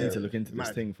that. I Yeah. need to look into this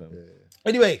Mad. thing, fam.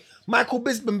 Anyway, Michael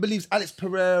Bisping believes Alex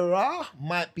Pereira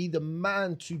might be the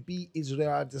man to beat Israel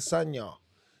Adesanya.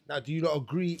 Now, do you not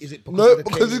agree? Is it because No, of the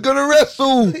because he's Kenyan- gonna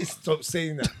wrestle. Please stop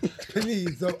saying that.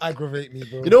 Please don't aggravate me,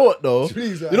 bro. You know what though?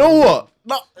 Please, you know what?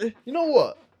 No, you know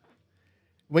what?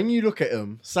 When you look at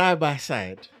him side by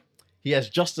side, he has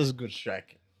just as good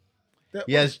striking.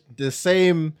 He has the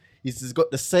same. He's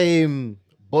got the same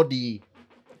body.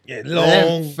 yeah,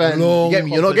 length and- long. you get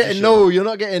me? You're not getting composition. you're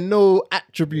not getting no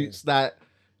attributes that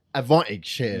advantage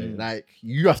here. Like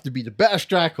you have to be the better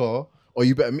striker, or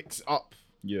you better mix it up.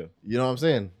 Yeah. You know what I'm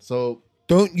saying? So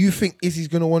Don't you think Izzy's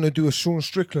gonna want to do a Sean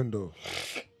Strickland though?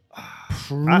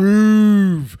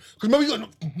 Prove, because maybe he got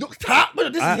knocked out.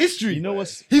 But this is history. You know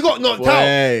what's He got knocked out.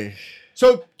 way.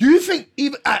 So do you think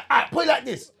even I put it like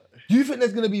this? Do you think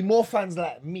there's gonna be more fans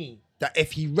like me that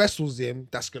if he wrestles him,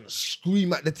 that's gonna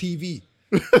scream at the TV?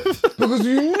 Because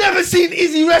you've never seen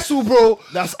Izzy wrestle, bro.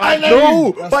 That's I IQ.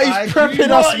 know, That's But he's IQ. prepping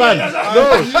us, man.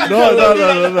 No.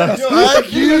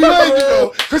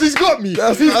 No. Because he's got me. He's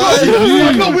got me.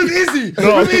 I'm not with Izzy.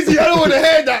 With Izzy, I don't want to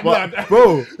hear that, man.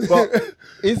 Bro, but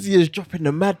Izzy is dropping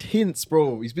the mad hints,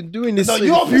 bro. He's been doing this No, in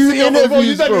you're few pissing me off, bro.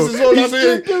 You interviews, said bro. this is all He's I'm still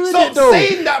saying. doing Stop it, though.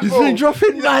 saying that, He's bro. been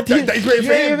dropping mad that- hints. that he's waiting You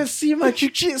for ain't him. even seen my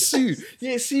jiu-jitsu. You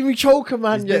ain't seen me choke a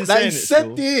man He's yet. been Like, saying he it said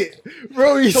still. it.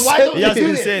 Bro, he So why said don't he he has do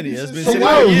been it? saying it. He has been So saying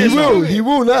why it for don't years he now. do it? He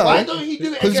will now. Why don't he do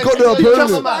it? Because he's against got the Canelo?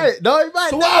 opponent. Right. No, he might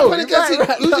So now. what happened He against might him?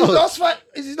 right Who's his now. last fight?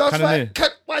 Is his last Cannonier. fight?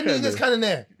 Why did he against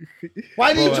Cannonier?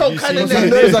 Why did he Bro, choke have you seen Cannonier? him? He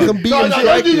knows I can beat No, him. no,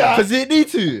 don't do that. Because he need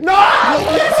to.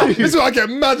 No! This is why I get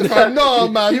mad if I'm no,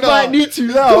 man. He no. might need to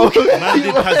now. Man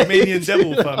did Tasmanian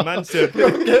Devil, fam. Man said,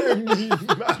 Getting me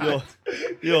mad.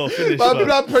 you're finished, My fam.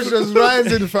 blood pressure is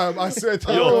rising, fam. I swear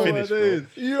to You're God. finished, bro.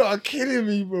 You are kidding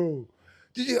me, bro.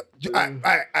 Did you?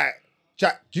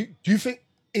 Jack, do you think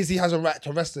Izzy has a right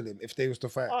to wrestle him if they was to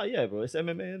fight? Oh yeah, bro. It's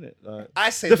MMA, isn't it? Like, I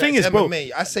say the that thing it's is, bro.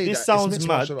 MMA. I say this that sounds it's mixed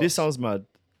mad. martial This arts. sounds mad.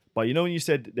 But you know when you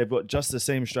said they've got just the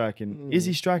same striking,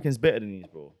 Izzy striking's better than these,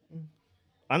 bro.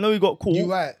 I know he got caught,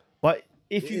 You right. but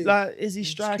if you like Izzy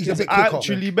striking, He's a is bit quicker.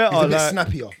 actually better. He's a bit like,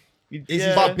 snappier.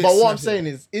 yeah, But bit what I'm snappy. saying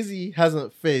is, Izzy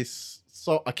hasn't faced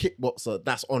a kickboxer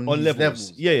that's on on these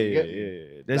levels. Yeah, You yeah, get yeah, me?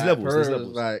 yeah. There's Like, levels. There's Pereira's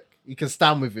levels. Like you can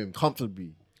stand with him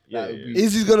comfortably. Yeah, That would yeah, be- yeah.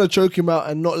 Izzy's gonna choke him out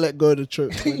and not let go of the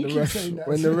choke when You the keep ref saying that.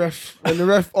 when the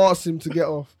ref asks him to get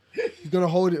off. He's gonna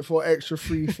hold it for an extra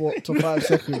 3, 4 to 5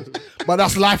 seconds. But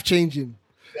that's life changing.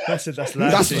 That's That's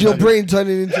life-changing. your brain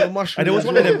turning into a mushroom. And there was as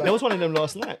one of well, them. like- There was one of them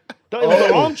last night.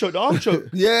 The arm choke. The arm choke.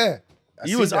 Yeah.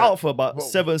 He was out for about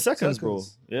 7 seconds, bro.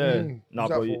 Yeah. Nah, He's out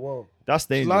bro. for a while. That's It's,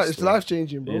 dangerous. it's life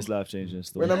changing, bro. It's life changing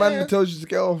stuff. When a man tells you to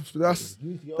get off, that's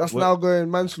now going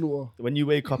manslaughter. When you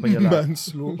wake up and you're like,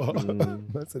 Manslaughter. I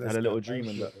had a little dream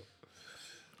and that.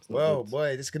 Well,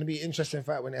 boy, this is gonna be an interesting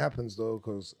fight when it happens, though.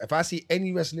 Because if I see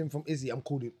any wrestling from Izzy, I'm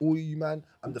calling all you, man.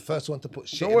 I'm the first one to put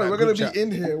shit. Don't in worry, that we're gonna group be chat.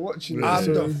 in here watching. I'm it,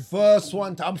 so- the first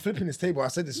one. I'm flipping this table. I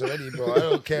said this already, bro. I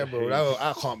don't care, bro.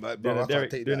 I can't, bro. Doing I a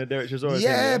can't take doing a that. Derek Chisora thing,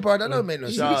 Yeah, bro. That don't make no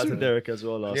Shout out sense. to Derek as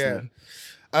well last Yeah.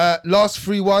 night. Last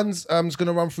 3 ones. I'm just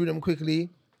gonna run through them quickly.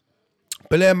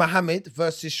 Belair Muhammad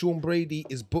versus Sean Brady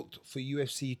is booked for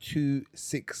UFC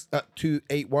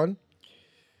 281.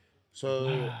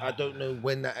 So I don't know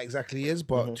when that exactly is,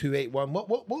 but 281. What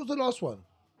was the last one?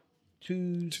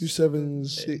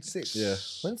 276. Yeah.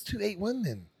 When's 281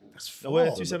 then? That's far. No, we're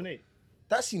at 278.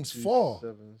 That seems far.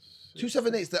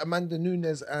 278 is the Amanda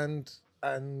Nunes and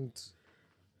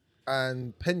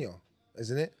Pena,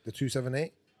 isn't it? The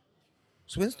 278.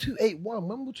 So when's 281?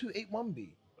 When will 281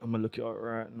 be? I'm gonna look it up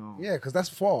right now. Yeah, because that's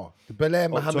far. The Belair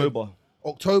Muhammad.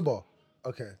 October.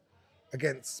 Okay.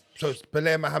 So it's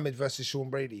Belair Muhammad versus Sean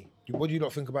Brady. What do you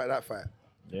not think about that fight?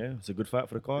 Yeah, it's a good fight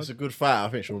for the card. It's a good fight. I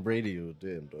think Sean Brady will do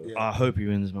him, though. I hope he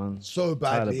wins, man. So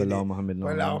badly. Tyler Belal innit? Muhammad, no,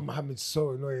 Belal man. Muhammad's so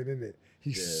annoying, isn't it?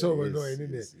 He's Yeah, so he is, annoying, he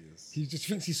isn't is, it? he is. He just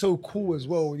thinks he's so cool as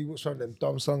well when he walks around them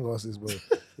dumb sunglasses, bro.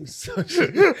 He's such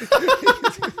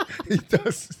he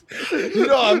does. You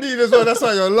know what I mean as well? That's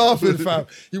why you're laughing, fam.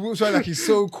 He walks around like he's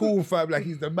so cool, fam. Like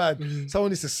he's the man.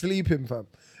 Someone needs to sleep him, fam.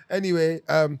 Anyway,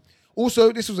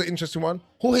 also, this was an interesting one.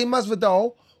 Jorge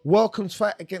Masvidal welcomes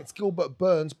fight against Gilbert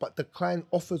Burns, but declined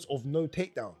offers of no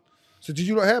takedown. So did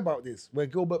you not hear about this? Where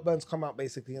Gilbert Burns come out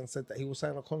basically and said that he will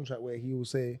sign a contract where he will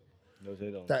say No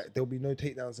takedown. that there'll be no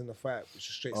takedowns in the fight, which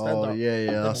is straight stand Oh, up. yeah,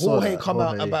 yeah. I Then saw Jorge that. come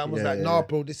out Jorge, about and was yeah, like, yeah. nah,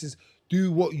 bro, this is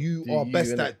do what you Do are you,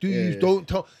 best innit? at. Do you, Yeah. don't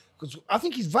tell. Because I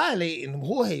think he's violating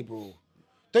Jorge, bro.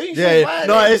 Don't you Yeah, feel yeah. violated?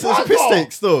 No, it's Brother, piss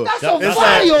takes, though. That's That- a it's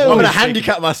Like, viol. I'm gonna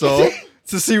handicap myself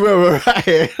to see where we're at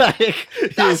here. Like,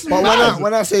 That's But mad.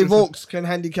 when I say Volks can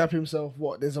handicap himself,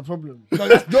 what? There's a problem. No,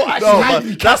 that's not actually No, but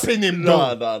handicapping him,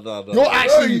 bro. no. You're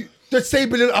actually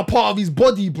disabling a part of his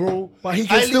body, bro. But he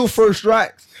can At still least- throw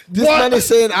strikes. This What? man is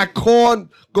saying I can't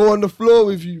go on the floor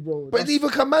with you, bro. But That's, neither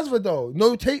can Masvidal.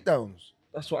 No takedowns.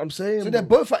 that's what I'm saying. So they're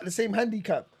bro. both at the same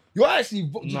handicap. You're actually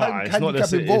Nah, it's handicapping not, the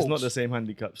same, Volks. it's not the same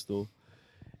handicap still.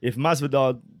 If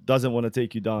Masvidal doesn't want to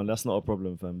take you down, that's not a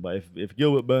problem, fam. But if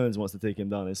Gilbert Burns wants to take him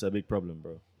down, it's a big problem,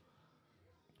 bro.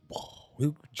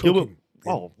 We'll choke Gilbert, him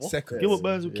in oh, what? seconds. Gilbert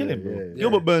Burns would kill him, bro. yeah.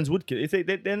 Gilbert Burns would kill. If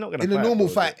they're not gonna In a fight, normal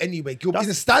bro. fight anyway. Gilbert, in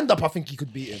a stand-up, I think he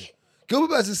could beat him. Gilbert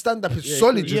Burns in stand-up is Yeah,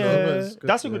 solid, you Yeah, know. Burns, good,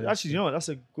 that's a good. yeah. Actually, you know what? That's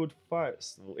a good fight.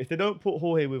 Still. If they don't put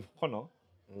Jorge with Conor,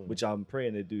 which I'm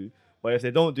praying they do, but if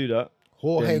they don't do that,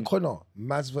 Jorge then- Conor,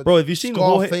 Masvidal, Bro, have you seen the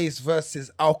Jorge- Scarface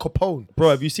versus Al Capone? bro,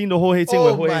 have you seen the Jorge thing Oh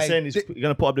where Jorge my saying he's di-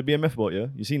 gonna put up the BMF belt? Yeah,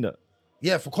 you seen that?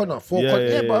 Yeah, for Conor. Yeah, Conor. yeah,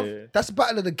 Yeah, yeah, bro. yeah. That's the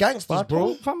battle of the gangsters,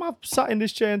 bro. Fam, I've sat in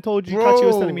this chair and told you. Bro, Kachi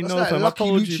was telling me that's no, like fam. I Lucky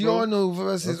told you, bro. Luciano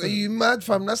versus. Are you mad,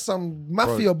 fam? That's some Bro,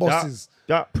 mafia bosses.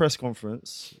 That press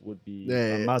conference would be Yeah,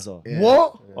 a yeah, mazza. yeah.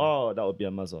 What? Oh, that would be a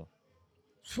mazza.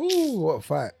 Phew, what a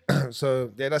fight.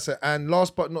 So, yeah, that's it. And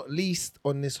last but not least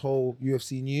on this whole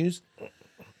UFC news,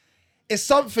 it's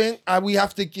something we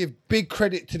have to give big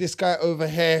credit to this guy over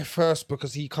here first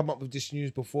because he come up with this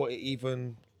news before it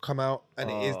even come out. And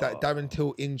it is that Darren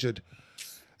Till injured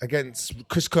against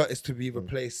Chris Curtis to be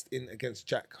replaced in against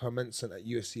Jack Hermanson at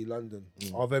UFC London.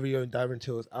 Our very own Darren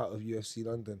Till is out of UFC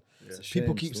London.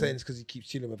 People keep saying it's because he keeps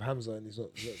chilling with Hamza and he's not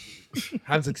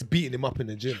Hamza's beating him up in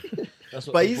the gym. That's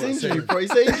what But he's people are saying. injury prone.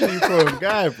 He's an injury prone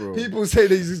guy, bro. People say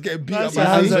that he's just getting beat up. So by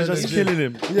Hamza Hamza. just killing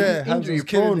him. Yeah, He's Hamza's injury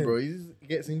killing prone, him. bro. He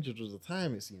gets injured all the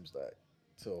time. It seems like.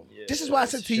 So This is why I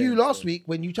said to you shame, last bro. week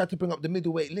when you tried to bring up the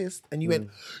middleweight list and you went,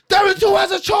 Darren Till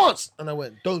has a chance. And I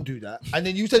went, don't do that. And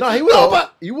then you said, No, he would no, have.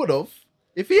 but He would have.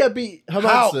 If he had beat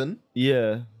Hermanson,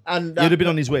 Yeah, and he would have been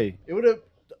on his way. It would have,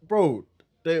 bro.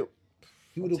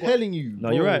 I'm telling you. No,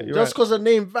 bro, you're right, you're just right. because of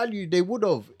name value, they would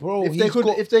have. Bro, if they he's could,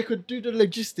 got- if they could do the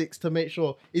logistics to make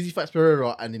sure Izzy fights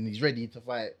Pereira and then he's ready to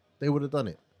fight, they would have done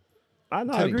it. I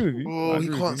know, I Telling agree with you. Oh, I he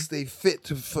agree can't with you. stay fit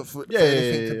for Yeah,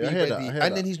 anything yeah, to yeah, be I hear that, ready. I hear And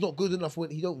that. then he's not good enough when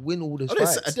he don't win all his I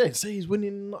fights. didn't say he's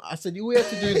winning. I said all he had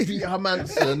to do is beat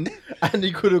Hermanson and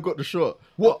he could have got the shot.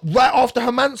 What? Right after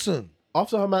Hermanson?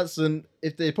 After Hermanson,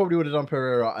 if they probably would have done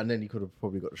Pereira and then he could have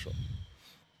probably got the shot.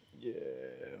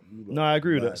 No, I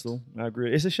agree with that. Still, I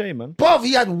agree. It's a shame, man. Bruv,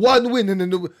 he had one win and then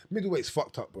the middleweight's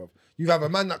fucked up, bruv. You have a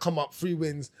man that come up 3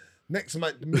 wins. Next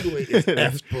man, the middleweight is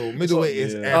effed, bro. Middleweight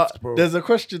is effed, bro. There's a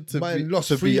question to Man be lost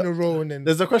to 3 be, in a row and then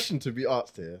There's a question to be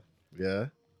asked here. Yeah,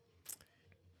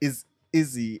 is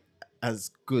Izzy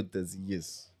as good as he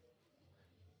is?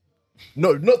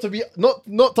 No, not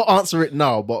to answer it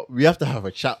now, but we have to have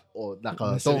a chat or like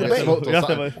a don't we get have smoked to or have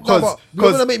something. a- No, but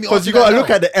you're gonna make me Because answer you gotta that look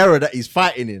now. at the era that he's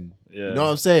fighting in. Yeah. You know what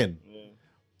I'm saying?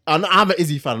 And I'm an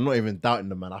Izzy fan. I'm not even doubting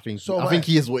the man. I think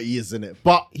he is what he is in it.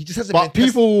 But He just hasn't but been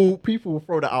people will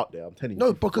throw that out there. I'm telling you.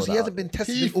 No, people because throw he that hasn't out been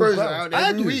tested He in all throws it grounds. out I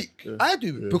every do. week. I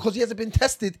do because he hasn't been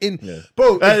tested in. Yeah.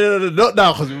 Bro, No, not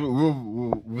now because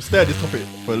we'll stay on this topic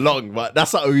for long. But that's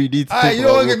something we need to. Aye, talk you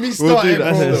don't about. get me We'll started, do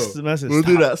that bro. still. We'll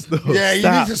do that still. yeah, you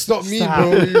need to stop me,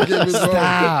 bro. You get me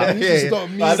wrong. You need to stop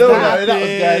me. I know that was guy.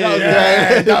 That was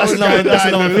guy. That's another, that's guy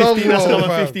in another the long 15, that's run, another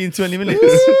fam. 15, 20 minutes.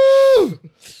 Woo!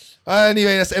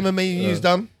 Anyway, that's MMA news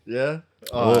done. Yeah.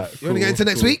 You wanna get into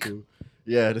next week?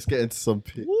 Yeah, let's get into some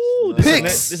picks.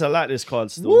 Picks. This I like this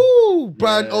card still. Woo!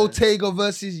 Brian Yeah. Ortega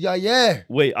versus Yaya.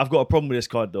 Wait, I've got a problem with this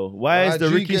card though. Why is the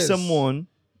Ricky Rodriguez. Simon,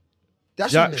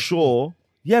 That's Jack on this. Shaw?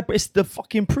 Yeah, but it's the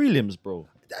fucking prelims, bro.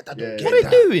 I don't Yeah. get What are they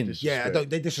that. doing? Yeah, I don't.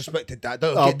 They disrespected that. I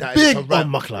don't Oh, get that. big It's a rap.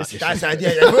 bumbuckler. That's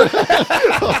yeah.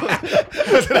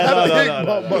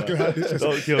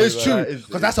 Don't kill me, It's man. true That is-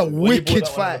 because that's a When you brought wicked that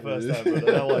one fight. up the first time,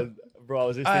 bro, that one, bro, I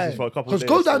was listening for a couple of Because days.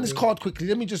 go down this card quickly.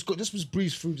 Let me just go. Just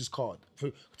breeze through this card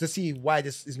to see why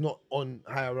this is not on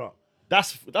higher up.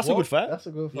 That's a good fight. That's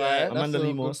a good fight. Yeah, That's Amanda a good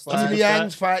Lemos. fight. That's a Li good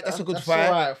Yang's fight. That's a good That's fight.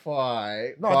 alright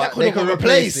fight. No, but that could they have can got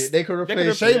replace replaced. it. They can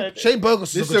replace could've- it. Shane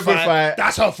Burgos This is a good fight.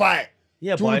 That's her fight.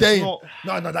 Yeah, Drew but it's Day. not.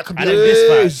 No, that could be. And then this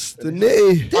Yes, the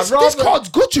nitty. This card's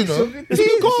good, you know. It's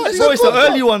good card. Bro, it's the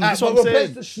early one. That's what I'm replace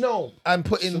saying. the Snow and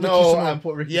put in Snow Ricky Simon. and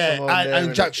put Ricky yeah, Simon and, there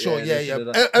and Jack Shaw. Yeah, yeah.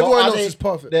 But Everyone are else they- is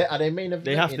perfect. Are they main event?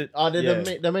 They have to- Are they yeah.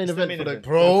 the main It's the event main for the event.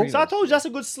 Bro. So I told you that's a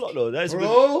good slot though. That is a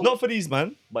Bro. good. Not for these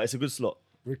man, but it's a good slot.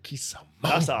 Ricky Simon.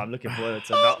 That's how I'm looking forward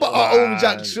to. That But one. our own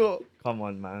Jack Shaw. Come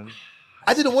on, man.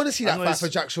 I didn't want to see I that know fight it's- for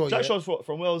Jack Shaw. Jack yeah? Shaw's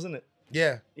from Wales, isn't it?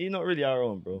 Yeah. He's not really our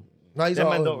own, bro. No, he's Them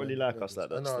our man own, don't really like us like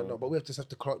that, No, so. no, but we have to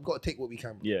got to take what we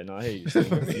can. Bro. Yeah, no, I hate you. still.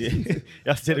 Yeah. You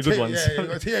have to take the good ones. Yeah, we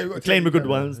got to Claim the take good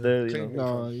ones. There, you Claim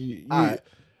know. No, you, Alright.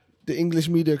 the English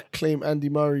media claim Andy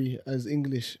Murray as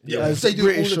English. Yeah, as they do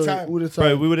it all the sorry, time. all the time.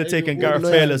 Bro, we would have They taken do all Gareth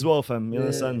the Bale time. as well, fam. You Yeah.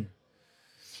 understand?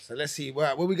 So let's see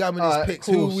where we got with these Alright, picks.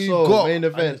 cool. Who we So, got? main I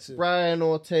event: need to- Brian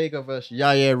Ortega versus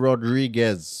Yaya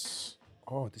Rodriguez.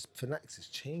 Oh, this Fanatics has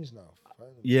changed now.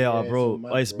 Yeah, Yeah, bro. it's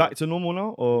all Oh, it's mad, back to normal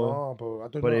now, or Oh, bro, I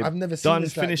don't but know. they've I've never seen done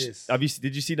this finished. like this. Have you?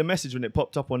 Did you see the message when it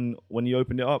popped up on when you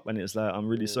opened it up and it's like, I'm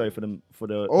really sorry for the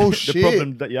Oh, the shit.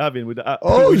 problem that you're having with the app.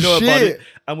 Oh, we know about shit. it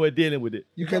and we're dealing with it.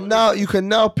 You can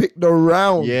now pick the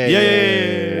round. Yeah,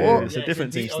 Yeah, What? it's a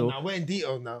different thing still. Now. We're in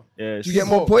detail now. Yeah, Do you get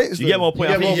more points? You get then? more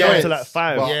points. I You get think you more get up to points, like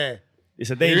 5. but- Yeah. It's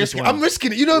a dangerous one. I'm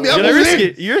risking it. You know me. I'm You're all risking in.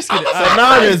 it. You're risking it. So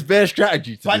now there's bare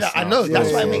strategy to But this. I now. know,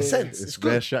 that's why it makes Yeah. sense. It's It's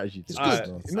bare good. strategy. It's to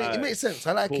good. this now. It makes sense.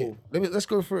 I like Cool. it. Let's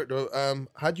go through it though.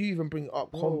 How do you even bring it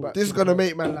up? Combat. This is gonna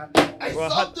make man like. I Bro,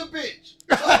 subbed the bitch.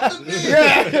 Subbed the bitch.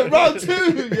 Yeah, round 2.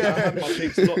 I Yeah. had my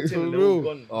picks locked in. For They're all real.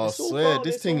 gone. Oh, I It's all swear, gone,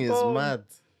 this it's thing all is gone.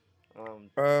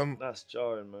 mad. That's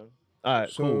jarring, man. All right,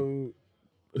 cool.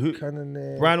 So Who?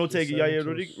 Cannonair, Brian Ortega, Yaya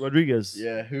Santos. Rodriguez.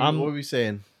 Yeah, what what are we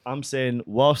saying? I'm saying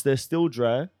whilst they're still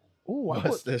dry, Oh, I Whilst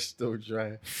got they're still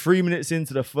dry. 3 minutes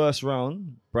into the first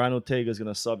round, Brian Ortega's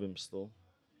gonna sub him still.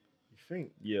 You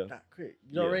think Yeah, that quick?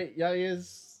 You don't Yeah. rate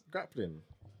Yaya's grappling?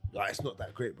 like, it's not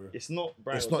that great, bro. it's not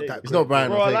Brian. It's not Ortega. that It's not Brian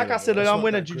Bro, Ortega. like I said, It's I'm not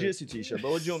wearing a that great. jiu-jitsu t-shirt,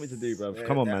 but what do you want me to do, bro? Yeah,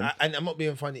 Come on, man. And I'm not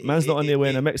being funny. Man's not on there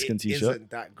wearing a Mexican it t-shirt. isn't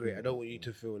that great. I don't want you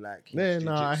to feel like his Yeah,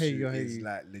 nah, I hear jiu-jitsu you, I hear is, you.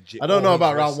 like legit. I don't know Oh, about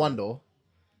he's round wrestling. 1 though.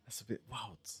 That's a bit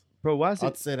wild. Bro, why is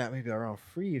I'd it? say that maybe around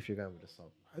 3 if you're going with the sub.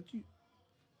 How do you?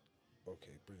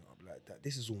 Okay, bring it up like that.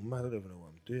 This is all mad. I don't even know what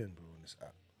I'm doing, bro, on this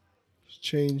app. It's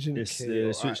changing. It's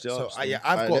Okay, switched it alright, up. So yeah,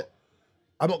 Alright, I've got.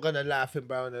 I'm not gonna lie. I think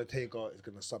Brian Ortega is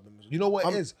gonna sub him. You know what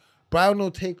it is? Brian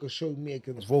Ortega showed me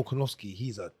against Volkanovski.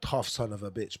 He's a tough son of a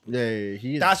bitch, bro. Yeah,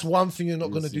 he is. That's one thing you're not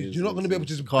He gonna is, do. he is, You're not he gonna is, be able he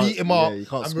to is. just Can't- beat him yeah, up you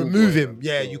can't and schoolboy remove him. him.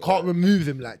 Yeah, So, you can't remove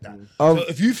him like that. Um, So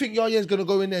if you think Yaya's gonna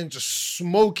go in there and just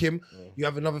smoke him, you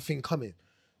have another thing coming.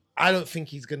 I don't think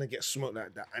he's gonna get smoked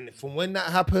like that. And from when that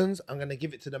happens, I'm gonna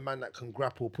give it to the man that can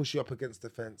grapple, push you up against the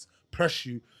fence, press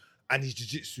you, and his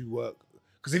jiu-jitsu work.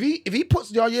 Because if he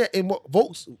puts Yaya in what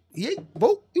Volk's, he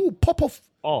will pop off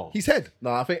Oh, his head. No,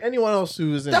 I think anyone else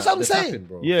who's in That's that, what I'm they're saying. tapping,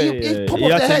 bro. yeah, He- yeah, he yeah. pop You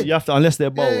off have the to, head. you have to, unless they're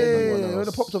bold. Yeah, when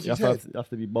it popped off You his have, head. you have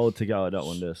to be bold to get out of that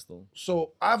one there still.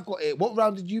 So I've got it. What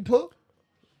round did you put?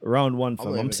 Round 1, I'm, fam.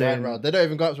 not I'm even saying. going round. They don't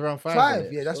even go up to round 5. 5,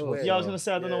 innit? yeah, that's weird. Yeah, I was gonna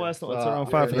say I don't know why it's not But, until round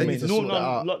yeah, 5 for they the need main. to No, sort that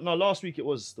out. no, last week it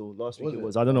was still. Last week Was it it?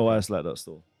 was. I don't know why it's like that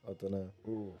still. I don't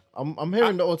know. I'm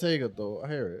hearing the Ortega though. I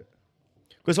hear it.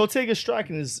 Because Ortega's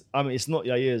striking is, I mean, it's not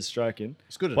Yair's striking.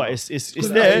 It's good but enough. it's good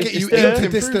there. enough to get It's you there. into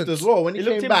Improved distance. as well when he He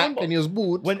looked came in back remember. and he was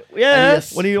bored. When And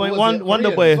he when he what went was it?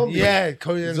 Wonder Korean Boy, zombie. Yeah,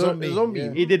 Korean Zombie. zombie.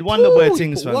 Yeah. he did Wonder Boy Ooh,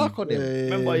 things, he fam. put work on him.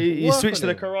 Remember, he Work switched to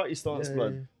on the him. karate stance,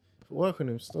 blood. Work on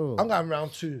him still. I'm going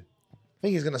round 2. I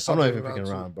think he's gonna I'm sub not in even round picking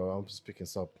 2. round, bro. I'm just picking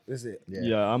sub. Is it?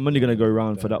 Yeah, I'm only gonna go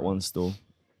round for that one still.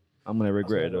 I'm gonna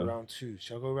regret it Go though. round 2.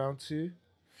 Shall I go round 2?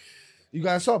 You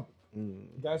guys sub? You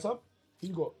guys sub? Who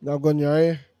you got? Now gone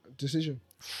Yair. Decision.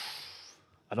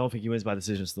 I don't think he wins by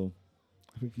decision still.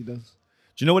 I think he does.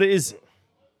 Do you know what it is?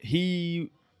 He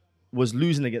was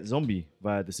losing against Zombie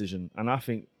via decision, and I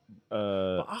think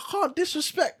I can't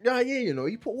disrespect. Yeah, you know,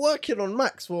 he put work in on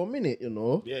Max for a minute, you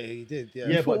know. Yeah, he did. Yeah.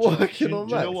 yeah, put but work do in on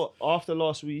you know Max. what? After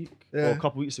last week or Yeah. a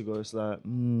couple weeks ago, it's like,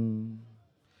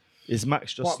 is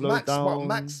Max just But slowed down?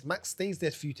 Max stays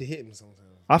there for you to hit him sometimes.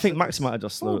 I think Max might have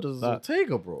just So slowed. does Like,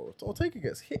 Ortega, bro. Ortega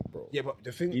gets hit, bro. Yeah, but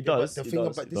the thing, He does, The he thing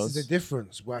does, about he this is does. the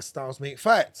difference where styles make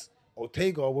fights.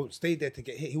 Ortega won't stay there to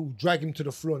get hit. He'll drag him to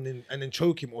the floor and then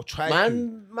choke him or try to.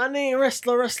 Man ain't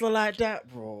wrestler like that,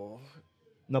 bro.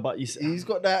 no, but He's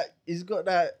got that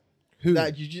Who?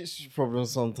 that jiu-jitsu problem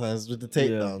sometimes with the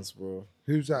takedowns, bro.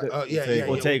 Who's that? Yeah, Ortega.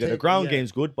 Ortega. The ground yeah.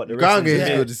 game's good, but the Ground wrestling's game's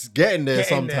a bit- good. It's getting there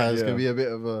Getting there, sometimes yeah. can be a bit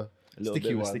of a little sticky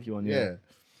bit of a one. sticky one, yeah.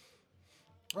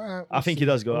 Alright, I think he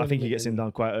does go. I think he gets him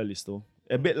down quite early still.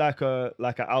 A bit like a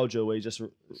Aljo where he just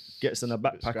gets in a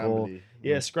backpack or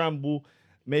scrambly. scramble.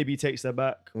 Maybe he takes the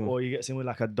back or he gets in with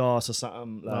like a dart or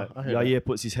something. Like I hear Yair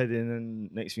puts his head in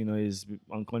and next thing you know he's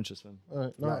unconscious, man. All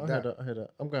right, no, Like I heard that.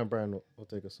 I'm going Brian.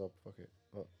 Ortega sub. Fuck it.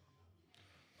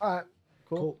 Alright,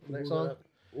 Cool. Next one.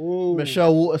 Ooh.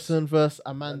 Michelle Waterson versus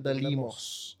Amanda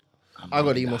Lemos. I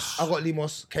got Lemos. I got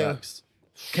Limos. KO.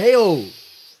 KO.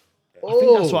 I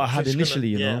think that's what I had She's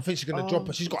initially, gonna, you know. I think she's gonna drop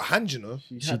her. She's got hands, you know.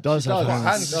 She does have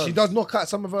hands. She does knock out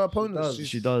some of her opponents.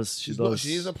 She does. She does.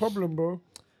 She is a problem, bro.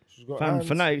 She's got Fam, hands.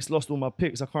 Fanatics lost all my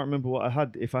picks. I can't remember what I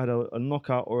had. If I had a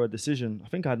knockout or a decision, I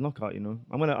think I had knockout. You know,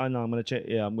 I'm gonna check.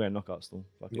 Yeah, I'm going knockout still.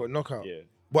 Fuck You it. got knockout. Yeah.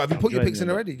 What, have you put your Joining picks in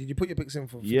them. already? Did you put your picks in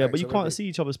for? Yeah, but Fanatics you already? can't see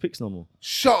each other's picks no more.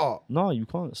 Shut up. No, you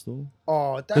can't still.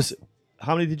 Oh, Because that's.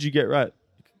 how many did you get right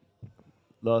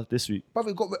this week? But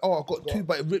it got. I got 2,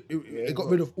 but it got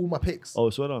rid of all my picks. Oh,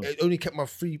 swear on. It only kept my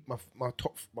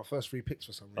first 3 picks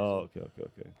for some reason. Oh, okay.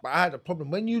 But I had a problem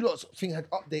when you lot thing had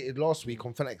updated last week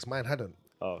on Fanatics. Mine hadn't.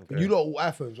 Oh, okay. You lot all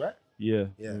iPhones, right? Yeah.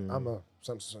 Yeah, I'm a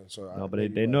Samsung. So No,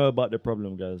 but they know about the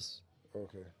problem, guys.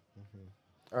 Okay.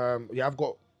 Yeah, I've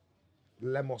got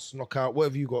Lemos knockout. What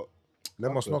have you got?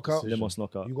 Lemos knockout. Lemos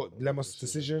knockout. You got Lemos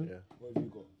decision. What have you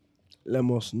got?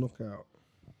 Lemos knockout.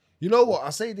 You know what? I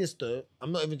say this though.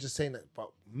 I'm not even just saying that, but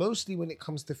mostly when it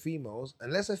comes to females,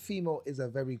 unless a female is a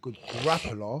very good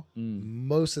grappler,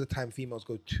 most of the time females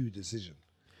go to decision.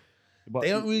 But They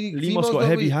don't really. Limos females got don't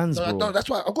heavy really- hands, no, bro. No, that's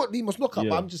why I got Limos knockout.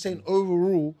 But Yeah. I'm just saying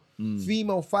overall,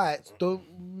 female fights don't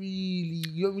really.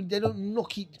 They don't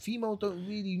knock each. Females don't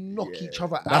really knock each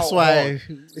other out. That's why. hard.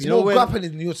 It's You know more when,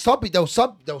 grappling. You'll sub it. They'll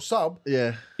sub.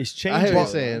 Yeah. It's I changing. hear what you're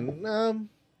saying.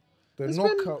 The There's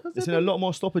knockout. There's been a lot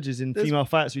more stoppages in There's- female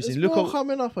fights we've There's seen. Look more at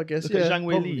coming up, I guess. look Yeah, at Zhang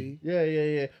Wei probably. Li.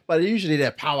 Yeah. But usually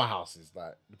they're powerhouses,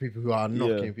 like the people who are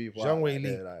knocking people. Zhang out, Wei like, Li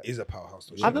they're like- is a powerhouse.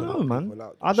 Though. She I don't can know, knock man. people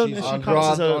out. I don't She's- know if she counts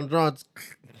as a. Andrade.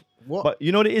 What? But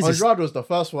you know what it is? It's- Andrade was the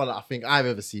first one I think I've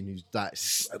ever seen who's like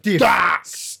stiff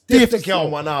Stiff the girl.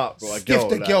 someone up, bro. Stiff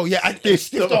the girl, yeah, and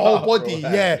stiff the whole body,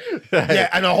 yeah, yeah,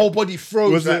 and the whole body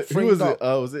froze. Was like, it? Who was framed it?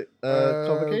 up. Was it?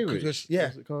 Kavakevich? yeah.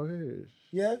 Was it Kavakevich?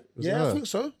 Yeah, Was yeah, it I her? think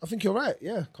so. I think you're right.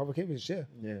 Yeah, Kavakevich, yeah,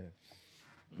 Yeah.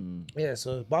 yeah.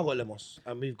 So, but I got Lemos,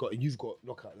 and you've got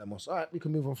knockout Lemos. All right, we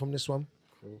can move on from this one.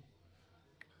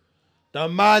 The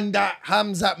man that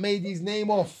Hamzat made his name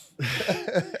off,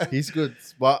 He's good,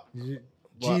 but Ji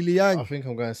Liang. I think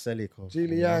I'm going Selikov. Ji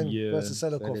Liang Yeah. versus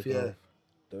Selikov, Selikov. yeah.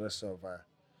 The rest of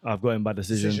I've got him by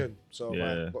decision. decision. So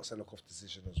Yeah. I've got Selikov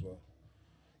decision as well.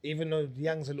 Even though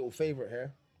Liang's a little favorite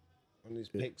here on these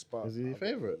picks, but Is he your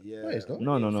favourite? Yeah, No, he's not.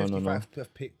 No.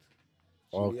 55 picked.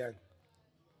 Oh. Ji Liang.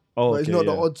 Oh, But it's okay, not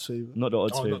the yeah. odds favourite. Not the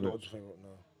odds Oh, favorite. not the odds favorite, no.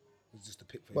 It's just the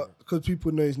pick favorite. But because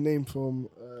people know his name from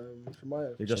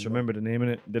Maya. They just remember the name in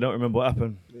it. They don't remember what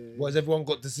happened. What has everyone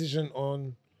got decision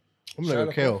on? I'm going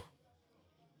to KO.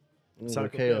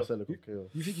 Selikov, Selikov KO.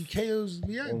 You think he KOs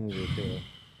Liang? I'm gonna go KO.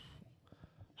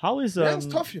 How is Liang's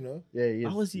tough, you know. Yeah, he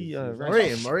is. How is he, I ranked?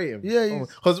 rate him. I rate him. Yeah, he's-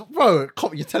 Because, bro,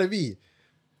 you're telling me.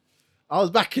 I was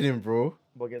backing him, bro.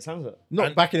 What gets Hamza?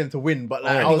 Not backing him to win, but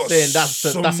like, And I he was got saying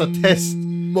that's a test.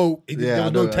 Smoke. Yeah, There I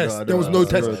was know, no I test. know, I There was know, no I know,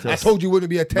 test. I know. I told you it wouldn't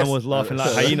be a test. Man was laughing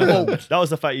like hyena. That was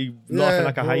the fact he laughing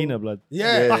like a bro. hyena, blood.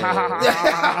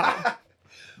 Yeah.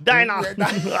 Dina.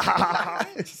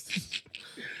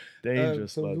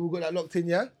 Dangerous, So we blood. all got that locked in,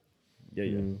 yeah? Yeah,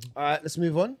 yeah. All right, let's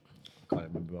move on. Can't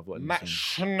remember. I've got Matt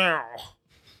Schnell.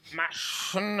 Matt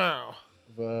Schnell.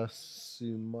 Versus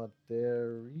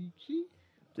Maderiki.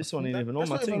 This one ain't even on That's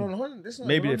my not even thing. on Holland. This not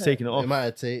Maybe even they've on taken it It off.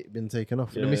 might have been taken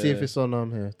off. Let me see Yeah. if it's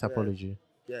on here. Tapology. here.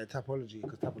 Yeah, Tapology,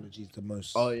 because Tapology is the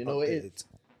most. Oh, you know what it updated. is?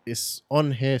 It's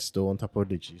on here still on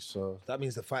Tapology, so That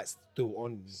means the fight's still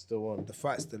on. still on. The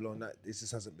fight's still on. That this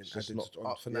just hasn't been It's just added not on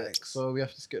up yet. Fanatics. So we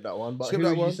have to skip that one. But Skip who that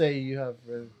would one. you say you have?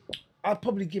 I'd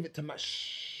probably give it to Matt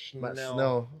Schnell. Matt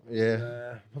Snell.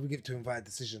 Yeah. Probably give it to him via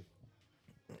decision,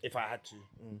 if I had to.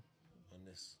 On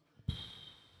this.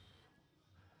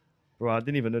 Bro, I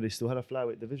didn't even know they still had a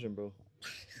flyweight division, bro.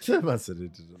 Man said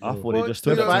it didn't. I thought Well, they just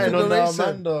you took know, it. Fighting on the Federation.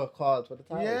 Amanda card for the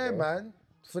title. Yeah, bro. man.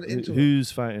 For the interim.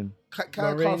 Who's fighting?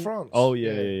 Kyle Marine- France. Oh,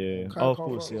 yeah, yeah, yeah. Kyle Oh, of Kyle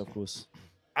course, France. yeah, of course.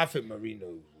 I think Marino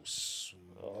will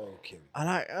smoke him. I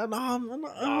like.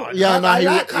 I yeah,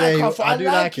 like Kyle France. I do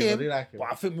like him. I him, do like him. but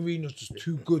I think Marino's just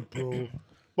too good, bro.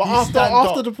 But He after stand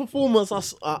after up. the performance, I no,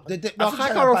 think Kai he's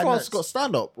Kara had France bad got nights.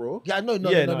 stand up, bro. Yeah, no,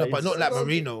 Yeah, but he's- not like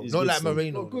Marino. he's Not good like still.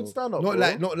 Marino. Got good though. stand-up, Not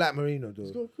bro. like Marino, though.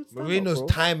 got good stand-up, Marino's bro.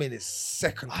 timing is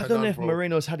second. I to don't know none, if bro.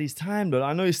 Moreno's had his time though.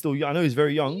 I know he's still young. I know he's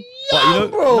very young. But you know,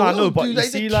 bro, no, I know. no, But dude, you like,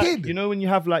 he's see, a like kid. you know, when you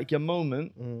have like your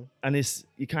moment, and it's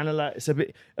you kind of like it's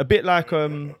a bit like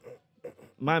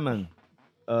my man,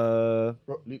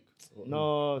 Luke.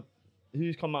 no,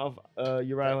 who's come out of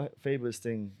Uriah Faber's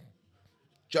thing?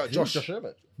 Josh.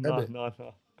 Herbert. No, Ebbet. no,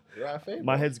 no. Right, favourite.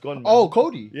 My head's gone. Man. Oh,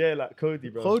 Cody. Yeah, like Cody,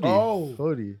 bro. Cody. Oh.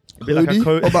 Cody. A bit like a What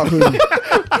Cody. about Cody?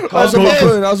 I was on my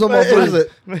phone. I was on my What is phone.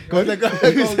 it?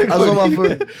 I was on my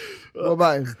phone. What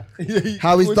about him?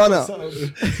 How he's done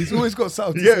it? He's always got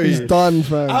something. Yeah, to say. He's done,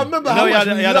 fam. I remember You know, how he much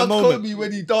had- we he had a loved moment. Kobe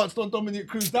when he danced on Dominic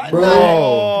Cruz. That Bro.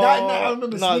 night, I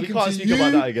remember No, we speaking can't to speak you.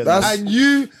 about that again. That's- And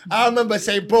you, I remember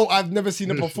saying, bro, I've never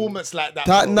seen a performance like that.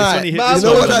 That bro. night, when he hit man, this you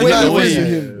know one, what that he night hit was the for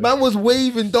wave. him? Man was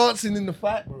waving, dancing in the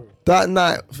fight, bro. That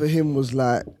night for him was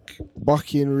like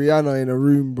Bucky and Rihanna in a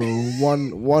room, bro.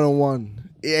 One on one.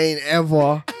 It ain't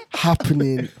ever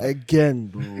happening again,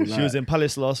 bro. She was in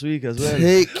Palace last week as well.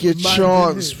 Take your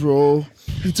chance, bro.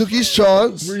 He took his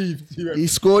chance. Breathe. He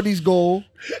scored his goal,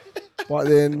 but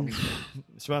then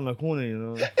It's around the corner, you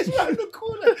know. Round the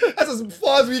corner. That's as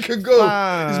far as we can go.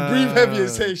 Just breathe heavy and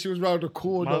say she was round the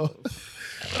corner. Man-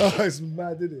 Oh, it's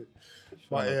mad, isn't it?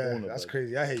 But round the yeah, corner, that's bro.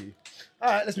 crazy. I hate you. All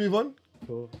right, let's move on.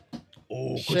 Cool.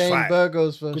 Oh, good Shane fight.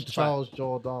 Burgos versus Good fight. Charles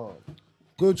Jordan.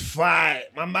 Good fight.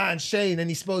 My man Shane, and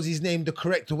he spells his name the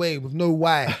correct way with no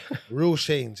Y. Real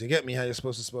Shane. Do you get me how you're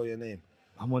supposed to spell your name?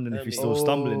 I'm wondering if he's still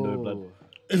stumbling though, blood.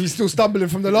 If he's still stumbling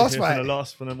from the last Yeah, fight. From the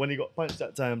last, when he got punched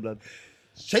that time, blood.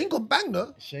 Shane can bang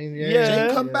though. Shane, Yeah.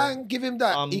 Shane can bang. Give him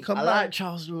that. He can I bang. like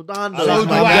Charles Jordan. I Though. like That's my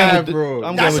my guy guy, with the- bro.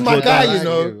 I'm That's going my with guy,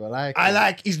 Jordan. you know. I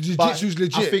like him. His jiu-jitsu's But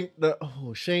legit. I think that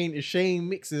Shane, if Shane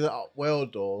mixes it up well,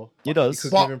 though, He does. it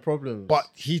could But- give him problems. But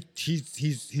his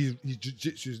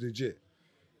jiu-jitsu's legit.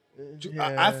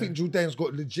 Yeah. I think Jordan's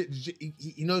got legit.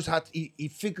 He knows how to. He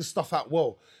figures stuff out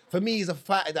well. For me, he's a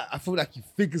fighter that I feel like he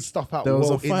figures stuff out there was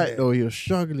well. a fight in though. He was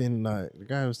struggling. Like the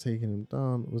guy was taking him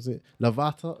down. Was it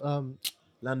Lavata?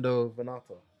 Lando Venata.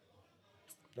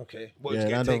 Okay. What, Yeah, he's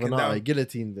getting Lando taken Venata. down? He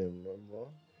guillotined him. Remember?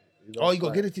 Oh, you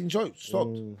got guillotine joint. Stopped.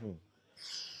 Mhm.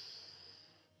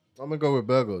 I'm gonna go with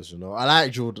Burgos. You know, I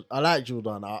like Jordan.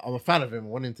 I'm a fan of him. I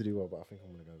want him to do well, but I think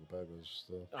I'm gonna go with Burgos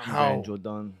still. How? Going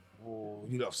Jordan. Oh,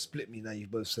 you lot have split me now. You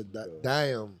both said that.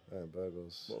 Damn. Yeah,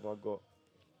 Burgos. What have I got? All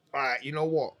right. You know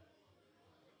what?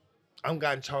 I'm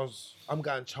going Charles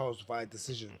via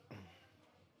decision.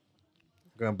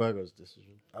 Going Burgos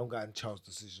decision. I'm going Charles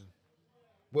decision.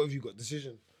 What have you got?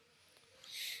 Decision.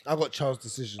 I got Charles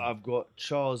decision. I've got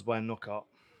Charles by knockout.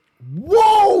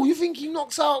 Whoa! You think he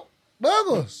knocks out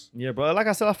Burgos? Yeah, bro. Like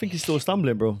I said, I think he's still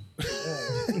stumbling, bro.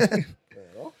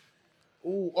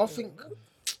 Oh, I think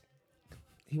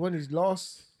he won his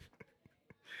last.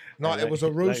 No, Yeah, it was a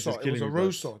like he's Rosa. It killing was a me, bro.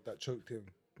 Rosa that choked him.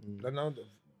 Ronaldo.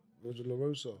 It was a La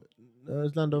Rosa. No,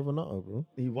 it's Lando Venata, bro.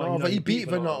 He No, won. but he beat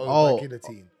Venato Oh. by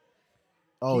guillotine.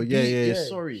 Oh He yeah, beat- yeah, yeah.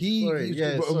 Sorry, He sorry. was Yeah,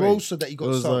 a sorry. Rosa that he It got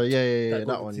was, sucked. that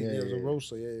got one. the Yeah, team. It was a yeah.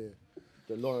 Rosa. Yeah, yeah.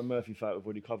 The Lauren Murphy fight we've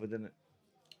already covered, didn't it?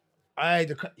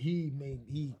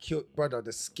 He killed brother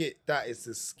the skit. That is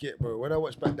the skit, bro. When I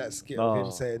watch back that skit of him Oh.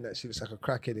 saying that she looks like a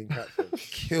crackhead in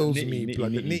Catfish, kills me,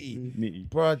 blood. The nitty, Nitty.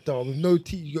 brother, with no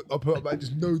teeth. You got up about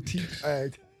just no teeth.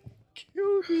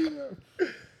 Killed me, bro.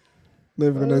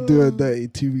 never gonna do her dirty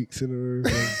 2 weeks in a row.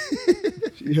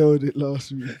 Man. She held it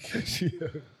last week.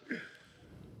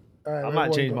 I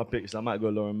might change my picks. I might go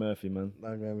Lauren Murphy, man.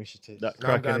 I'm going Misha Tate. That No,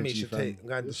 I'm crack going energy, Misha fam. Tate. I'm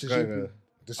going Let's decision. go,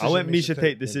 Decision, I went Misha Tate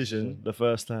Tate. decision the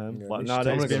first time, Yeah, but Misha now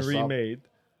that Tate. it's been I'm gonna go sub. remade,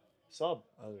 sub.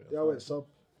 Yeah, I went sub.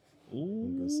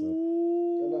 Finger sub.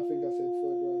 And I think I said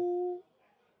third round.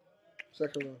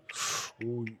 Second round.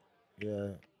 Ooh, yeah.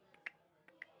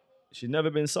 She's never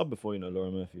been sub before, you know,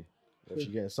 Lauren Murphy. She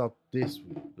getting sub this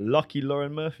week. Lucky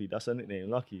Lauren Murphy. That's her nickname.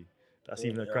 Lucky. That's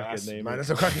even a cracker name. Man, innit? that's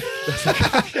a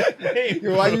cracker.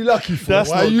 Yo, why are you lucky for? That's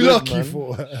Why are not you good, lucky man.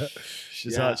 for?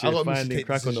 She's Yeah, out I here got Misha finding take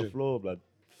crack on the decision. floor, blood.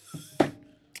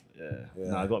 Yeah.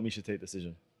 Yeah. Nah, I got Misha take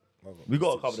decision. We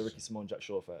got to cover the Ricky Simone Jack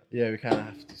Shaw fight. Yeah, we kind of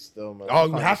have to still, man. Oh, We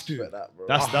we can't have to. respect That, bro.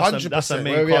 That's a 100%.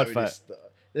 main Where we card at with fight. this?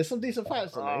 There's some decent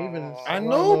fights in there. Even I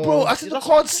know, bro. I said the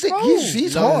card's sick.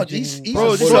 He's hard. He's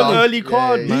Bro, this is an solid. early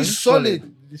card, Yeah, man. He's solid.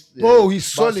 Yeah. Bro, he's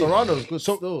But solid. Serrano's good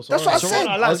So- still. that's what I said.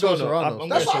 I I'll like go Serrano. Serrano. I'm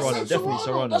That's going what I Serrano. said. Definitely Serrano.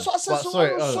 Serrano. That's what I said. But sorry,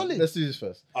 Serrano's solid. let's do this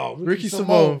first. Oh, Ricky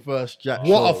Simone versus Jack What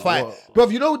Shaw. a fight. What- Bro,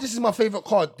 you know this is my favorite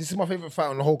card. This is my favorite fight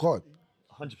on the whole card.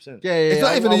 100%. Yeah, It's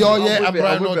not even a Yaya and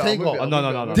Brian Ortega. Oh,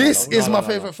 no. This no, is no, my no,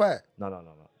 favorite fight. No.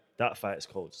 That fight is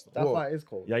cold. That What? fight is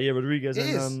cold. Yeah, Rodriguez It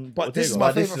is. and But this is Ortega.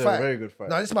 my This favorite is a fight. very good fight.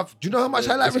 No, this is my. Do you know how much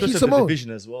I like It's Ricky because of the Simone?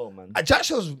 division as well, man. Jack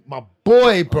Shaw's my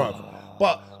boy, bro.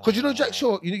 But because you know Jack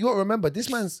Shaw, you got to remember this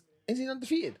man's is he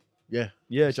undefeated, Yeah.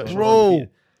 Yeah, Jack Shaw. bro.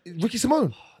 Ricky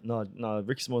Simone No,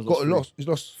 Ricky Simone's got lost. He's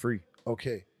lost. 3.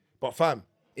 Okay, but fam,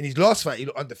 in his last fight, he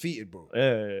looked undefeated, bro.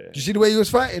 Yeah. Do you see the way he was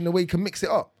fighting? The way he can mix it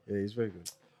up. Yeah, he's very good.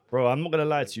 Bro, I'm not gonna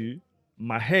lie to you.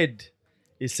 My head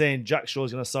is saying Jack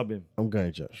Shaw's gonna sub him, I'm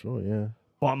going Jack Shaw, yeah.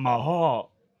 but my heart,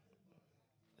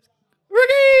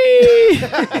 Ricky.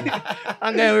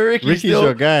 I'm going with Ricky. Ricky's still.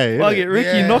 your guy. Fuck innit? it, Ricky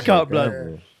Yeah, knockout, your guy, blood.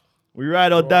 bro. We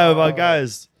ride or die with our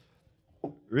guys.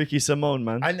 Ricky Simone,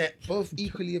 man. And they're both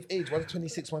equally of age. One's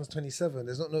 26, one's 27.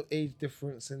 There's not no age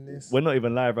difference in this. We're not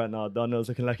even live right now. Darnell's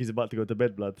looking like he's about to go to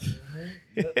bed, blood.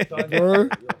 Bro.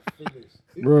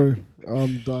 Bro,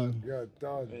 I'm done. You're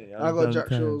done. I got Jack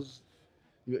Shaw's.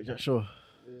 You got Jack Shaw.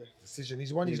 Decision.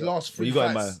 He's won his last 3 you got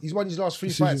him fights. by- He's won his last 3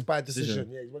 Decision. fights by decision.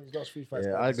 Decision. Yeah, he's won his last 3 fights.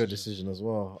 Yeah, by I go decision as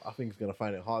well. I think he's gonna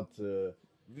find it hard to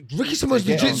Ricky Simone's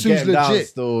get jiu-jitsu's him down legit.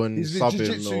 still and He's sub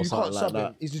jiu-jitsu. him You or can't something sub like him.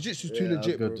 that. His jiu-jitsu's Yeah, too I'll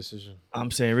legit, go bro. decision.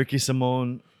 I'm saying Ricky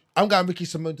Simone. I'm going Ricky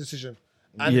Simone decision.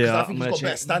 And because I think he's got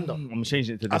better stand-up. I'm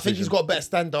changing it to decision. I think he's got better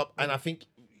stand-up, and I think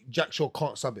Jack Shaw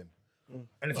can't sub him.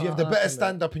 And if you have the better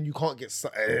stand-up and you can't get,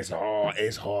 it's hard.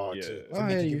 It's hard. Yeah. to I make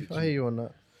hear it you. give it to I hear you on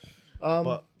that.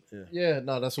 But, yeah,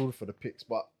 no, that's all for the picks.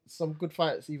 But some good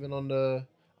fights even on the.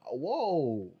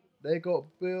 Whoa, they got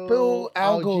Bill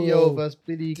Algeo Algeo versus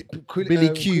Billy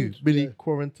Q, Billy yeah.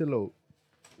 Quarantillo.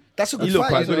 That's a He good looked fight.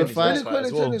 quite isn't good it? in his last Billy fight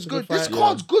as well. Quarantillo is good. Good This fight,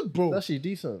 card's good, bro. It's actually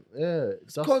decent. Yeah,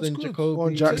 card's Justin good. Jacoby. Go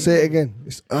on, Jack, say it again.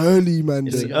 It's early, man.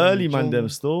 It's an then. early man, them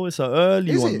still. It's an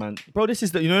early Is one, it? man. Bro, this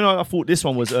is the. You know, I thought this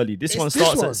one was early. This It's one this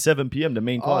starts one. at 7 p.m. The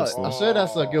main card. Oh, Still. I swear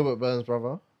that's Gilbert Burns'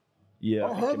 brother. Yeah, I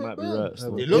think it Herbert might be Burns. right.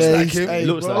 Still. It looks Yeah, like he's- him. hey, It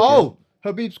looks bro. like Oh,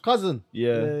 Habib's cousin.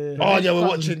 Yeah. Oh yeah, we're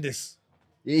watching this.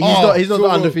 He's Oh, not. He's not Phil the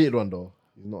Rowe. undefeated one though.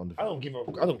 He's not I undefeated. don't give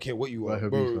a. I don't care what you Right, are,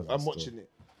 Habib's bro. cousin I'm still. watching it.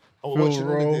 I'm Phil watching all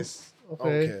Rowe. of this. Okay.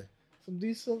 Okay. Some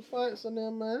decent fights on there,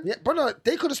 man. Yeah, brother,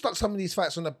 they could have stuck some of these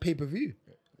fights on the pay-per-view.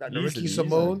 Like the Easily, Ricky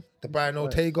Simone, the Brian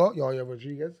Ortega, Yaya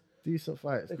Rodriguez. Decent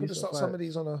fights. They could have decent stuck fights. some of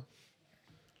these on a.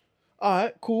 All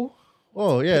right, cool.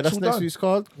 Oh yeah, that's all next done. week's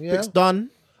card. Yeah. Picks done.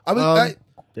 I mean,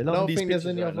 They I love don't these think there's pictures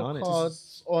any right other now, innit?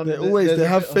 cards on. They There's always a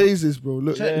have bit of- phases, bro.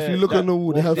 Look, if you look on the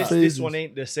wall, they have This phases. one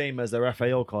ain't the same as the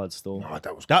Raphael card still. Nah,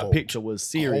 that was That cold. picture was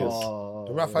serious. Oh,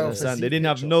 the Rafael Understand? Fiziev They didn't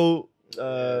have picture.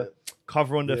 no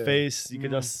cover on the Yeah. face. You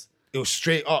could just It was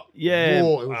straight up. yeah.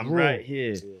 Raw, it was I'm raw. right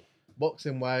here.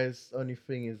 boxing wise, only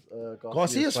thing is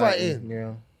Garcia's fighting.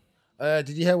 Yeah.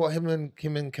 Did you hear what him and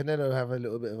Canelo have a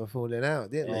little bit of a falling out?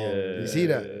 Didn't they? Yeah. You see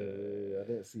that? I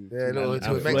didn't see. Yeah, a little And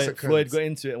to a Floyd, Mexican. Floyd got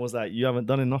into it and was like, "You haven't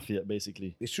done enough yet,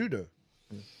 basically." It's true though.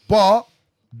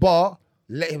 But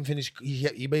let him finish.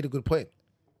 He made a good point.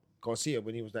 Garcia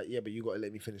when he was like, "Yeah, but you got to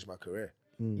let me finish my career."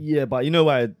 Yeah, but you know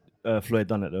why Floyd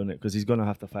done it, don't it? Because he's gonna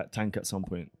have to fight Tank at some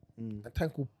point. And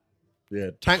Tank will Yeah,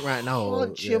 Tank right now.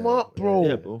 punch him up, bro.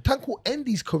 Yeah, bro. Tank will end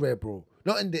his career, bro.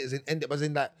 Not end it as in end it, but as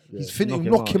in that he's knock finished. him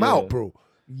Knock out, him yeah. out, bro.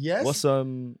 Yes.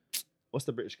 What's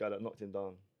the British guy that knocked him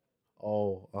down?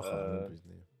 Oh, I can't remember his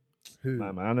name. Who?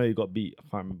 Man, I know he got beat. I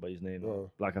can't remember his name.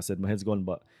 Oh. Like I said, my head's gone.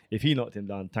 But if he knocked him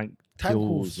down, Tank Tank will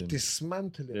kills him.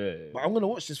 dismantle him. Yeah. But I'm gonna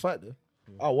watch this fight though.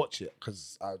 I'll watch it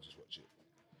because I'll just watch it.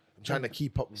 I'm trying to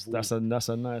keep up with. That's a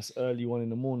nice early one in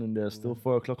the morning. There, still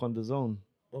 4 o'clock on the zone.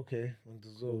 Okay, on the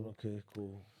zone. Okay,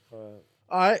 cool. All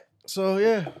right. So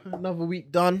yeah, another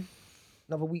week done.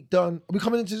 Another week done. Are we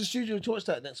coming into the studio to watch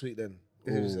that next week then?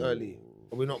 If it's early.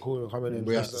 We're not calling coming in.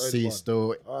 We have That's to the early see one.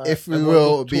 still. Alright, If we everyone will,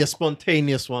 will it'll be a talk.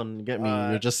 spontaneous one. You get me?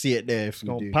 Alright. You'll just see it there if we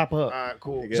Gonna do. pop up. Alright,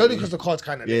 cool. You It's get only me? because the card's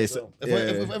kind of Yeah, late. so- So. If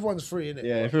yeah. everyone's free, innit?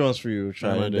 Yeah, if everyone's free, we'll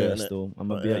try I'm and gonna do be it. there innit? still. I'm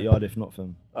gonna But, be yeah. at yard if not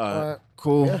fam. Alright,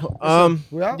 cool.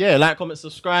 we out? Yeah, like, comment,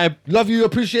 subscribe. Love you,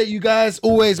 appreciate you guys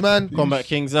always, man. Combat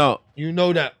Kings out. You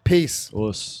know that. Peace.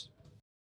 Us.